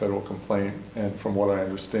filed a federal complaint. And from what I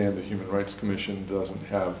understand, the Human Rights Commission doesn't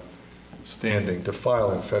have standing to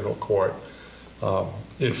file in federal court.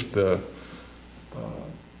 If the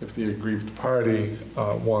aggrieved party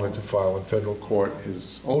wanted to file in federal court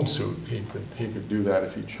his own suit, he could do that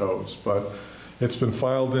if he chose. But it's been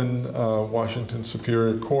filed in Washington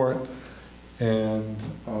Superior Court, and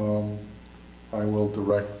I will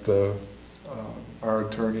direct our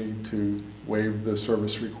attorney to waive the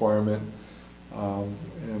service requirement,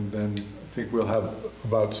 and then I think we'll have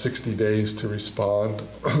about 60 days to respond.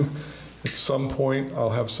 At some point, I'll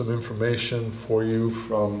have some information for you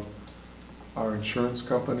from our insurance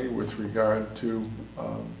company with regard to,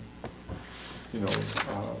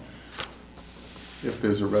 if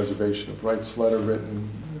there's a reservation of rights letter written.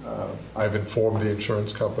 I've informed the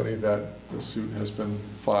insurance company that the suit has been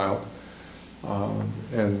filed.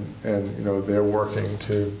 And they're working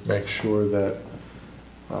to make sure that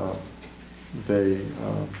they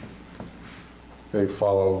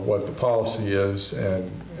follow what the policy is,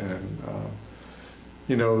 and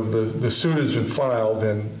the suit has been filed,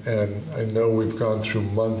 and I know we've gone through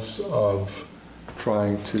months of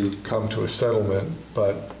trying to come to a settlement,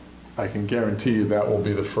 but I can guarantee you that will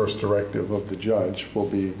be the first directive of the judge, will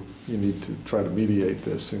be, you need to try to mediate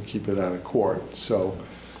this and keep it out of court. So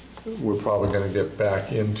we're probably going to get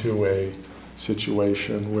back into a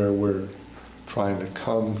situation where we're trying to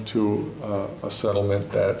come to a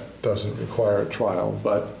settlement that doesn't require a trial,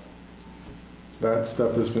 but that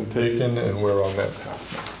step has been taken and we're on that path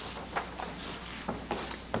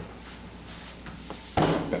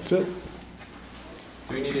now. That's it.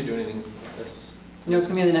 Do we need to do anything with this? No, it's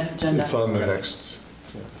gonna be the next agenda. It's on the next.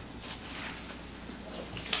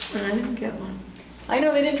 And I didn't get one. I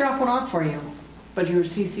know they didn't drop one off for you, but you were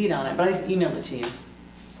CC'd on it, but I emailed it to you.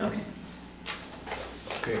 Okay.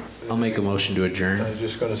 Okay. I'll make a motion to adjourn. I was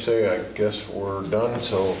just going to say, I guess we're done,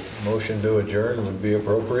 so motion to adjourn would be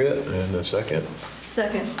appropriate. And a second?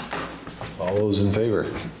 Second. All those in favor?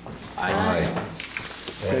 Aye.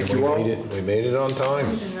 Thank you all. We made it on time,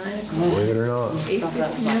 believe it or not.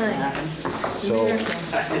 8:59. So. I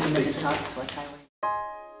didn't make it top, so I kind of.